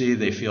self-efficacy.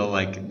 They feel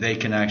like they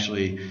can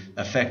actually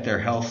affect their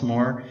health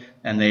more.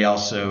 And they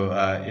also,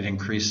 it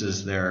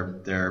increases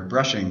their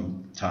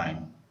brushing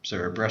time,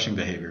 so brushing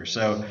behavior.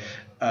 So,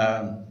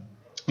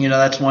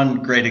 that's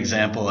one great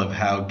example of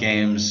how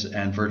games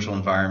and virtual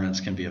environments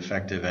can be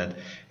effective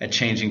at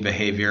changing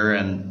behavior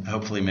and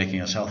hopefully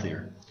making us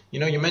healthier.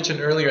 You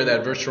mentioned earlier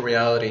that virtual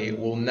reality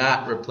will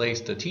not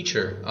replace the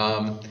teacher,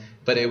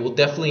 but it will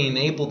definitely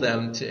enable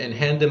them and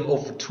hand them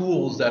over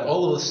tools that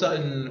all of a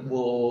sudden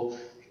will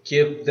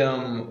give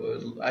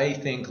them, I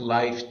think,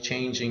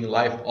 life-changing,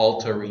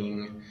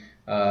 life-altering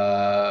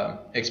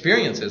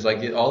experiences.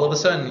 Like all of a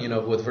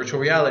sudden, with virtual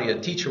reality, a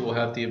teacher will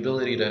have the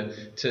ability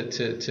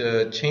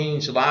to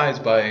change lives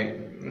by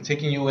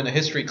taking you in a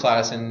history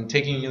class and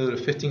taking you to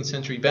 15th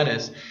century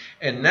Venice.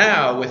 And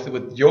now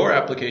with your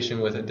application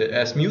with the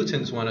S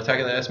Mutants one, Attack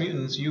of the S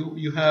Mutants,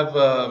 you have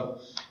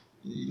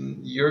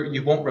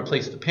you won't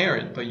replace the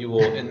parent, but you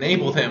will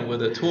enable them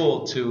with a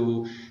tool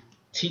to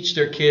teach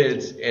their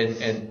kids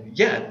and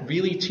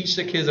really teach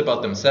the kids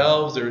about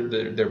themselves,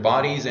 their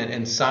bodies,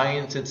 and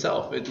science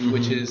itself,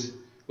 which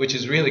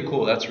is really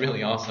cool. That's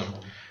really awesome.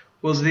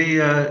 Well,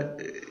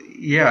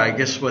 I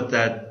guess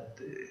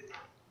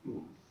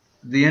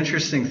the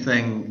interesting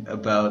thing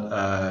about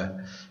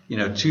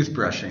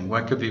toothbrushing,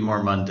 what could be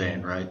more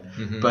mundane, right?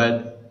 Mm-hmm.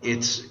 But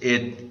it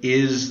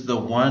is the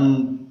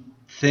one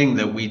thing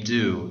that we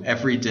do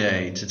every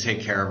day to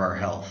take care of our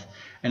health.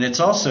 And it's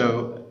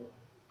also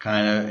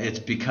it's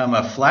become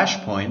a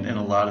flashpoint in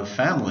a lot of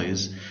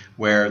families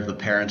where the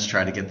parents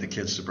try to get the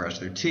kids to brush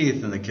their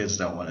teeth and the kids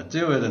don't want to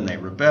do it and they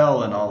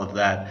rebel and all of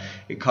that.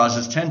 It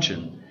causes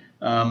tension.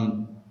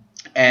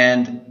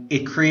 And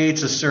it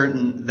creates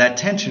that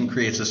tension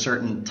creates a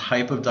certain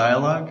type of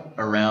dialogue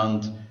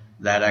around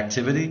that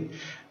activity.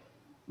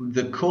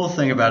 The cool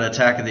thing about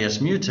Attack of the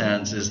S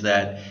Mutants is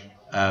that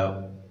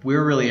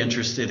we're really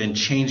interested in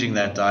changing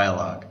that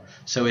dialogue.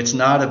 So it's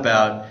not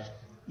about,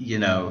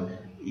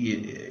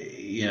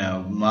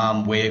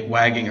 mom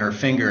wagging her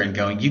finger and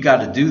going, you got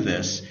to do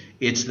this.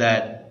 It's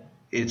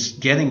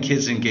getting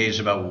kids engaged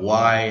about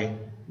why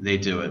they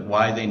do it,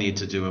 why they need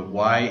to do it,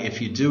 why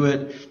if you do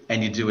it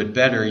and you do it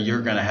better,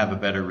 you're going to have a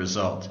better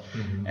result.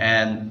 Mm-hmm.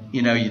 And,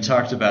 you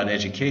talked about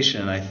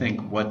education. I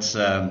think what's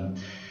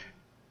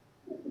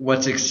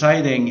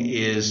exciting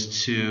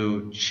is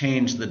to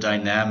change the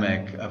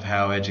dynamic of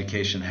how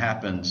education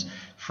happens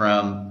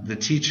from the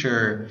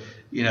teacher.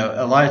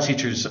 A lot of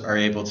teachers are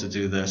able to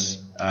do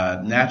this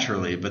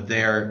naturally, but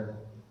they're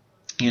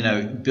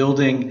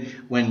building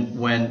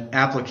when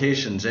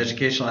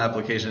educational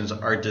applications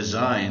are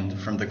designed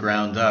from the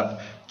ground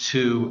up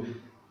to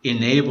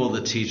enable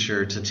the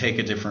teacher to take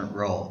a different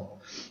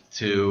role.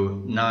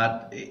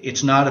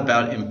 It's not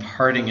about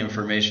imparting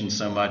information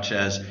so much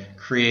as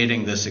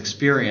creating this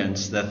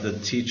experience that the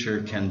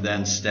teacher can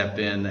then step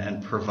in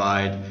and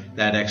provide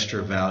that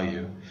extra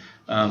value.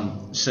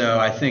 So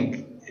I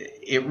think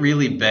it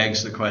really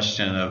begs the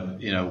question of,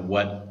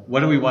 what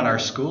do we want our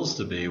schools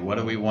to be? What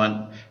do we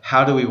want?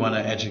 How do we want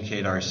to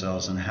educate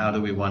ourselves, and how do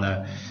we want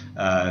to,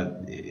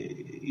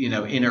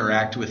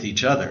 interact with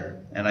each other?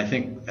 And I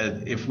think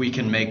if we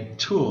can make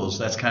tools,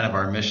 that's kind of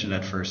our mission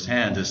at First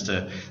Hand, is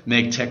to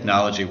make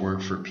technology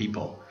work for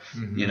people.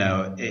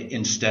 Mm-hmm.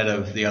 Instead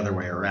of the other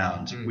way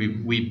around.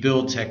 Mm-hmm. We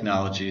build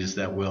technologies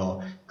that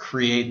will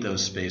create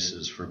those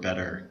spaces for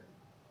better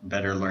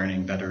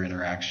learning, better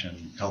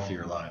interaction,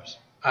 healthier lives.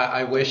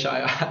 I wish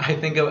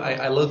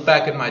I look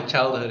back at my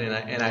childhood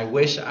and I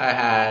wish I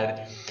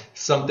had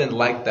something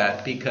like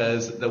that,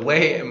 because the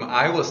way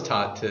I was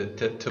taught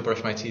to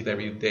brush my teeth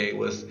every day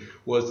was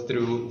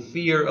through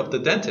fear of the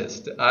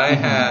dentist. I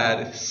mm-hmm.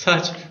 had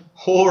such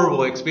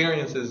horrible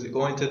experiences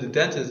going to the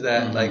dentist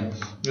that mm-hmm. like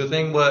the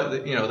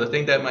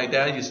thing that my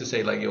dad used to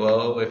say, like,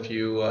 well, if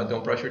you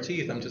don't brush your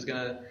teeth, we're just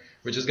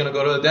gonna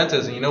go to the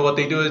dentist, and you know what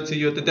they do to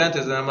you at the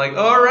dentist. And I'm like,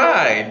 all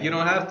right, you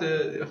don't have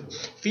to.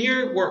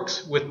 Fear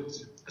works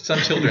with some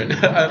children.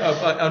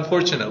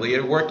 Unfortunately,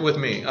 it worked with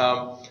me.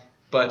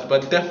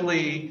 But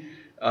definitely,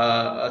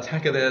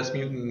 Attack of the S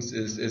Mutants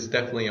is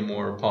definitely a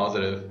more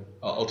positive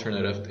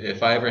alternative.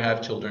 If I ever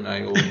have children,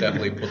 I will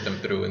definitely put them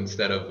through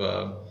instead of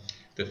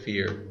the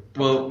fear.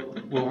 Well,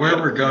 where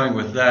we're going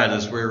with that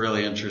is we're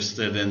really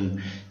interested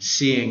in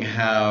seeing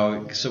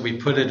how. So we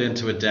put it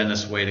into a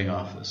dentist waiting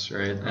office,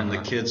 right? And the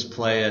kids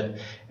play it,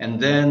 and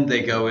then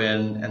they go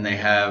in and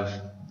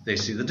they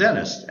see the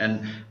dentist.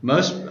 And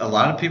a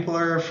lot of people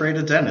are afraid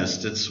of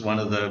dentists. It's one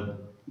of the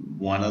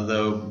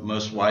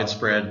most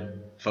widespread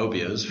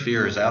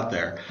fears out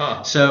there.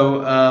 Huh.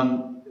 So,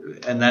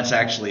 and that's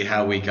actually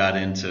how we got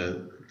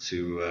into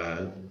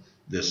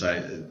this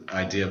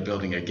idea of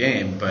building a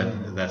game,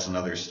 but that's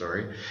another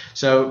story.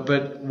 So,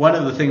 but one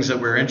of the things that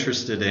we're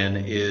interested in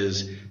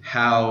is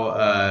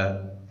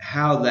how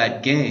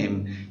that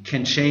game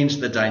can change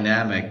the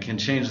dynamic, can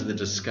change the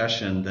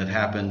discussion that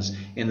happens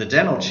in the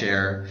dental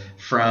chair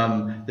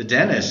from the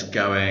dentist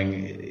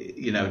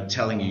going,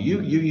 telling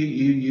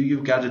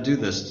you've got to do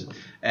this,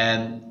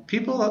 and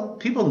people know.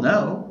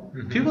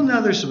 Mm-hmm. People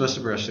know they're supposed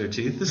to brush their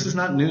teeth. This is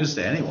not news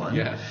to anyone.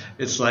 Yeah.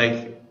 It's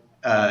like,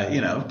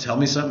 tell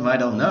me something I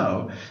don't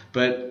know,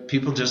 but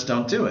people just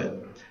don't do it.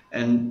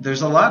 And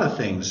there's a lot of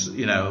things,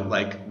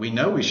 like we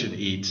know we should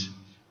eat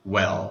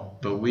well,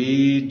 but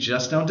we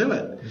just don't do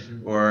it.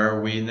 Mm-hmm.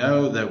 Or we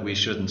know that we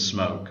shouldn't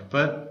smoke,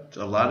 but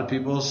a lot of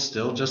people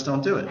still just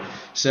don't do it.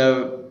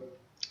 So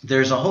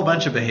there's a whole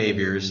bunch of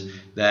behaviors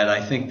that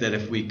I think that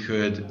if we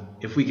could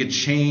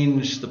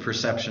change the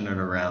perception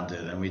around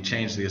it and we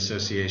change the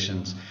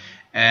associations,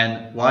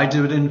 and why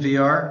do it in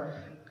VR?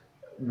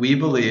 We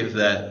believe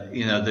that,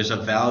 there's a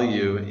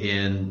value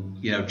in,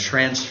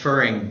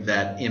 transferring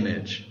that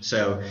image.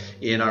 So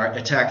in our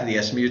Attack of the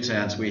S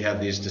Mutants, we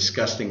have these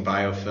disgusting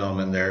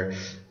biofilm and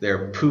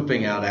they're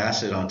pooping out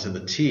acid onto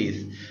the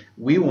teeth.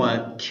 We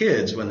want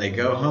kids, when they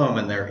go home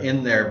and they're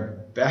in their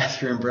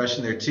bathroom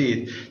brushing their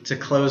teeth, to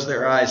close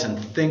their eyes and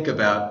think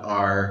about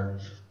our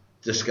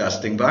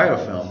disgusting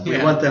biofilm. Yeah.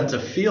 We want them to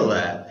feel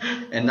that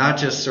and not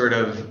just sort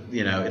of,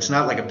 it's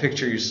not like a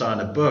picture you saw in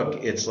a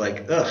book. It's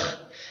like, ugh.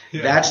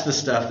 Yeah. That's the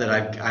stuff that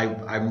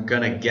I'm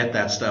going to get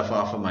that stuff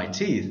off of my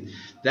teeth.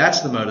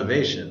 That's the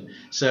motivation.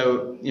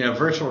 So,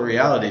 virtual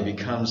reality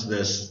becomes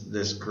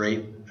this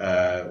great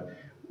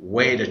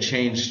way to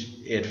change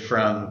it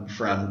from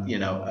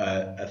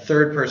a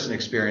third person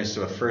experience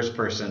to a first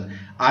person.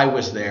 I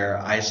was there,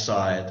 I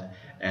saw it,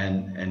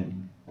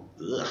 and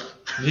ugh.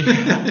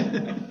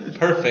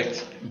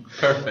 Perfect.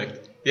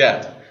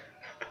 Yeah.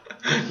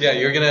 Yeah,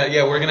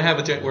 we're gonna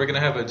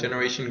have a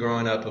generation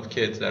growing up of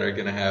kids that are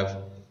gonna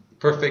have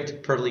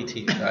perfect pearly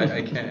teeth.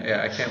 I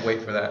can't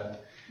wait for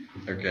that.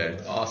 Okay.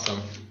 Awesome.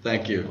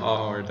 Thank you.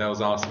 Oh, that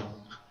was awesome.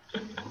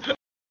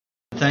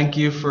 Thank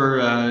you for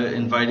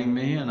inviting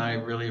me, and I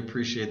really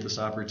appreciate this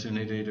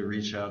opportunity to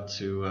reach out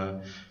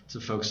to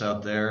folks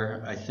out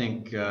there. I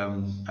think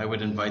I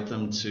would invite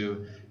them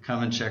to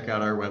come and check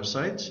out our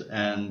website,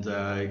 and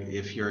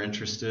if you're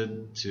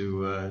interested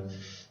to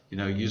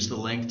use the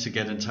link to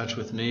get in touch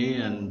with me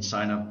and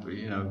sign up,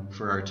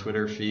 for our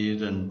Twitter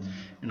feed and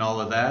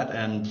all of that.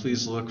 And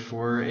please look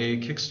for a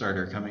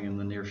Kickstarter coming in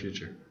the near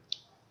future.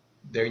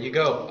 There you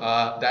go.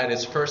 That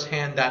is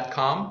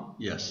firsthand.com.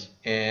 Yes.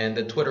 And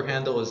the Twitter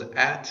handle is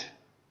at?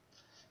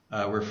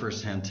 We're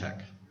Firsthand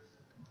Tech.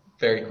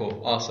 Very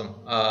cool. Awesome.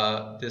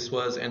 This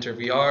was Enter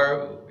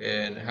VR,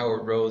 and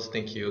Howard Rose,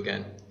 thank you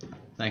again.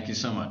 Thank you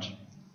so much.